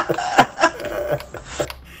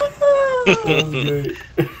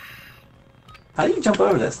 How do you jump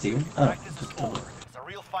over that, Steven? Oh, just jump over. The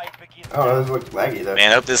real fight begins. Oh, this looks laggy though.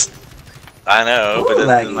 Man, I hope this... I know, I hope Ooh, it isn't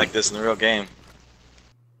laggy. like this in the real game.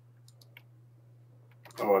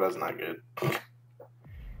 Oh, that's not good.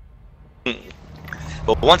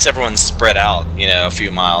 But once everyone's spread out, you know, a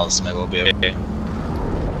few miles, maybe we'll be okay.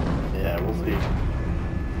 Yeah, we'll see.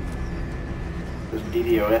 There's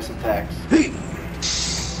DDoS attacks.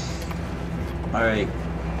 Alright.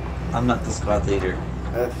 I'm not the squad leader.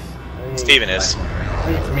 That's, Steven is. I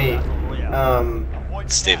think it's me. Avoid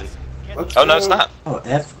Steven. gas. Get Let's Oh, no, it's go. not. Oh,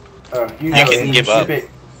 F. You You go. can give You up. pick.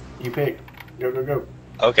 You pick. Go, go, go.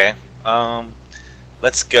 Okay.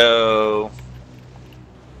 Let's go...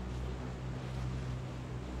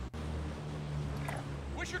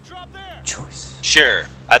 We should drop there. Choice. Sure.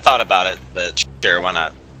 I thought about it, but sure, why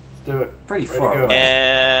not? Let's do it. Pretty Ready to far go. away.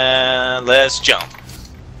 And let's jump.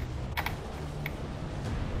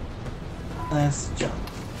 Let's jump.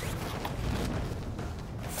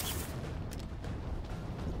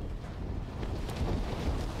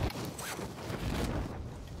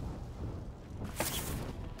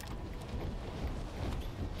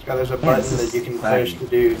 Scott, there's a this button is that you can laggy. push to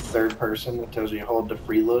do third person that tells you hold the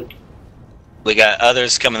free look. We got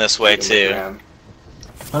others coming this way, You can look too. around.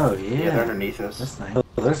 Oh, Yeah, they're yeah. underneath us. That's nice. Oh,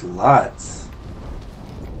 there's lots.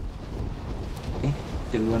 Okay.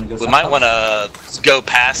 Do we want to go We might south? want to go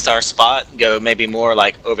past our spot, go maybe more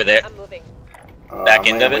like over there. I'm moving. back I'm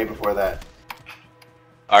end of landing it? way before that.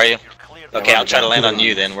 Are you? You're clear. Okay, I'll try to land on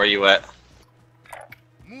you then. Where you at?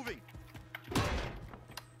 Moving.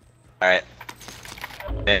 Alright.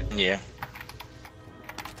 And you.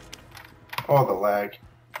 Oh, the lag.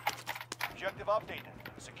 Objective updated.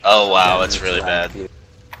 Secure Oh wow, Yeah, it's there's really lag, bad. too.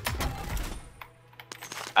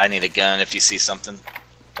 I need a gun if you see something.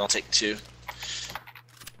 Don't take two.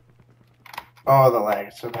 Oh, the lag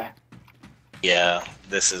is so bad. Yeah,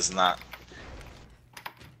 this is not.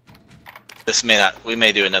 This may not. We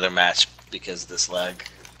may do another match because of this lag.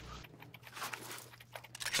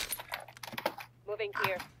 Moving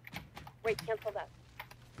here. Wait, cancel that.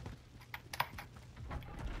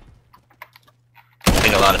 I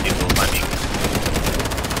think a lot of people might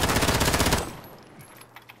be.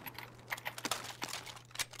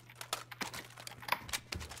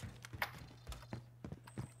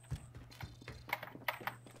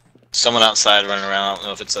 Someone outside running around. I don't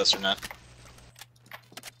know if it's us or not.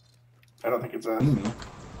 I don't think it's us. Mhm.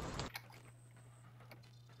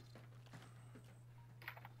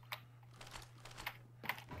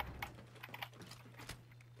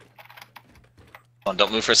 Hold on,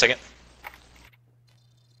 don't move for a second.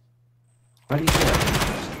 What do you say?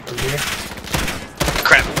 Over here.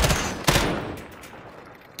 Crap.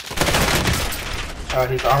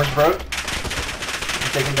 His armor's broke.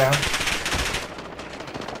 Take him down.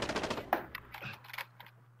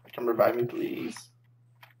 Come revive me, please.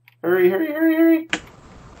 Hurry, hurry, hurry, hurry.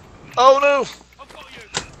 Oh no!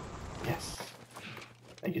 Yes.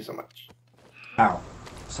 Thank you so much. Ow.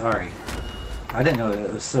 Sorry. I didn't know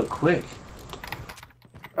it was so quick.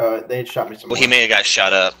 They had shot me some Well, more. he may have got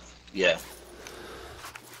shot up. Yeah.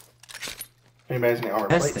 If anybody has any armor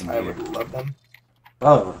Testing plates, I here. would love them.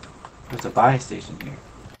 Oh, there's a buy station here.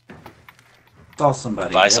 Saw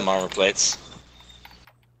somebody. Buy yep. some armor plates.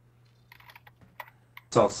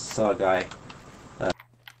 Saw a guy.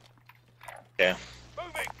 Okay.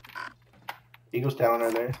 Moving. Eagles down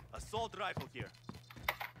over there. Assault rifle here.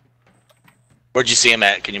 Where'd you see him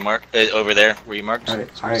at? Can you mark over there? Where you marked? I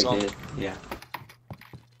already did. Yeah.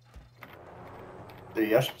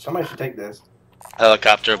 Dude, somebody should take this.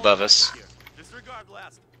 Helicopter above us. Here. Disregard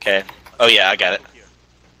last. Okay. Oh yeah, I got it. Here.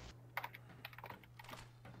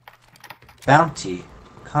 Bounty.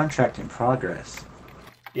 Contract in progress.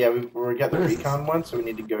 Yeah, we got the What is recon one, so we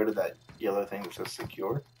need to go to that yellow thing that says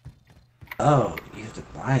secure. Oh, you have to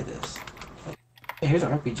buy this. Hey, here's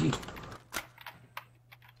an RPG.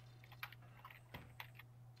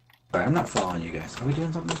 Sorry, I'm not following you guys. Are we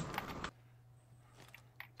doing something?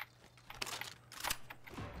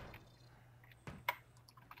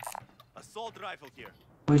 Assault rifle here.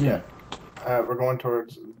 What are we doing? We're going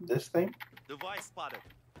towards this thing. Device spotted.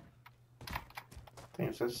 I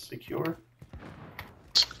think it says secure.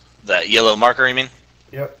 That yellow marker, you mean?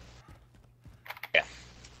 Yep. Yeah.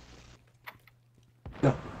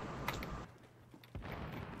 Go.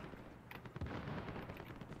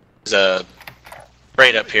 There's a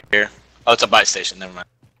crate up here. Oh, it's a buy station. Never mind.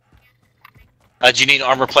 Do you need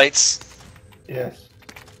armor plates? Yes.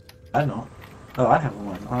 I don't know. Oh, I have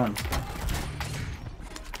one on.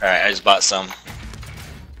 All right, I just bought some.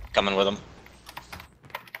 Coming with them.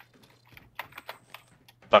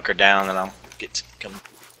 Bunker down, and I'll get to come.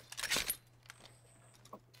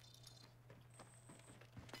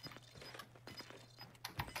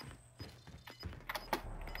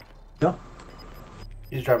 Go.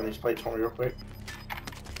 He's driving these plates for me real quick.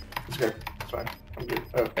 It's good. It's fine. I'm good.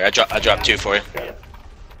 Oh, Here, I dropped two for you. got it.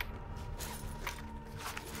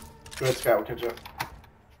 Go ahead, Scott. We'll catch up.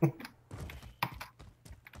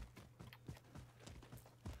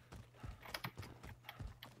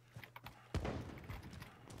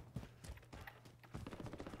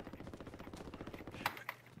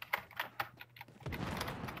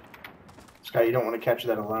 Scott, you don't want to catch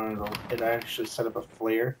that alone. It'll actually set up a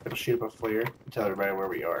flare. It'll shoot up a flare and tell everybody where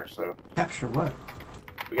we are. So Capture what?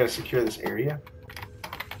 we got to secure this area.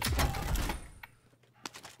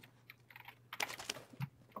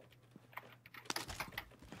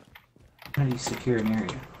 How do you secure an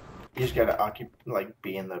area? You just got to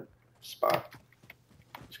be in the spot.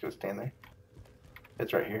 Just gotta stand there.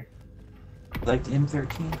 It's right here. Like the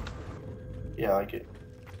M13? Yeah, I like it.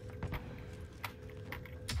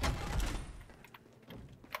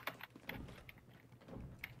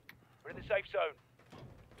 We're in the safe zone.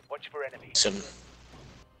 Watch for enemies. Some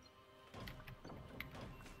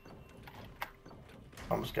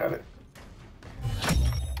Almost got it.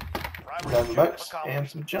 Primary $11 objective and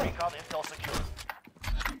some junk. Recon intel secure.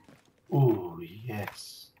 Ooh,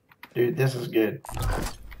 yes. Dude, this is good.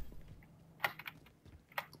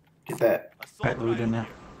 Get that. Assault Right, what are we doing now?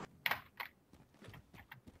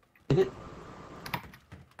 Hit it?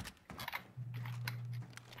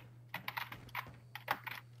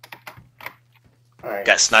 Alright.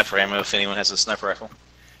 got sniper ammo if anyone has a sniper rifle.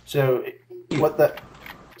 So what that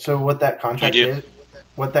contract You do? is,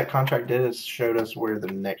 what that contract did is showed us where the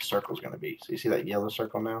next circle is going to be. So you see that yellow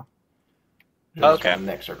circle now? Shows us where Okay. the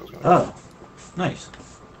next circle is going to Oh, nice. be.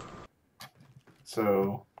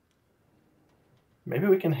 So maybe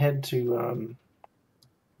we can head to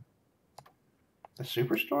the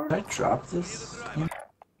superstore. Did I drop this? Yeah.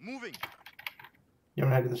 Moving. You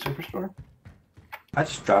want to head to the superstore? I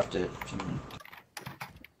just dropped it. If you mean.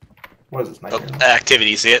 What is this? Oh, Nightmare?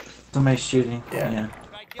 activity, see it? Somebody's shooting. Yeah. Yeah.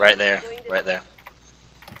 Right there. Right there.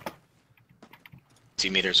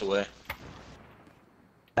 2 meters away.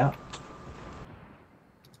 Out.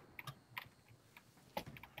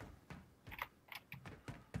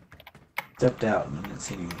 Stepped out and I didn't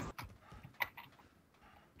see anything.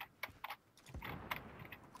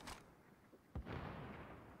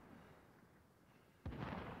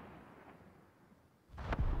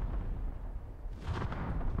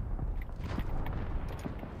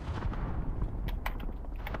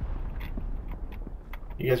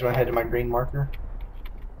 You guys want to head to my green marker?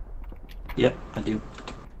 Yep, I do.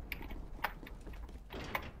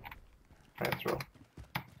 Alright, let's roll.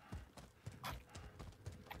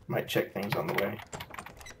 Might check things on the way.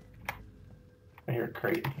 I hear a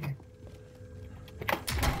crate in here.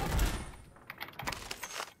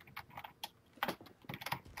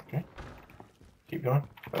 Okay. Keep going.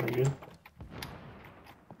 That'll be good.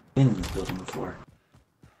 Been in this building before.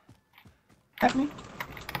 Have me?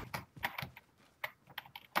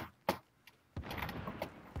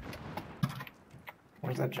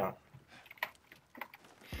 Where's that jump?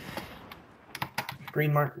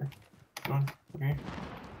 Green marker. Come on. Okay.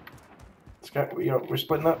 Scott, we're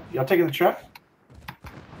splitting up. Y'all taking the truck?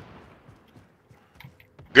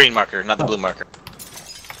 Green marker, not the Oh. blue marker.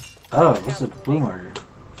 Oh, what's a blue marker?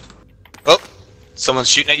 Oh, someone's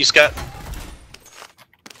shooting at you, Scott.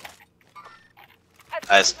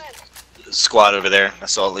 That's Squad over there. I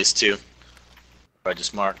saw at least 2. I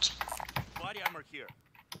just marked. Body armor here.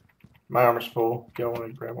 My armor's full. Y'all want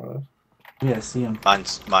to grab one of those? Yeah, I see him.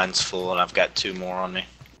 Mine's full, and I've got 2 more on me.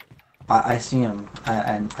 I see him.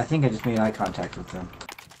 And I think I just made eye contact with them.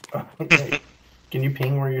 Oh, okay. Can you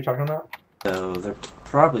ping where you're talking about? So they're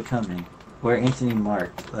probably coming. Where Anthony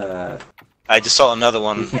marked. I just saw another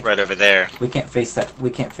one right over there. We can't face that. We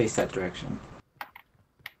can't face that direction.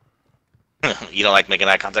 You don't like making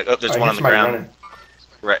eye contact? Oh, there's Oh, I one hear on the somebody ground.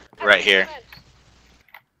 running. Right here.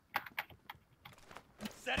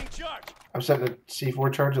 Setting charge. I'm setting a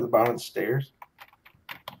C4 charge at the bottom of the stairs.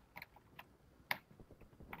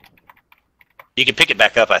 You can pick it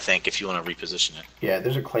back up, I think, if you want to reposition it. Yeah,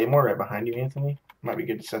 there's a claymore right behind you, Anthony. Might be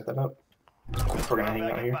good to set that up. If we're gonna hang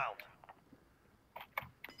out here. Inbound.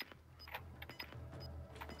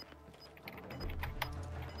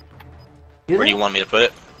 Where do you want me to put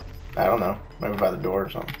it? I don't know. Maybe by the door or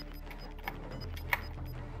something.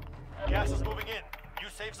 Gas is moving in. New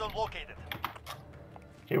safe zone located.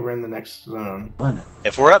 Okay, we're in the next zone. What?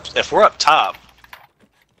 If we're up top,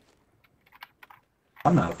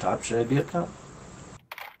 I'm not up top. Should I be up top?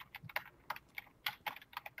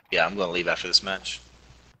 yeah, I'm gonna leave after this match.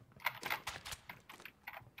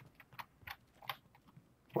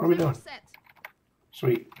 What are we doing?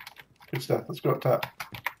 Sweet. Good stuff. Let's go up top.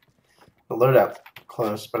 The loadout's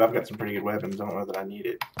close, but I've got some pretty good weapons. I don't know that I need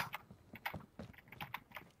it.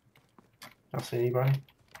 I'll see anybody.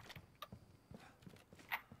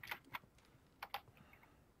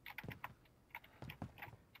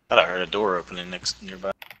 Thought I heard a door opening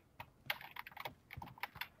nearby.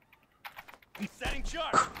 Setting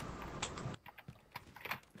charge.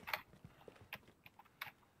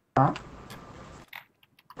 Huh?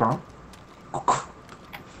 Huh?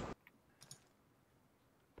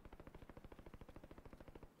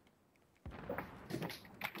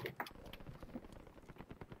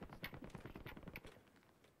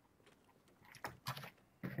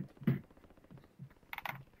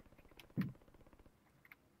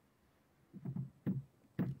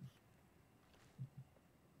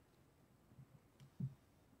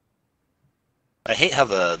 I hate how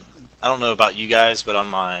I don't know about you guys, but on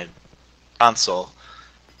my console,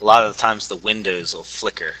 a lot of the times the windows will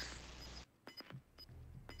flicker.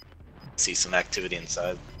 See some activity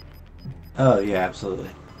inside. Oh yeah, absolutely.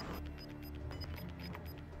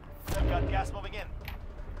 I've got gas moving in.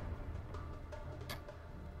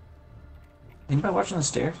 Anybody watching the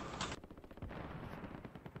stairs?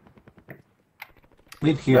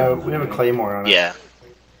 We'd hear. No, them, we have a right? claymore on it. Yeah.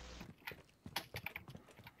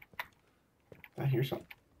 I hear something.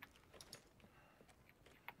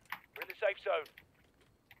 We're in the safe zone.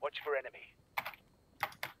 Watch for enemy.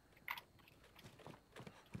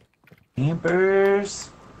 Campers.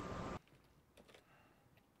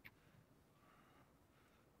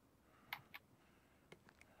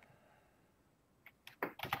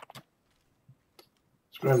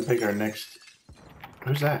 go ahead and pick our next.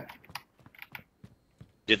 Who's that?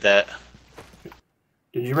 Did that?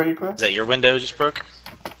 Did you ready, class? Is that your window just broke?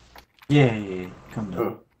 Yeah. Come down.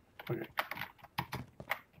 Oh, okay.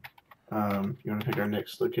 You want to pick our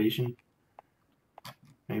next location?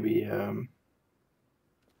 Maybe, I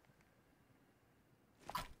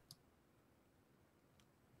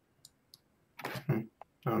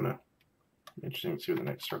don't know. Interesting to see where the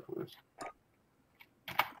next circle is.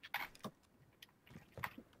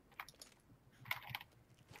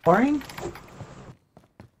 Boring?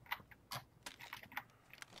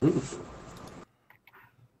 Oof.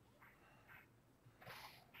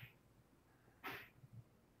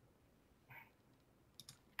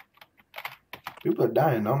 People are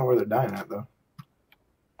dying. I don't know where they're dying at, though.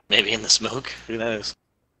 Maybe in the smoke? Who knows?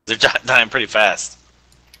 They're dying pretty fast.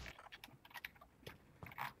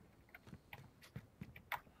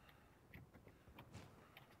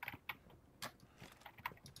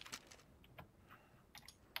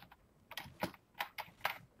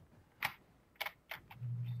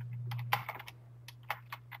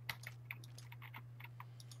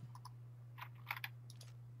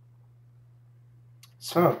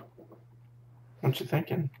 So, what you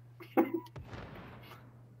thinking? You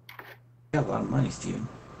got a lot of money, Steven.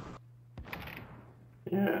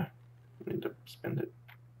 Yeah, I need to spend it.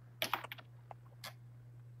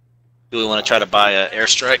 Do we want to try to buy an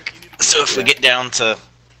airstrike? So if we get down to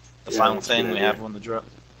the final that's a thing, good we idea. have one to drop.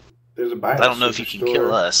 There's a buy. I don't know if you can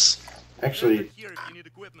kill us. Actually, Here if you need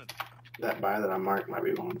equipment. that buy that I marked might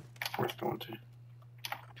be one worth going to. Did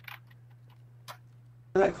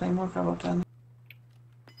that Claymore come up down?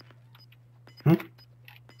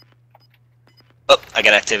 Oh, I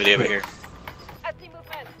got activity over here. I see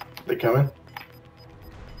movement. They coming?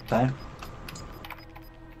 Time?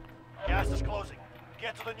 Gas is closing.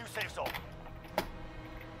 Get to the new safe zone.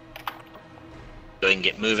 So we can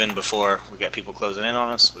get moving before we got people closing in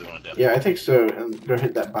on us. What do we want to do? Yeah, I think so. And go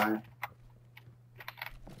hit that buy.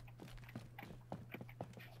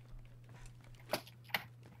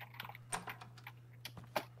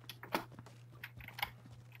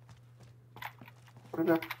 Where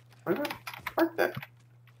did I mark that?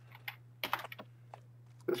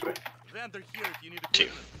 This way. Vendor here if you need Two.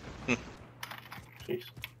 equipment. Jeez.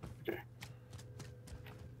 Okay.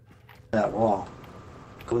 That wall.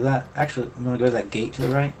 Go with that. Actually, I'm gonna go to that gate to the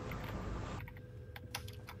right.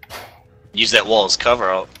 Use that wall as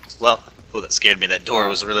cover. Well, oh, that scared me. That door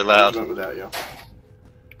was really loud. Went without you.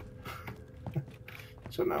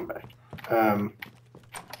 So now I'm back.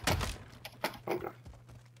 Okay.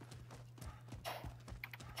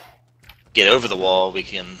 Get over the wall. We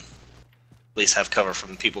can at least have cover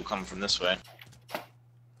from people coming from this way.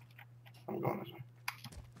 I'm going this way.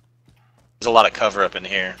 There's a lot of cover up in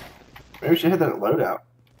here. Maybe we should hit that loadout.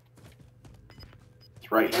 It's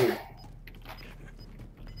right here.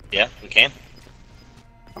 Yeah, we can.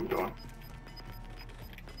 I'm going.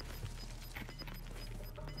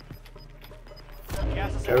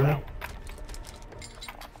 Gas is Cover me. inbound.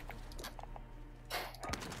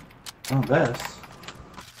 Oh, best.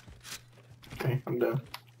 Okay, I'm done.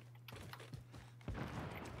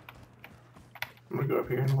 I'm gonna go up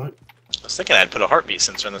here and look. I was thinking I'd put a heartbeat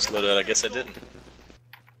sensor on this loadout. I guess I didn't.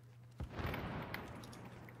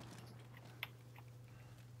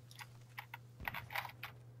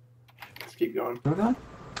 Let's keep going. Where we going?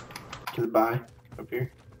 To the buy. Up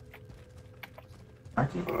here.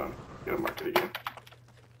 Mark it. Hold on. Gotta mark it again.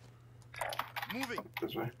 Moving.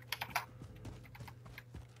 This way.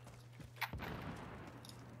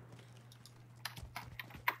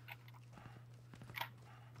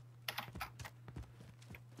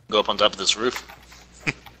 Go up on top of this roof.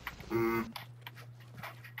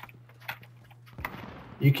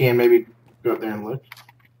 You can maybe go up there and look.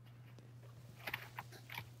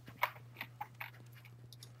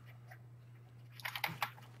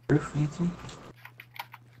 Roof, Anthony?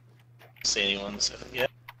 See anyone? So, yeah.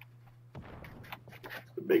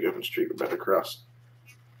 The big open street we're about to cross.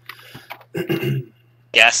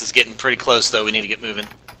 Gas is getting pretty close, though. We need to get moving.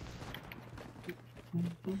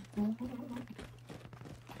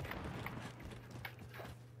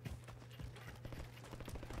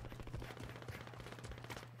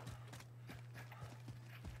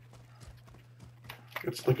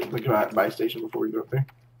 Let's look at the buy station before we go up there.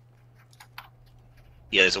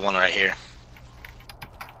 Yeah, there's one right here.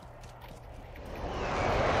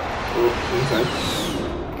 Oh, inside.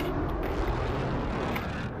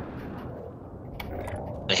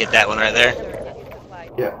 I hit that one right there.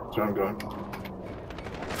 Yeah, that's where I'm going.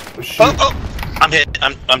 Oh, shoot. Oh! I'm hit.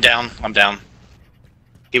 I'm down. I'm down.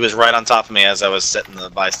 He was right on top of me as I was setting the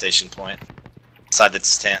buy station point. Inside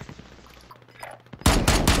this tent.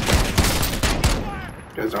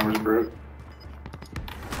 Guy's armor's broke.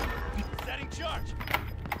 Setting charge.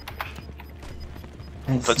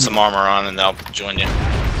 Put some armor on and I'll join you.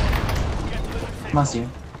 Come on,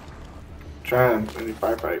 Steven. Trying any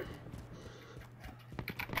firefight.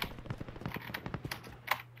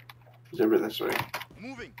 He's over this way.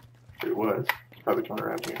 Moving. He was. He's probably coming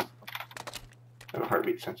around here. I have a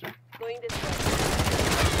heartbeat sensor. Going this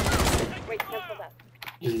way. Wait, cancel that.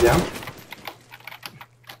 Is he down?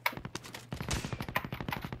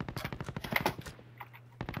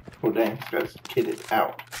 Oh dang, this guy's kitted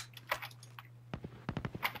out.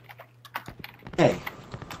 Hey.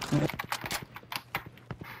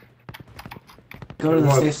 Go to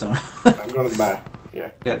the safe zone. I'm going to the back.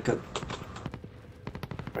 Yeah, Yeah, good.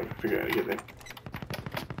 I can figure out how to get there.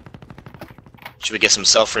 Should we get some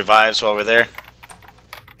self revives while we're there?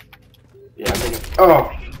 Yeah, I'm thinking.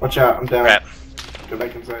 Oh! Watch out, I'm down. Crap. Go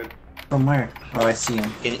back inside. From where? Oh, I see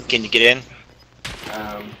him. Can you get in?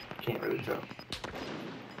 Can't really tell.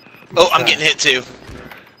 Oh, I'm getting hit too.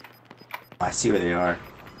 I see where they are.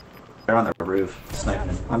 They're on the roof,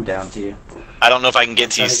 sniping. I'm down to you. I don't know if I can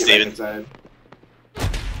get to you, Trying to get Steven. back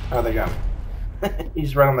inside. Oh, they got him.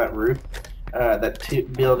 He's right on that roof.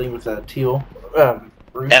 That building with a teal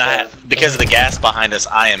roof. And because of the gas behind us,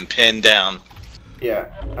 I am pinned down. Yeah.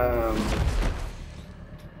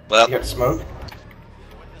 Well, You got smoke?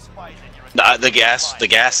 the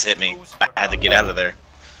gas hit me. I had to get out of there.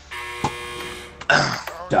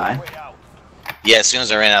 Die. Yeah, as soon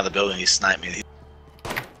as I ran out of the building, he sniped me.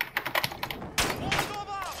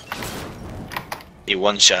 He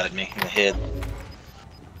one-shotted me in the head.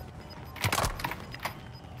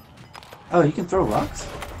 Oh, you can throw rocks?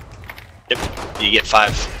 Yep, you get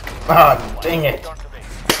 5. Oh, dang it. How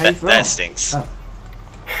do you throw That them? stinks. Oh.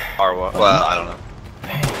 Or what? Well, I don't know.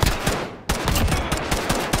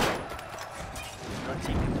 Your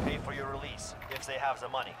team can pay for your release if they have the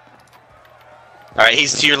money. Alright,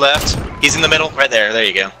 he's to your left. He's in the middle. Right there. There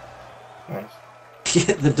you go. Nice.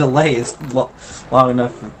 The delay is long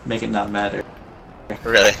enough to make it not matter.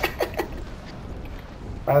 Really?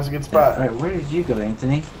 That was a good spot. Alright, where did you go,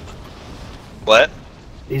 Anthony? What?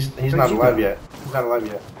 He's Where'd not you alive go? yet. He's not alive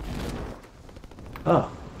yet.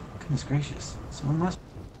 Oh, goodness gracious. Someone must.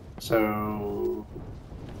 So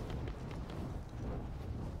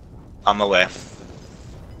On my way.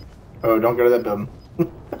 oh, don't go to that building.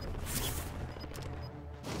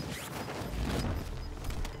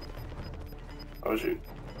 Oh shoot.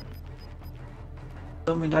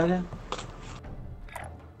 Someone died in?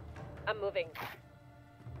 I'm moving.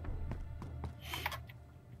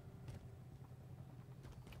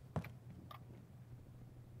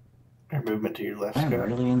 Your movement to your left, I'm Scott.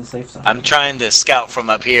 really in the safe zone. I'm trying to scout from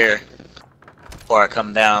up here before I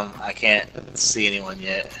come down. I can't see anyone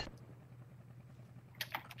yet.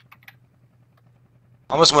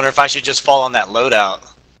 I almost wonder if I should just fall on that loadout.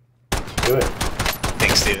 Do it.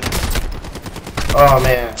 Thanks, Steven. Oh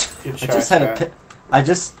man. Good I shot. just had Scott. I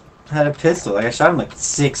just had a pistol. Like, I shot him like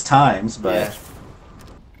 6 times, but Yeah.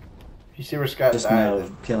 You see where Scott just died?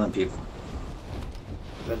 know killing people.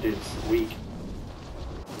 That dude's weak.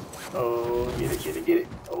 Oh, get it, get it, get it.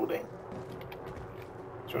 Oh, dang.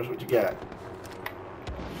 Show us what you got.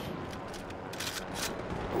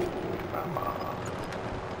 Oh, mama.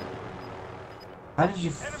 How did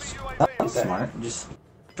you? That was smart. Just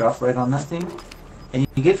drop right on that thing, and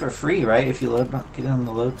you get it for free, right? If you get on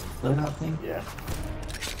the loadout thing. Yeah.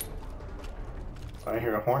 I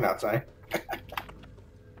hear a horn outside.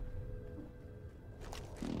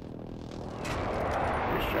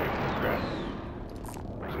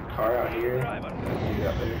 There's a car out here. And a dude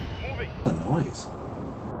out there. The noise.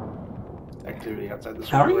 Activity outside the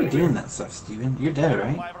How are you circle doing right that stuff, Steven? You're dead,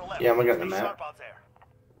 right? Yeah, I'm looking at the map.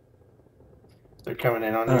 They're coming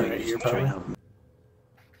in on you Oh, right you're here, just trying probably. to help me.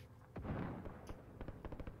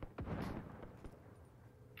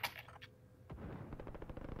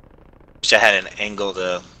 Wish I had an angle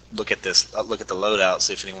to look at this. Look at the loadout.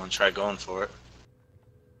 See if anyone tried going for it.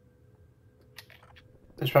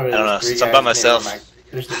 There's probably I don't know, three since I'm by guys myself, near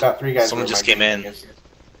there's about 3 guys. someone near just my came gate, I in. guess.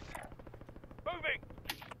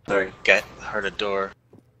 Sorry. Got heard a door.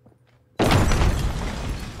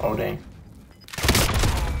 Oh dang.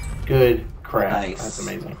 Good crap. Nice. That's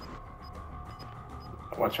amazing.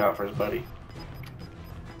 Watch out for his buddy.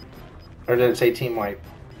 Or did it say team wipe?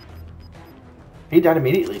 He died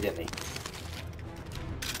immediately, didn't he?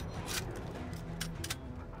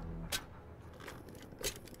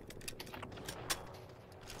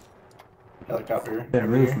 Helicopter. Better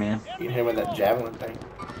over move, here. man. You can hit him with that javelin thing.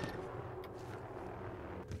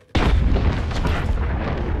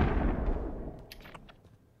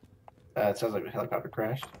 It sounds like the helicopter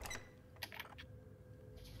crashed.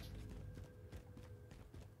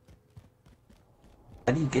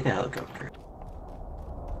 How do you get a helicopter?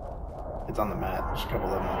 It's on the map. There's a couple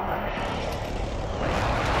of them on the map.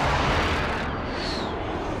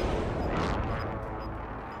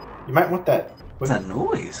 You might want that. What's that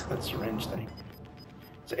noise? That syringe thing.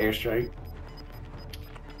 It's an airstrike.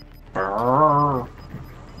 Brrr.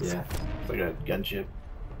 Yeah, it's like a gunship.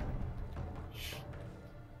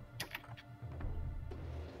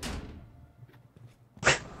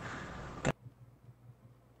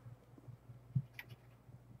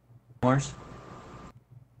 Claymores?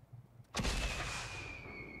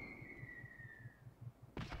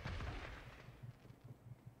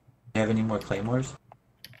 You have any more claymores?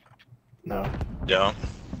 No. Don't.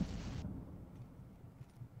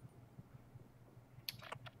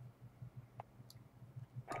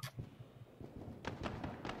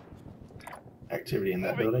 Activity in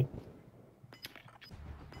that building.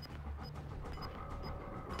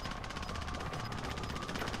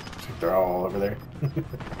 Looks like they're all over there.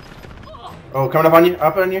 Oh, coming up on you!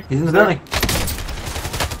 Up on you! He's in the building.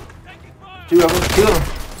 Two of them. Two of them.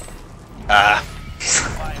 Ah.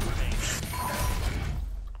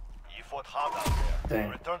 You fought hard out there. Dang.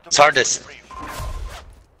 Return to It's hard to base s- brief.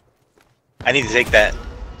 I need to take that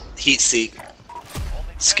heat seek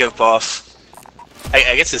scope off.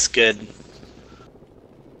 I guess it's good.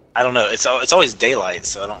 I don't know. It's always daylight,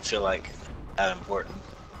 so I don't feel like that important.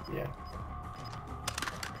 Yeah.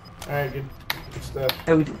 All right, good stuff.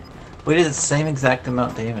 Hey, we did the same exact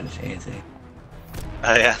amount of damage, Anthony.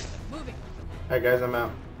 Oh yeah. All right, guys, I'm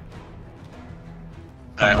out.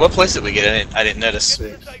 All right. What place did we get in? I didn't notice.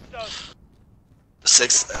 6.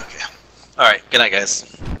 6. Okay. All right. Good night,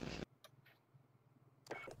 guys.